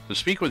to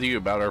speak with you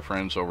about our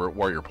friends over at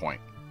Warrior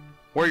Point.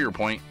 Warrior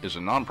Point is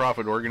a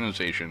non-profit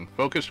organization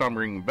focused on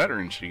bringing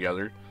veterans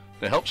together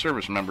to help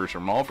service members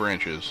from all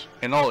branches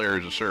and all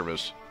areas of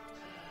service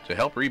to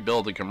help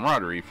rebuild the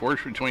camaraderie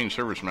forged between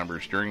service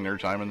members during their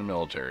time in the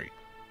military.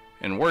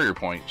 And Warrior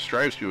Point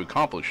strives to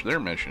accomplish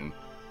their mission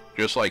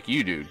just like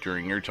you do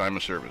during your time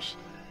of service.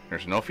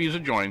 There's no fees to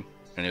join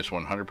and it's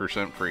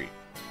 100% free.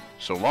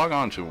 So log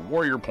on to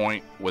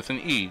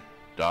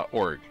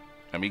warriorpoint.org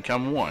and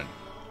become one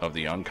of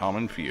the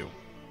uncommon few.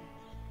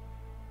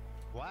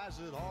 Why does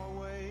it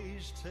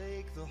always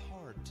take the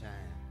hard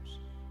times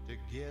to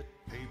get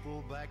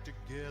people back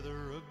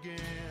together again?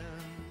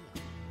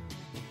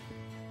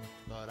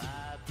 But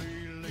I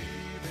believe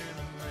in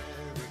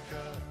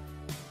America.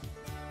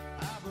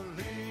 I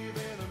believe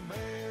in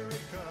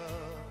America.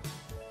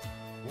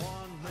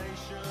 One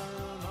nation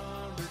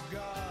under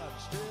God,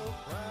 still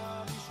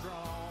proud and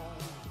strong.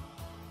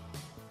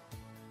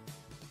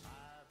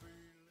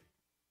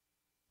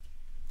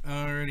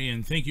 Alrighty,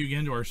 and thank you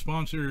again to our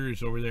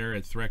sponsors over there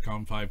at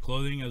ThreatCon5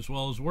 Clothing, as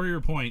well as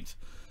Warrior Point.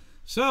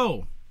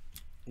 So,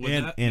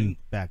 and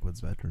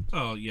Backwoods Veterans.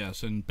 Oh,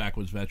 yes, and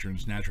Backwoods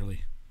Veterans,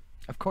 naturally.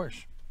 Of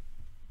course.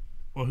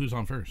 Well, who's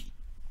on first?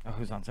 Oh,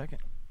 who's on second?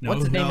 No,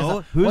 What's the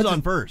name? Who's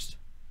on first?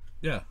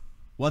 Yeah.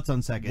 What's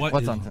on second?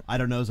 What's on? I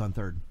don't know's on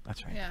third.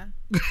 That's right. Yeah.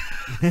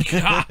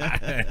 God.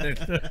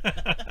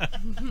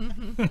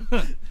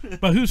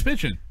 But who's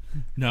pitching?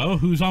 No,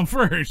 who's on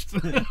first?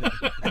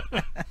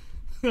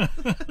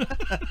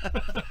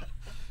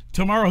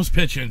 Tomorrow's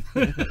pitching.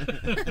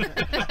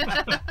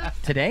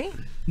 Today?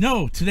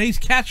 No, today's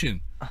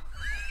catching.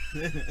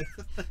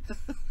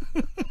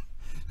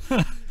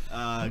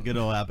 Good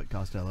old Abbott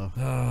Costello.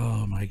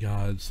 Oh my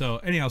God. So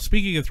anyhow,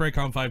 speaking of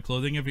ThreatCon5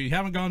 Clothing, if you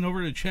haven't gone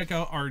over to check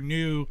out our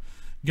new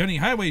Gunny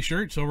Highway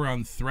shirts over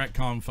on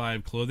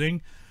ThreatCon5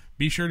 Clothing,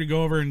 be sure to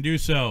go over and do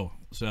so.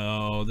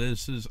 So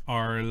this is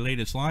our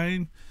latest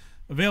line,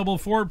 available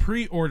for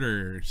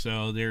pre-order.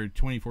 So they're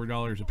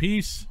 $24 a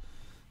piece.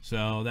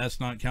 So that's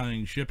not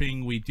counting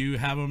shipping. We do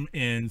have them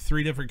in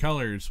 3 different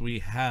colors. We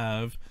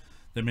have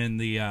them in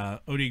the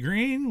OD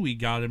green, we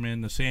got them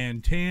in the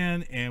sand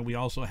tan, and we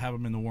also have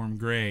them in the warm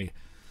gray.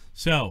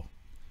 So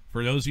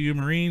for those of you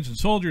Marines and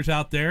soldiers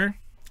out there,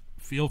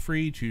 feel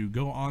free to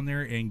go on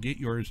there and get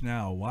yours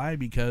now. Why?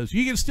 Because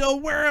you can still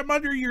wear them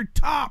under your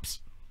tops.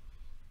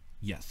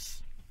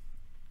 Yes.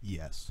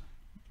 Yes.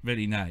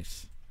 Very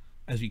nice.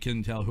 As you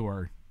can tell who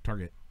our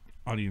target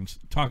audience,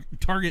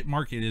 target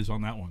market is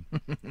on that one.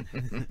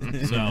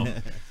 So,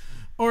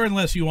 or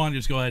unless you want to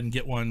just go ahead and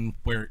get one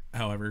where,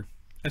 however,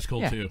 that's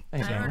cool too.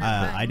 So,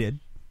 I did.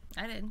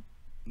 I did.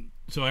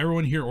 So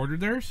everyone here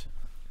ordered theirs?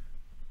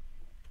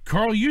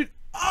 Carl, you...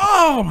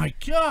 Oh, my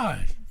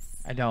God.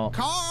 I don't.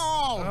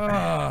 Carl!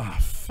 Oh,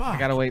 fuck. I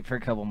gotta wait for a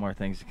couple more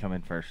things to come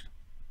in first.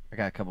 I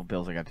got a couple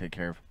bills I gotta take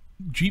care of.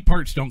 Jeep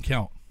parts don't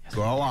count.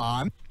 Go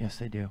on. Yes,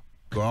 they do.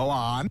 Go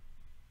on.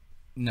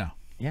 No.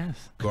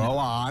 Yes. Go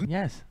on.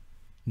 Yes.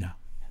 No.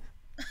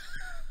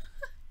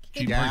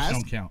 Jeep Gas.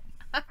 parts don't count.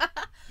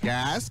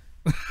 Gas.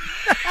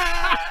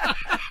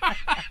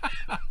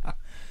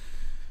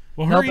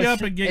 Well, Nope, hurry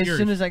up and get as yours.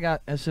 soon as I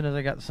got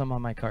some on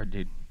my card,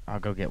 dude, I'll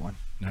go get one.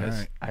 All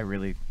 'Cause right. I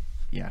really,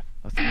 yeah.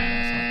 Let's do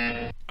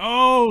that.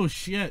 Oh,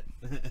 shit.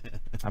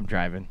 I'm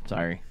driving.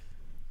 Sorry.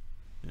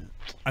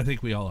 I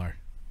think we all are.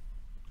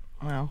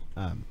 Well,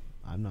 I'm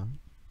not.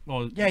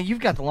 Well, yeah, you've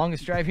got the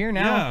longest drive here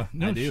now. Yeah,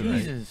 no I do, right?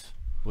 Jesus.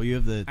 Well, you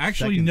have the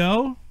Actually, second-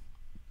 no.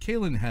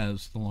 Kaylin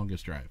has the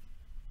longest drive.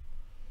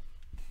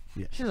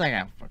 Yeah. She's like,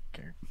 I don't fucking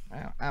care.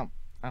 I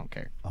don't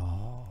care.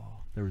 Oh,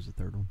 there was a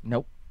third one.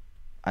 Nope.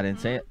 I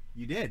didn't say it.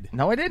 You did.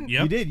 No, I didn't.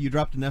 Yep. You did. You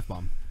dropped an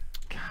F-bomb.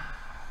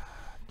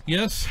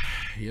 Yes.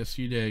 Yes,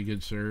 you did,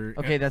 good sir.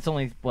 Okay, that's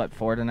only, what,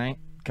 4 tonight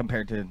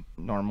compared to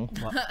normal?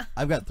 Well,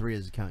 I've got 3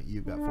 as a count.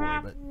 You've got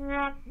 4, but...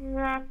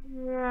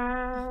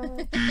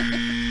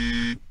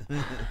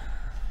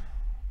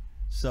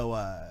 So,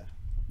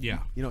 yeah.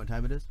 You know what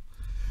time it is?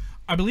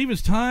 I believe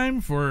it's time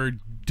for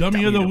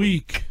Dummy of the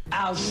Week.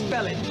 I'll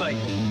spell it for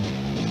you.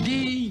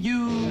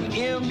 D-U-M-M-Y.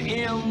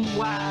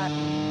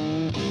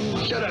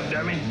 Shut up,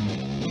 dummy.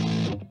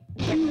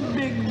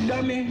 Big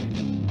dummy.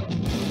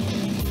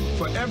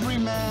 For every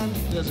man,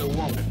 there's a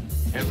woman.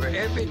 And for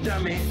every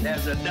dummy,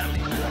 there's a dummy.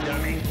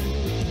 Dummy.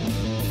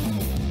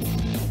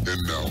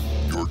 And now,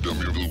 your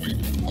Dummy of the Week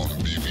on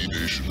BV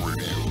Nation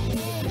Radio.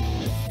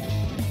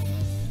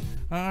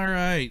 All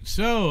right,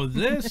 so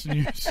this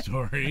news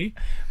story.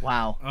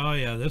 Wow. Oh,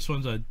 yeah, this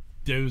one's a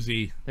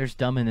doozy. There's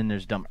dumb and then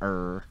there's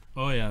dumber.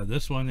 Oh, yeah,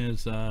 this one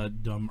is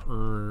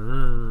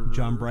dumber.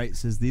 John Bright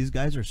says these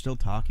guys are still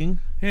talking.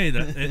 Hey,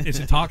 it's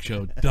a talk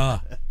show. Duh.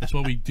 That's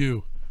what we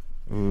do.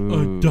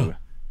 Duh.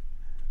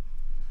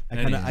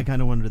 I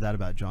kind of wonder that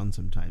about John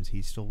sometimes.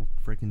 He's still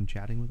freaking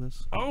chatting with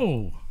us.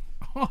 Oh,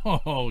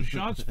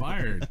 shots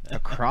fired.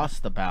 Across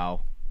the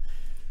bow.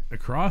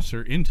 Across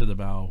or into the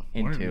bow?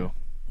 Into.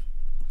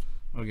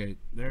 Okay,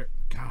 there.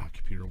 God,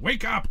 computer,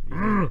 wake up!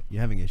 You're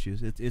having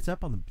issues. It's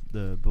up on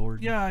the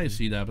board. Yeah, I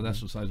see that, but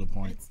that's besides the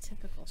point. It's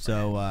typical.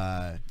 So,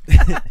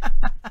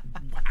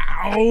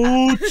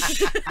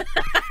 ouch!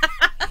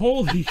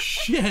 Holy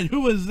shit!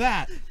 Who was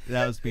that?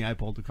 That was me. I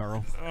pulled to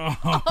Carl.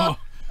 Oh.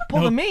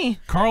 Pull to me.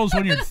 Carl's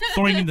when you're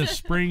throwing in the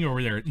spring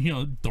over there. You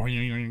know,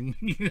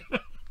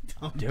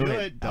 Don't do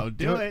it. Don't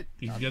do it.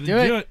 He's gonna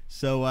do it.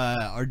 So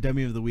our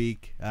dummy of the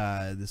week,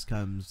 this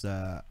comes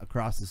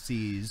across the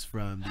seas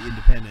from the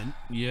Independent.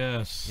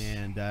 Yes.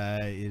 And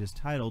it is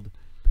titled,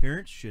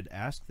 "Parents Should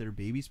Ask Their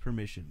Baby's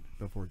Permission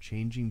Before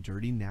Changing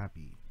Dirty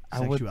Nappy."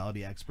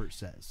 Sexuality expert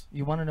says.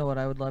 You want to know what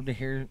I would love to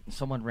hear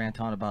someone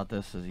rant on about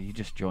this? Is you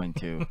just joined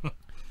too.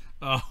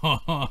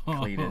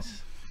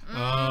 Cletus.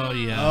 Oh,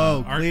 yeah.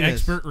 Oh, our Cletus.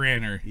 expert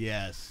ranter.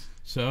 Yes.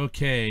 So,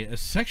 okay, a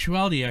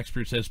sexuality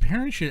expert says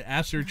parents should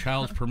ask their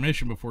child's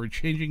permission before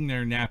changing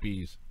their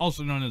nappies,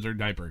 also known as their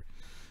diaper,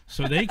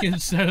 so they can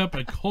set up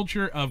a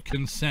culture of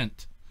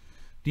consent.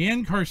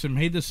 Deanne Carson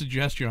made the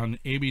suggestion on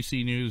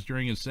ABC News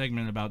during a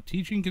segment about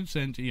teaching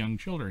consent to young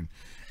children,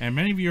 and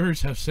many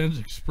viewers have since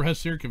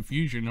expressed their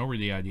confusion over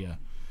the idea.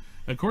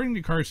 According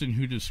to Carson,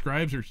 who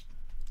describes her...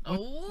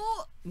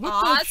 Oh,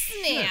 What the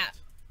snap.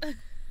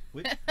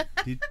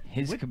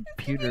 His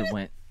computer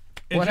went...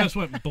 It just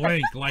went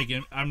blank, like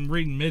I'm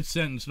reading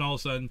mid-sentence, and all of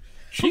a sudden,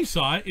 she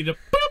saw it, it just,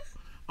 boop!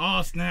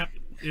 Oh, snap,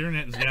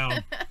 internet is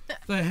down. What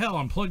the hell,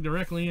 I'm plugged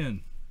directly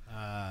in.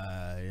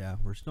 Yeah,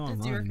 we're still online.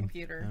 It's your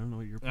computer. I don't know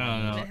what your No.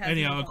 problem is.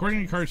 Anyhow,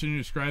 according to Carson, who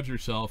describes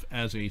herself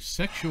as a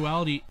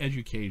sexuality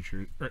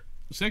educator,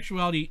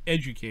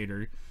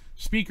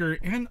 speaker,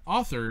 and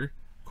author,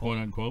 quote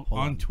unquote,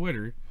 on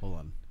Twitter. Hold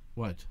on.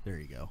 What? There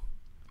you go.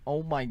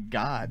 Oh my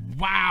God!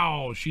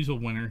 Wow, she's a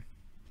winner.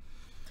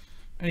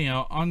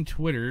 Anyhow, on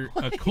Twitter,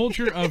 a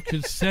culture of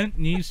consent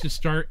needs to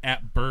start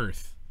at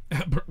birth.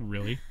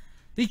 Really?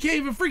 They can't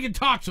even freaking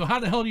talk, so how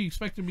the hell do you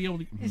expect to be able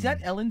to... Is that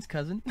Ellen's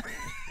cousin?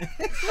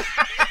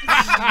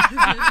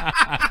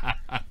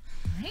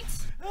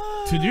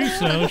 To do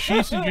so,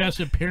 she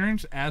suggested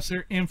parents ask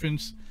their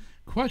infants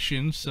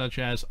questions such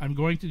as, "I'm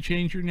going to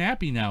change your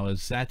nappy now.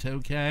 Is that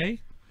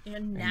okay?" Your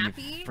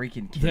nappy?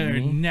 Freaking Their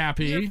kidding me?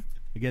 nappy.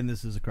 Again,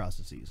 this is across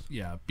the seas.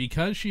 Yeah,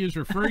 because she is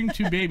referring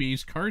to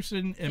babies,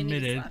 Carson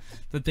admitted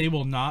that they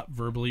will not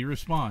verbally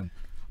respond.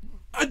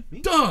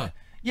 Duh!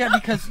 Yeah,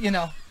 because, you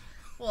know...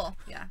 Well,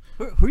 yeah.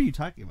 Who are you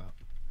talking about?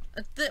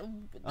 This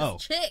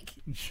chick.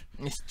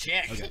 This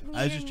chick. Okay, Shouldn't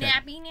I was you just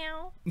nappy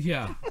now?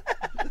 Yeah.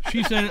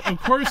 She said,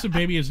 "Of course the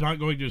baby is not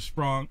going to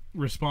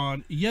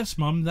respond, 'Yes,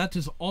 Mom, that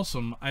is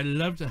awesome. I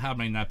love to have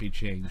my nappy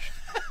changed.'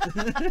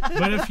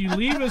 But if you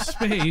leave a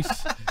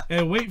space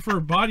and wait for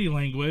body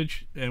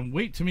language and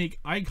wait to make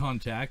eye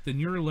contact, then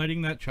you're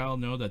letting that child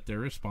know that their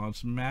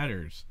response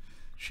matters,"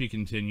 she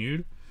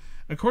continued.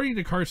 According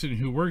to Carson,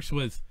 who works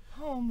with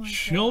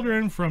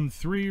children from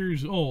 3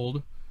 years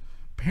old,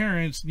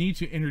 parents need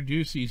to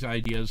introduce these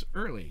ideas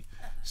early.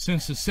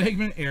 Since the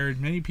segment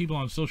aired, many people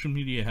on social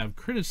media have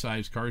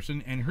criticized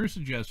Carson and her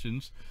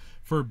suggestions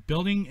for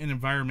building an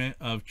environment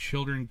of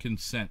children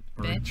consent,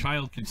 or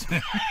child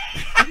consent.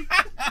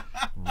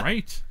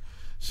 Right?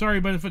 Sorry,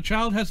 but if a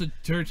child has a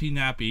dirty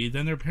nappy,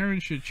 then their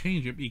parents should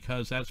change it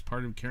because that's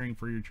part of caring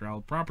for your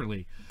child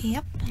properly.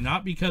 Yep.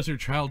 Not because their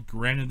child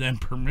granted them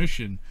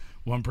permission,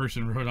 one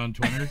person wrote on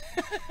Twitter.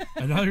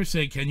 Another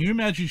said, "Can you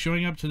imagine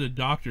showing up to the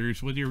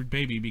doctors with your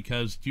baby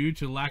because due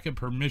to lack of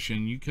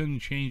permission, you couldn't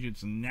change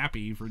its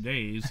nappy for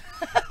days,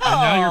 and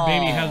now your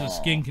baby has a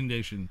skin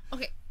condition?"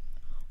 Okay.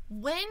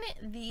 When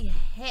the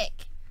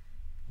heck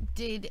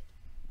did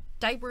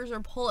diapers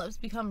or pull-ups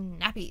become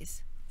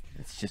nappies?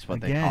 It's just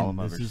what they call them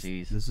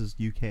overseas. This is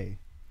UK.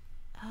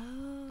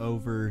 Oh.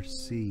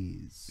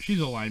 Overseas. She's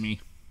a limey.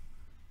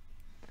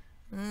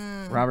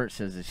 Robert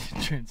says it's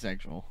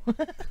transsexual.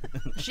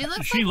 She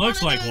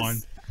looks like one.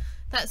 one.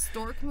 That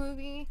Stork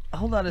movie.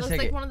 Hold on a looks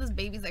second. like one of those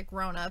babies that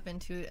grown up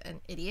into an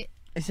idiot.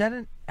 Is that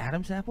an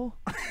Adam's apple?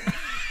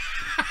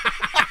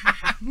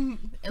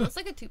 It looks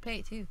like a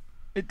toupee too.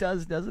 It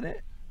does, doesn't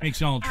it? Makes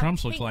Donald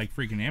Trump's look like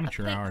freaking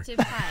amateur hour.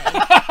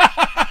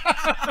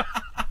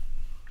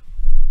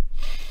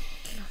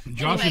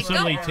 Josh will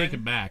suddenly take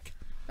it back.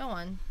 Go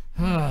on.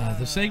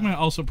 The segment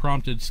also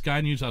prompted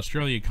Sky News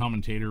Australia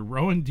commentator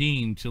Rowan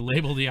Dean to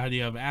label the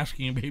idea of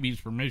asking a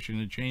baby's permission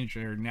to change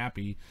their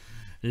nappy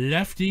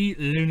lefty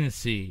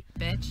lunacy.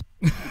 Bitch.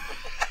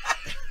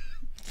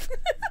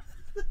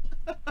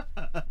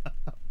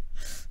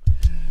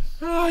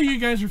 Oh, you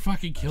guys are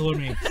fucking killing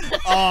me.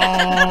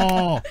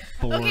 Oh,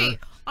 Thor. Okay,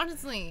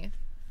 honestly,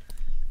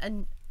 a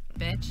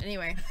bitch.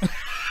 Anyway.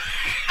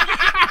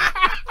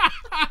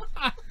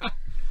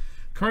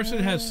 Carson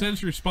has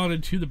since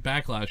responded to the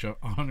backlash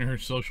on her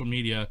social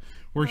media,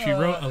 where she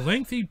wrote a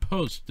lengthy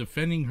post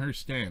defending her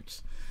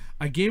stance.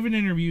 I gave an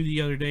interview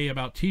the other day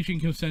about teaching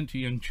consent to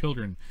young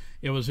children.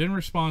 It was in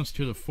response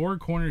to the Four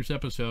Corners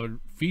episode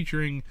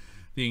featuring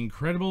the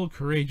incredible,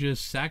 courageous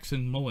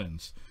Saxon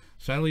Mullins.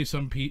 Sadly,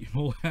 some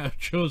people have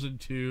chosen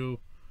to...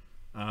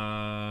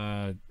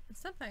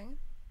 Something.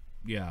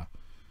 Yeah.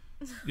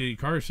 The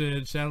car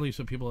said, sadly,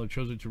 some people have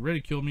chosen to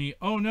ridicule me.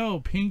 Oh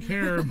no, pink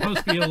hair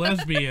must be a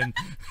lesbian.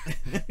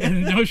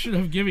 And the notion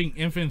of giving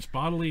infants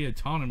bodily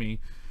autonomy.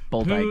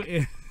 Bold Poo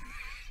bike.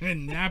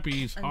 and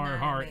nappies, har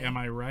har, am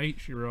I right?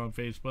 She wrote on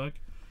Facebook.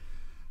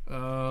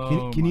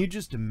 Can you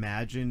just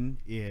imagine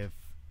if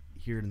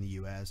here in the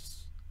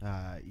U.S.,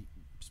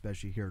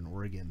 especially here in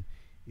Oregon,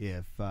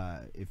 if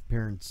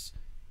parents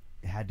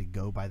had to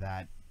go by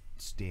that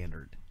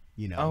standard,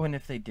 you know? Oh, and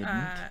if they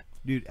didn't,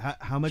 dude,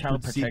 how much Child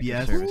would Protective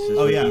CBS? Services.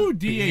 Oh yeah, Ooh,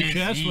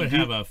 DHS would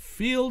have a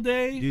field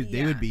day. Dude,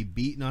 they would be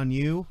beating on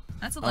you.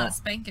 That's a lot of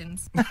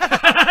spankings.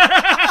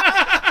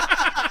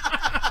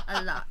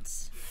 A lot.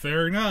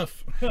 Fair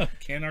enough.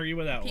 Can't argue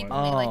with that People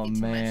one. may like oh it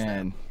too much,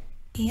 man,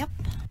 Yep.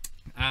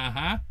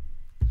 Uh-huh.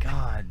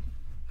 God,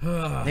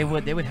 they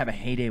would have a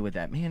heyday with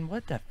that. Man,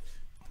 what the?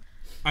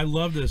 I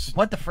love this.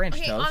 What the French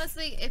Okay, does.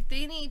 honestly, if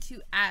they need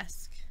to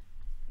ask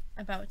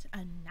about a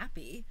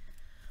nappy,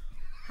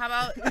 how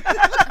about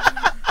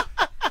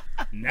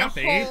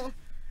Nappy? whole,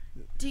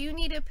 do you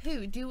need a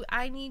poo? Do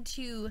I need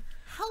to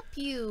help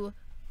you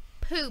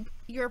poop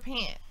your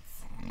pants?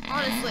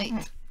 Honestly,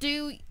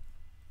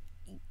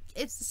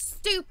 it's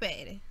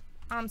stupid.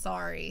 I'm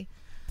sorry.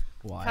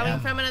 Well, Coming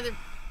from another...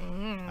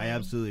 I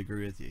absolutely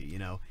agree with you. You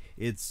know,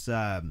 it's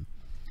You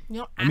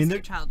don't ask your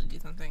child to do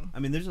something. I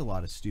mean, there's a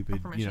lot of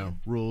stupid,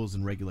 rules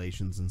and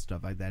regulations and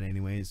stuff like that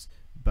anyways,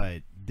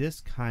 but this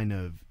kind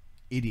of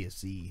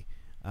idiocy,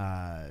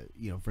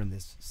 from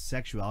this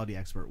sexuality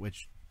expert,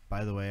 which,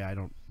 by the way, I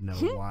don't know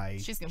why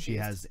She's she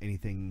confused. has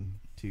anything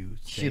to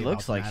say She about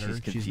looks the like matter.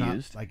 she's She's not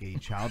confused. like a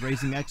child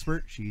raising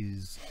expert.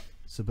 She's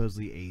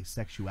supposedly a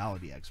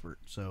sexuality expert.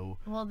 So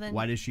Well, then-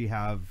 why does she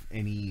have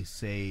any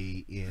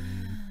say in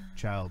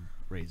child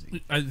raising?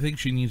 I think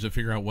she needs to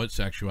figure out what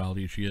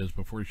sexuality she is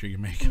before she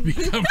can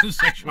become a Like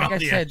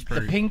sexuality I said, expert.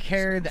 the pink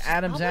hair, the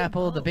Adam's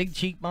apple, the big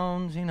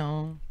cheekbones. You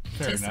know,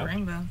 Fair Taste the enough.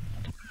 rainbow.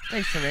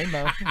 taste the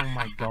rainbow. Oh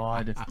my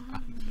God.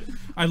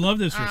 I love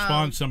this Oh,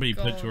 response somebody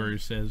put to God. her.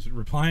 It says,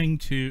 replying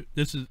to,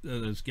 this is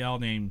this gal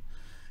named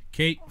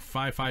Kate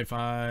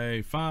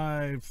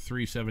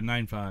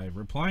 55553795,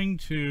 replying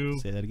to...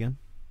 Say that again?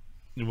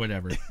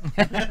 Whatever.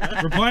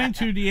 Replying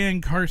to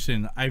Deanne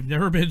Carson, I've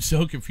never been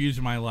so confused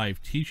in my life.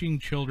 Teaching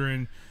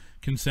children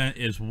consent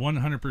is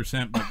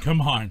 100%, but come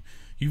on,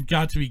 you've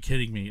got to be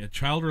kidding me. A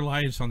child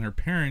relies on their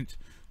parent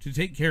to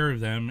take care of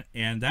them,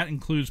 and that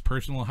includes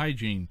personal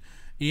hygiene.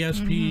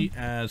 ESP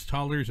as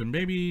toddlers and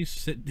babies,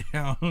 sit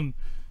down.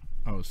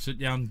 Oh, sit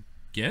down,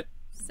 get?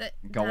 Sit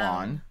Go down.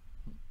 on.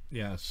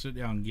 Yeah, sit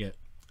down, get.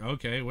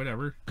 Okay,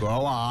 whatever. Go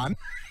on.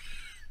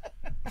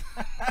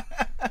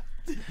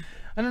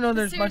 I don't know.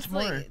 There's much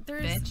Seriously, more.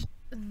 There's,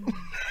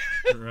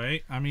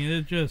 Right? I mean,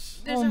 it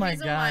just... there's Oh a my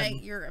reason God. why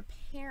you're a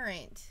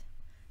parent.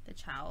 The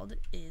child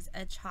is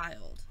a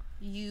child.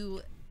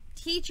 You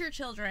teach your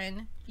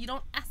children. You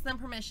don't ask them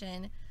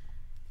permission.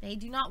 They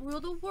do not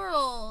rule the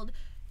world.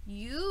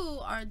 You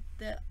are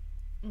the...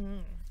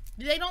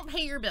 They don't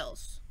pay your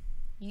bills.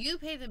 You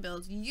pay the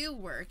bills. You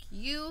work.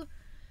 You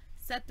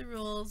set the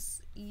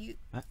rules. You...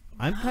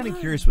 I'm kind of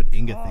curious what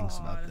Inga thinks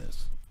about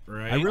this.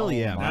 Right? I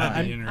really am.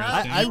 That'd be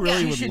interesting. I really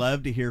She would should-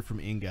 love to hear from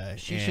Inga.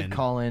 She and, should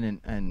call in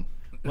and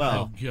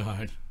Well, Oh,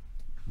 God.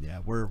 yeah,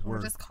 we're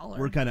just call her.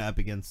 we're kind of up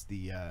against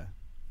the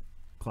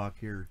clock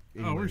here.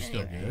 Oh, we're anyways.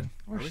 still good.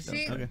 we're still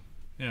See- Okay.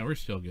 Yeah, we're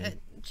still good.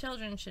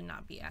 children should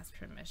not be asked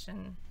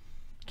permission.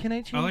 Can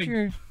I change like-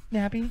 your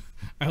nappy?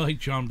 I like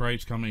John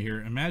Bright's comment here.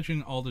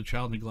 Imagine all the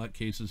child neglect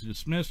cases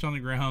dismissed on the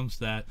grounds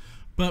that,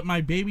 but my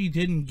baby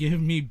didn't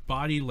give me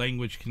body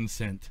language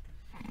consent.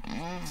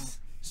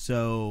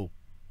 So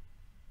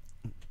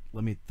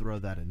let me throw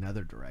that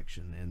another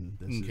direction, and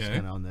this is Okay.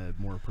 kind of on the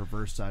more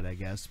perverse side, I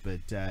guess.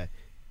 But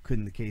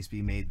couldn't the case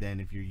be made then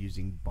if you're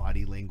using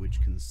body language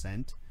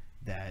consent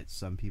that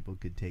some people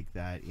could take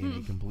that in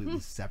a completely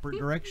separate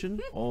direction?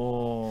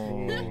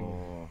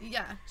 Oh.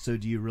 Yeah. So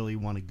do you really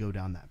want to go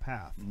down that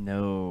path?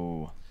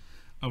 No.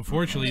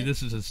 Unfortunately,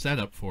 this is a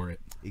setup for it.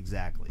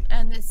 Exactly.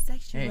 And the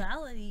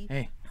sexuality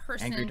Hey,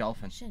 person angry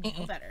dolphin. should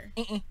know better.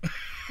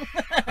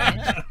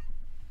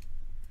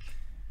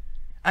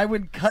 I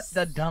would cut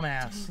the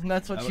dumbass.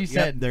 That's what she Yep,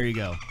 said. there you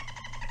go.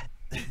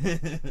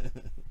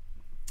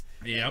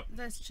 Yep.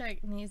 This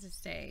chick needs to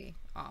stay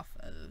off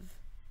of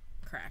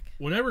crack.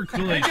 Whatever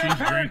Kool-Aid she's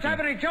Parents have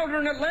drinking. any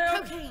children that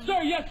live? Cocaine.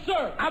 Sir, yes,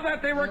 sir. I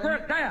bet they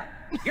regret that.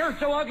 You're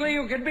so ugly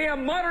you could be a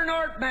modern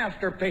art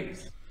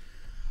masterpiece.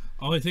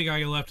 Only thing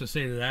I got left to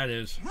say to that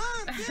is,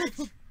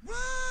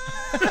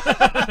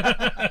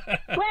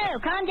 Whoa,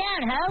 calm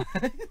down, ho.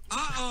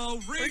 Uh-oh,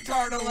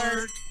 retard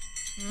alert.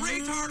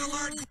 Retard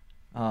alert.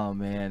 Oh,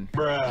 man. You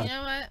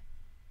know what?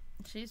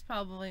 She's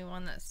probably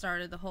one that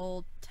started the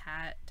whole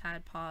Tide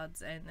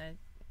Pods and the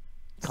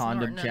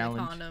Condom snorting of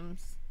challenge. the condoms.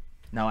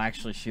 No,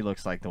 actually, she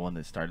looks like the one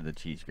that started the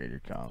cheese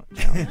grater challenge.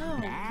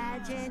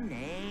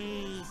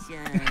 Imagination.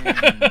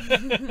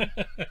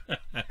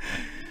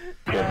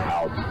 Get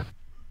out.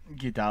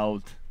 Get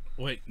out.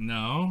 Wait,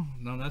 no,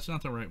 that's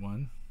not the right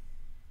one.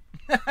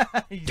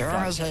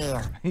 Girls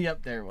here.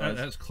 Yep, there it was.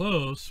 That's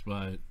close,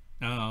 but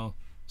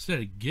instead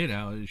of get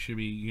out, it should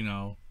be,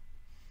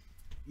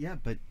 Yeah,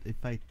 but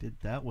if I did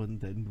that one,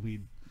 then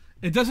we'd...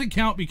 It doesn't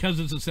count because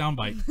it's a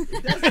soundbite.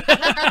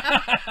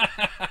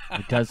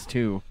 It does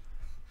too.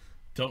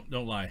 Don't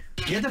lie.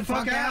 Get the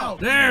fuck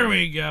out. There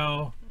we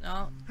go.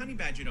 No. Honey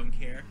Badger don't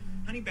care.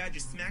 Honey Badger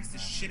smacks the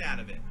shit out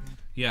of it.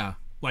 Yeah,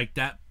 like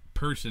that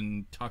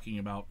person talking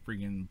about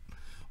freaking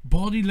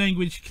body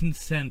language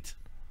consent.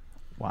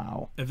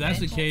 Wow. If that's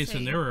the case,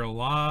 then there were a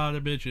lot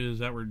of bitches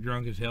that were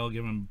drunk as hell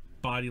giving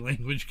body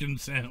language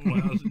consent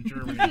when I was in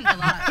Germany.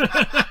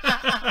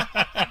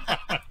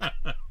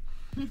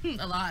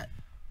 A lot.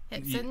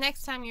 So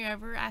next time you're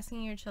ever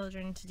asking your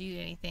children to do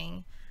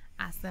anything,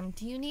 ask them,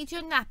 do you need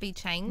your nappy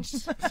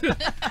changed?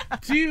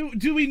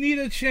 Do we need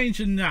a change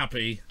in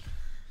nappy?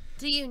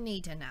 Do you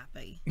need a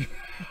nappy?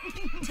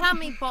 Tell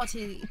me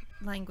body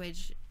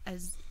language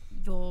as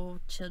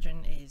your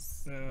children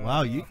is.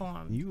 Wow, you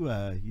formed. do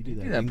that that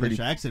English pretty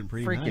accent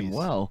pretty freaking nice.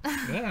 well.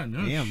 Yeah,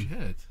 no Damn.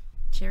 shit.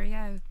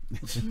 Cheerio.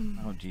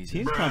 Oh, Jesus.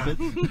 Team trumpet.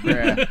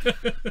 Yeah.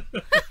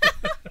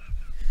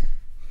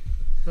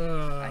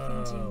 I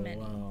can do many.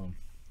 Wow.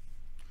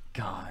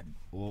 God.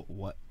 Well,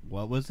 what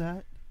was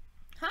that?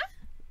 Huh?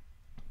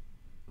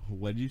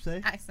 What did you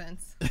say?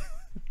 Accents.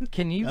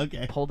 Can you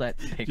Okay. pull that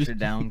picture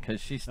down?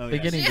 Because she's Oh, yeah.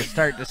 beginning to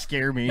start to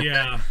scare me.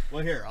 Yeah.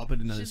 Well, here, I'll put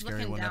another She's scary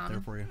looking one up there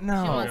down. for you.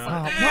 No. She wants Oh,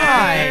 to-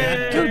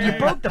 why? Dude, you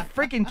broke the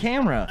freaking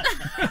camera.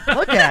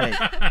 Look at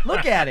it.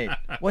 Look at it.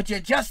 Would you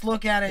just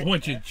look at it?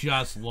 Would you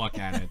just look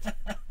at it?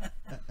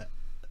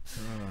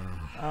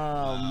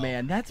 Oh,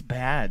 man, that's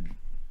bad.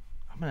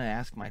 I'm going to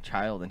ask my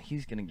child, and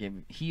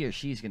he or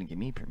she's going to give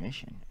me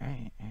permission. All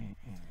right.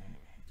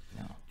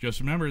 No.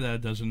 Just remember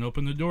that doesn't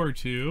open the door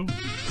to...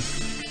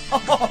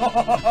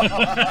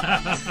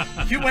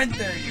 You went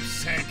there, you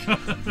sick.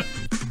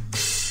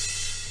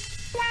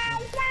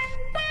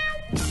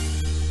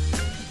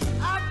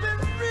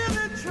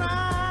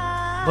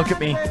 Look at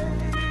me.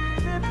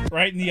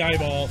 Right in the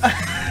eyeball.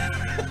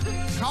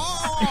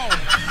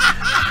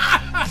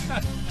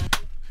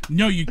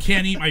 No, you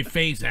can't eat my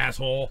face,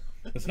 asshole.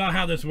 That's not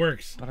how this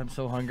works. But I'm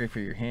so hungry for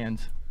your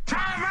hands.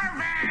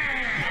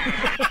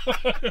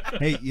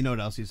 Hey, you know what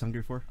else he's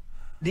hungry for?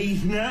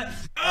 These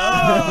nuts.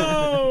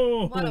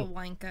 Oh! What a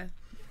wanker.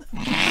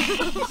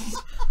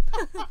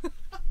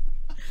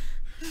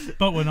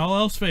 But when all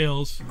else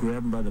fails...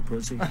 Grab him by the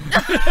pussy.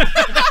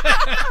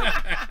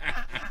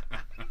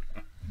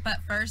 But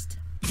first,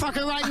 Fuck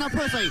her right in the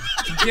pussy.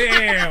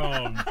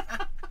 Damn!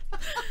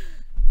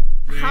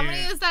 how many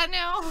is that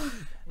now?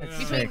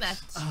 Between the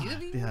Six. two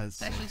of you? Yeah,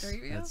 that's Actually, six. 3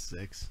 of you? That's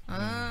six.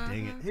 Uh-huh.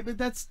 Dang it. Hey, but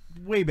that's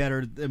way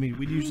better. I mean,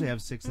 we usually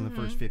have 6 in the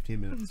first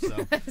 15 minutes,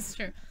 so. That's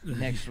true.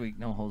 Next week,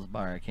 no holds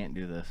bar. I can't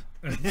do this.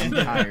 I'm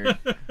tired.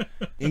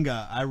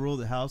 Inga, I rule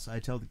the house. I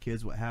tell the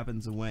kids what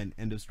happens and when.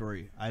 End of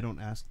story. I don't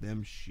ask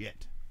them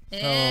shit.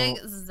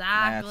 Exactly.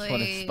 That's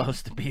what it's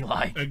supposed to be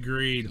like.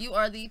 Agreed. You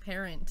are the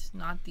parent,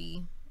 not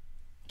the...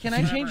 Can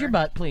I change your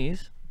butt,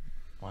 please?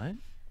 What?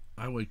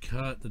 I would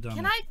cut the dumb...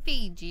 Can I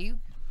feed you?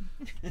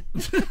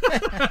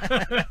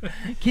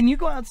 Can you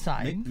go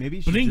outside? Maybe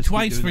you should Blink just keep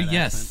twice for doing that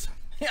yes.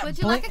 Yeah, Would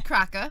you like a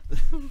cracker?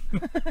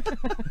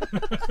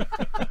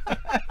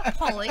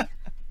 Polly.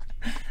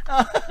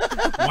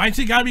 Why's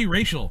it gotta be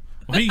racial?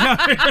 Why you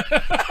gotta...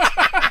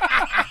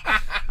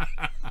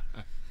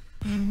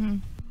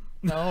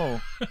 No.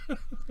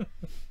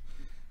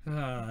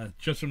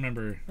 Just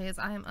remember... Because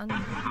I am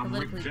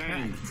unpolitically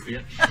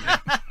correct.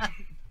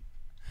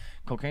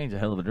 Cocaine's a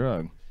hell of a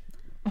drug.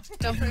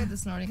 Don't forget the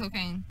snorting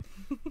cocaine.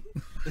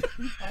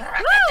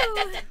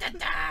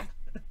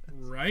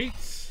 Right?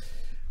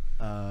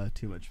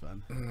 Too much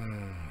fun.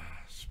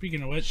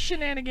 Speaking of which...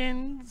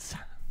 Shenanigans.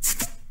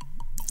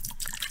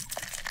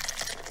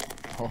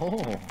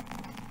 Oh.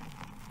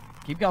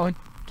 Keep going.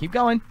 Keep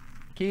going.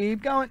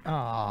 Keep going.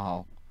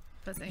 Oh.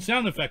 Pussy.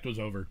 Sound effect was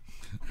over.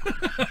 You're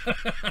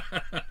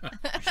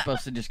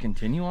supposed to just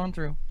continue on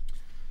through.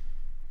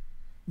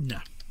 No.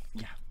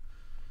 Yeah.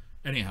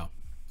 Anyhow,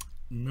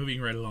 moving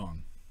right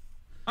along.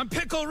 I'm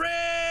Pickle Rick!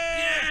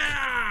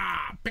 Yeah!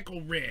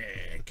 Pickle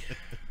Rick!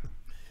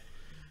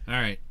 All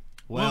right.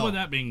 Well, with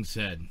that being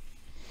said,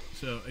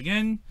 so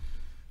again,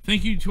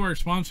 thank you to our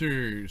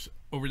sponsors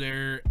over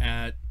there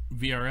at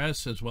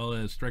VRS as well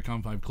as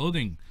Strikeon 5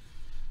 Clothing.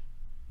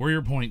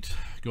 Warrior Point.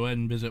 Go ahead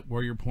and visit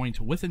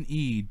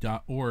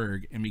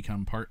warriorpointwithane.org and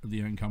become part of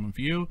the Uncommon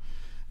Few.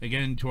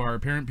 Again, to our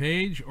parent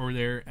page over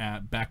there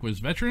at Backwoods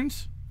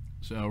Veterans.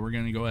 So we're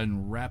going to go ahead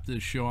and wrap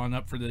this show on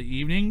up for the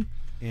evening.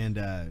 And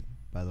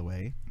by the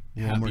way,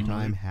 one Happy more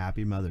time, Mother-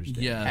 Happy Mother's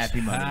Day. Yes.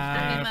 Happy Mother's Day.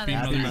 Happy Happy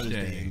Mother's Mother's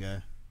Day. Day,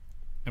 Inga.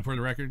 And for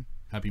the record,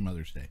 Happy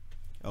Mother's Day.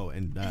 Oh,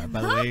 and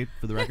by the way,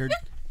 for the record,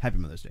 Happy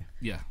Mother's Day.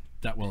 Yeah,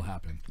 that will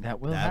happen. That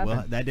will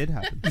happen. That did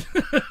happen.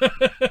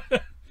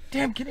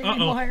 Damn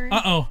Canadian Uh-oh. wiring.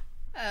 Uh-oh.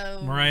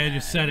 Oh, Mariah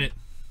just said it.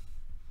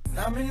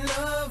 I'm in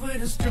love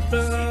with a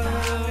stripper.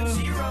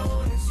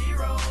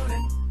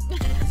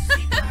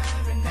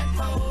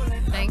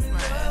 Thanks,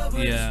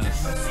 Mariah.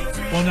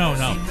 Yeah. Well,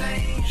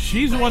 no.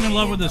 She's the one in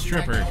love with the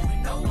stripper.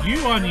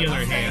 You, on the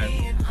other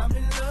hand.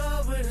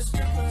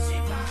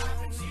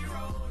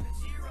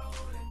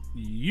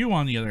 You,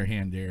 on the other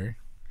hand, dear.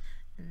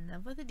 In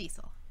love with a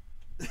diesel.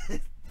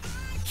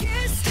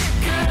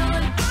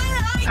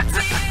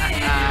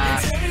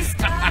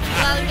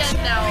 Well, again,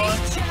 no.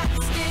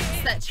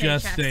 It's that cherry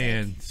Just chapstick.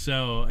 saying.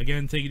 So,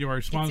 again, thank you to our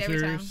every time.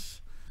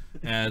 sponsors,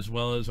 as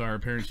well as our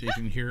parent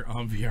station here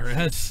on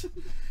VRS.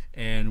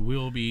 And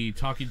we'll be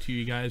talking to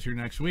you guys here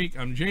next week.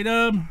 I'm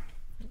J-Dub.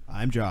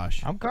 I'm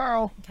Josh. I'm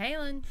Carl.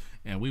 Kaylin.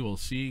 And we will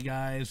see you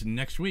guys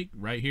next week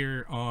right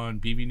here on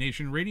BV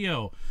Nation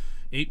Radio.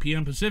 8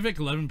 p.m. Pacific,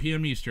 11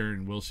 p.m.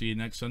 Eastern. We'll see you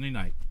next Sunday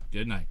night.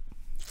 Good night.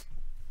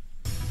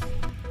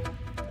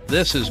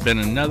 This has been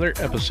another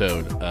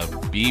episode of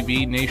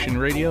BV Nation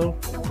Radio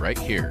right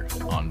here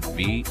on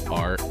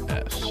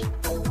VRS.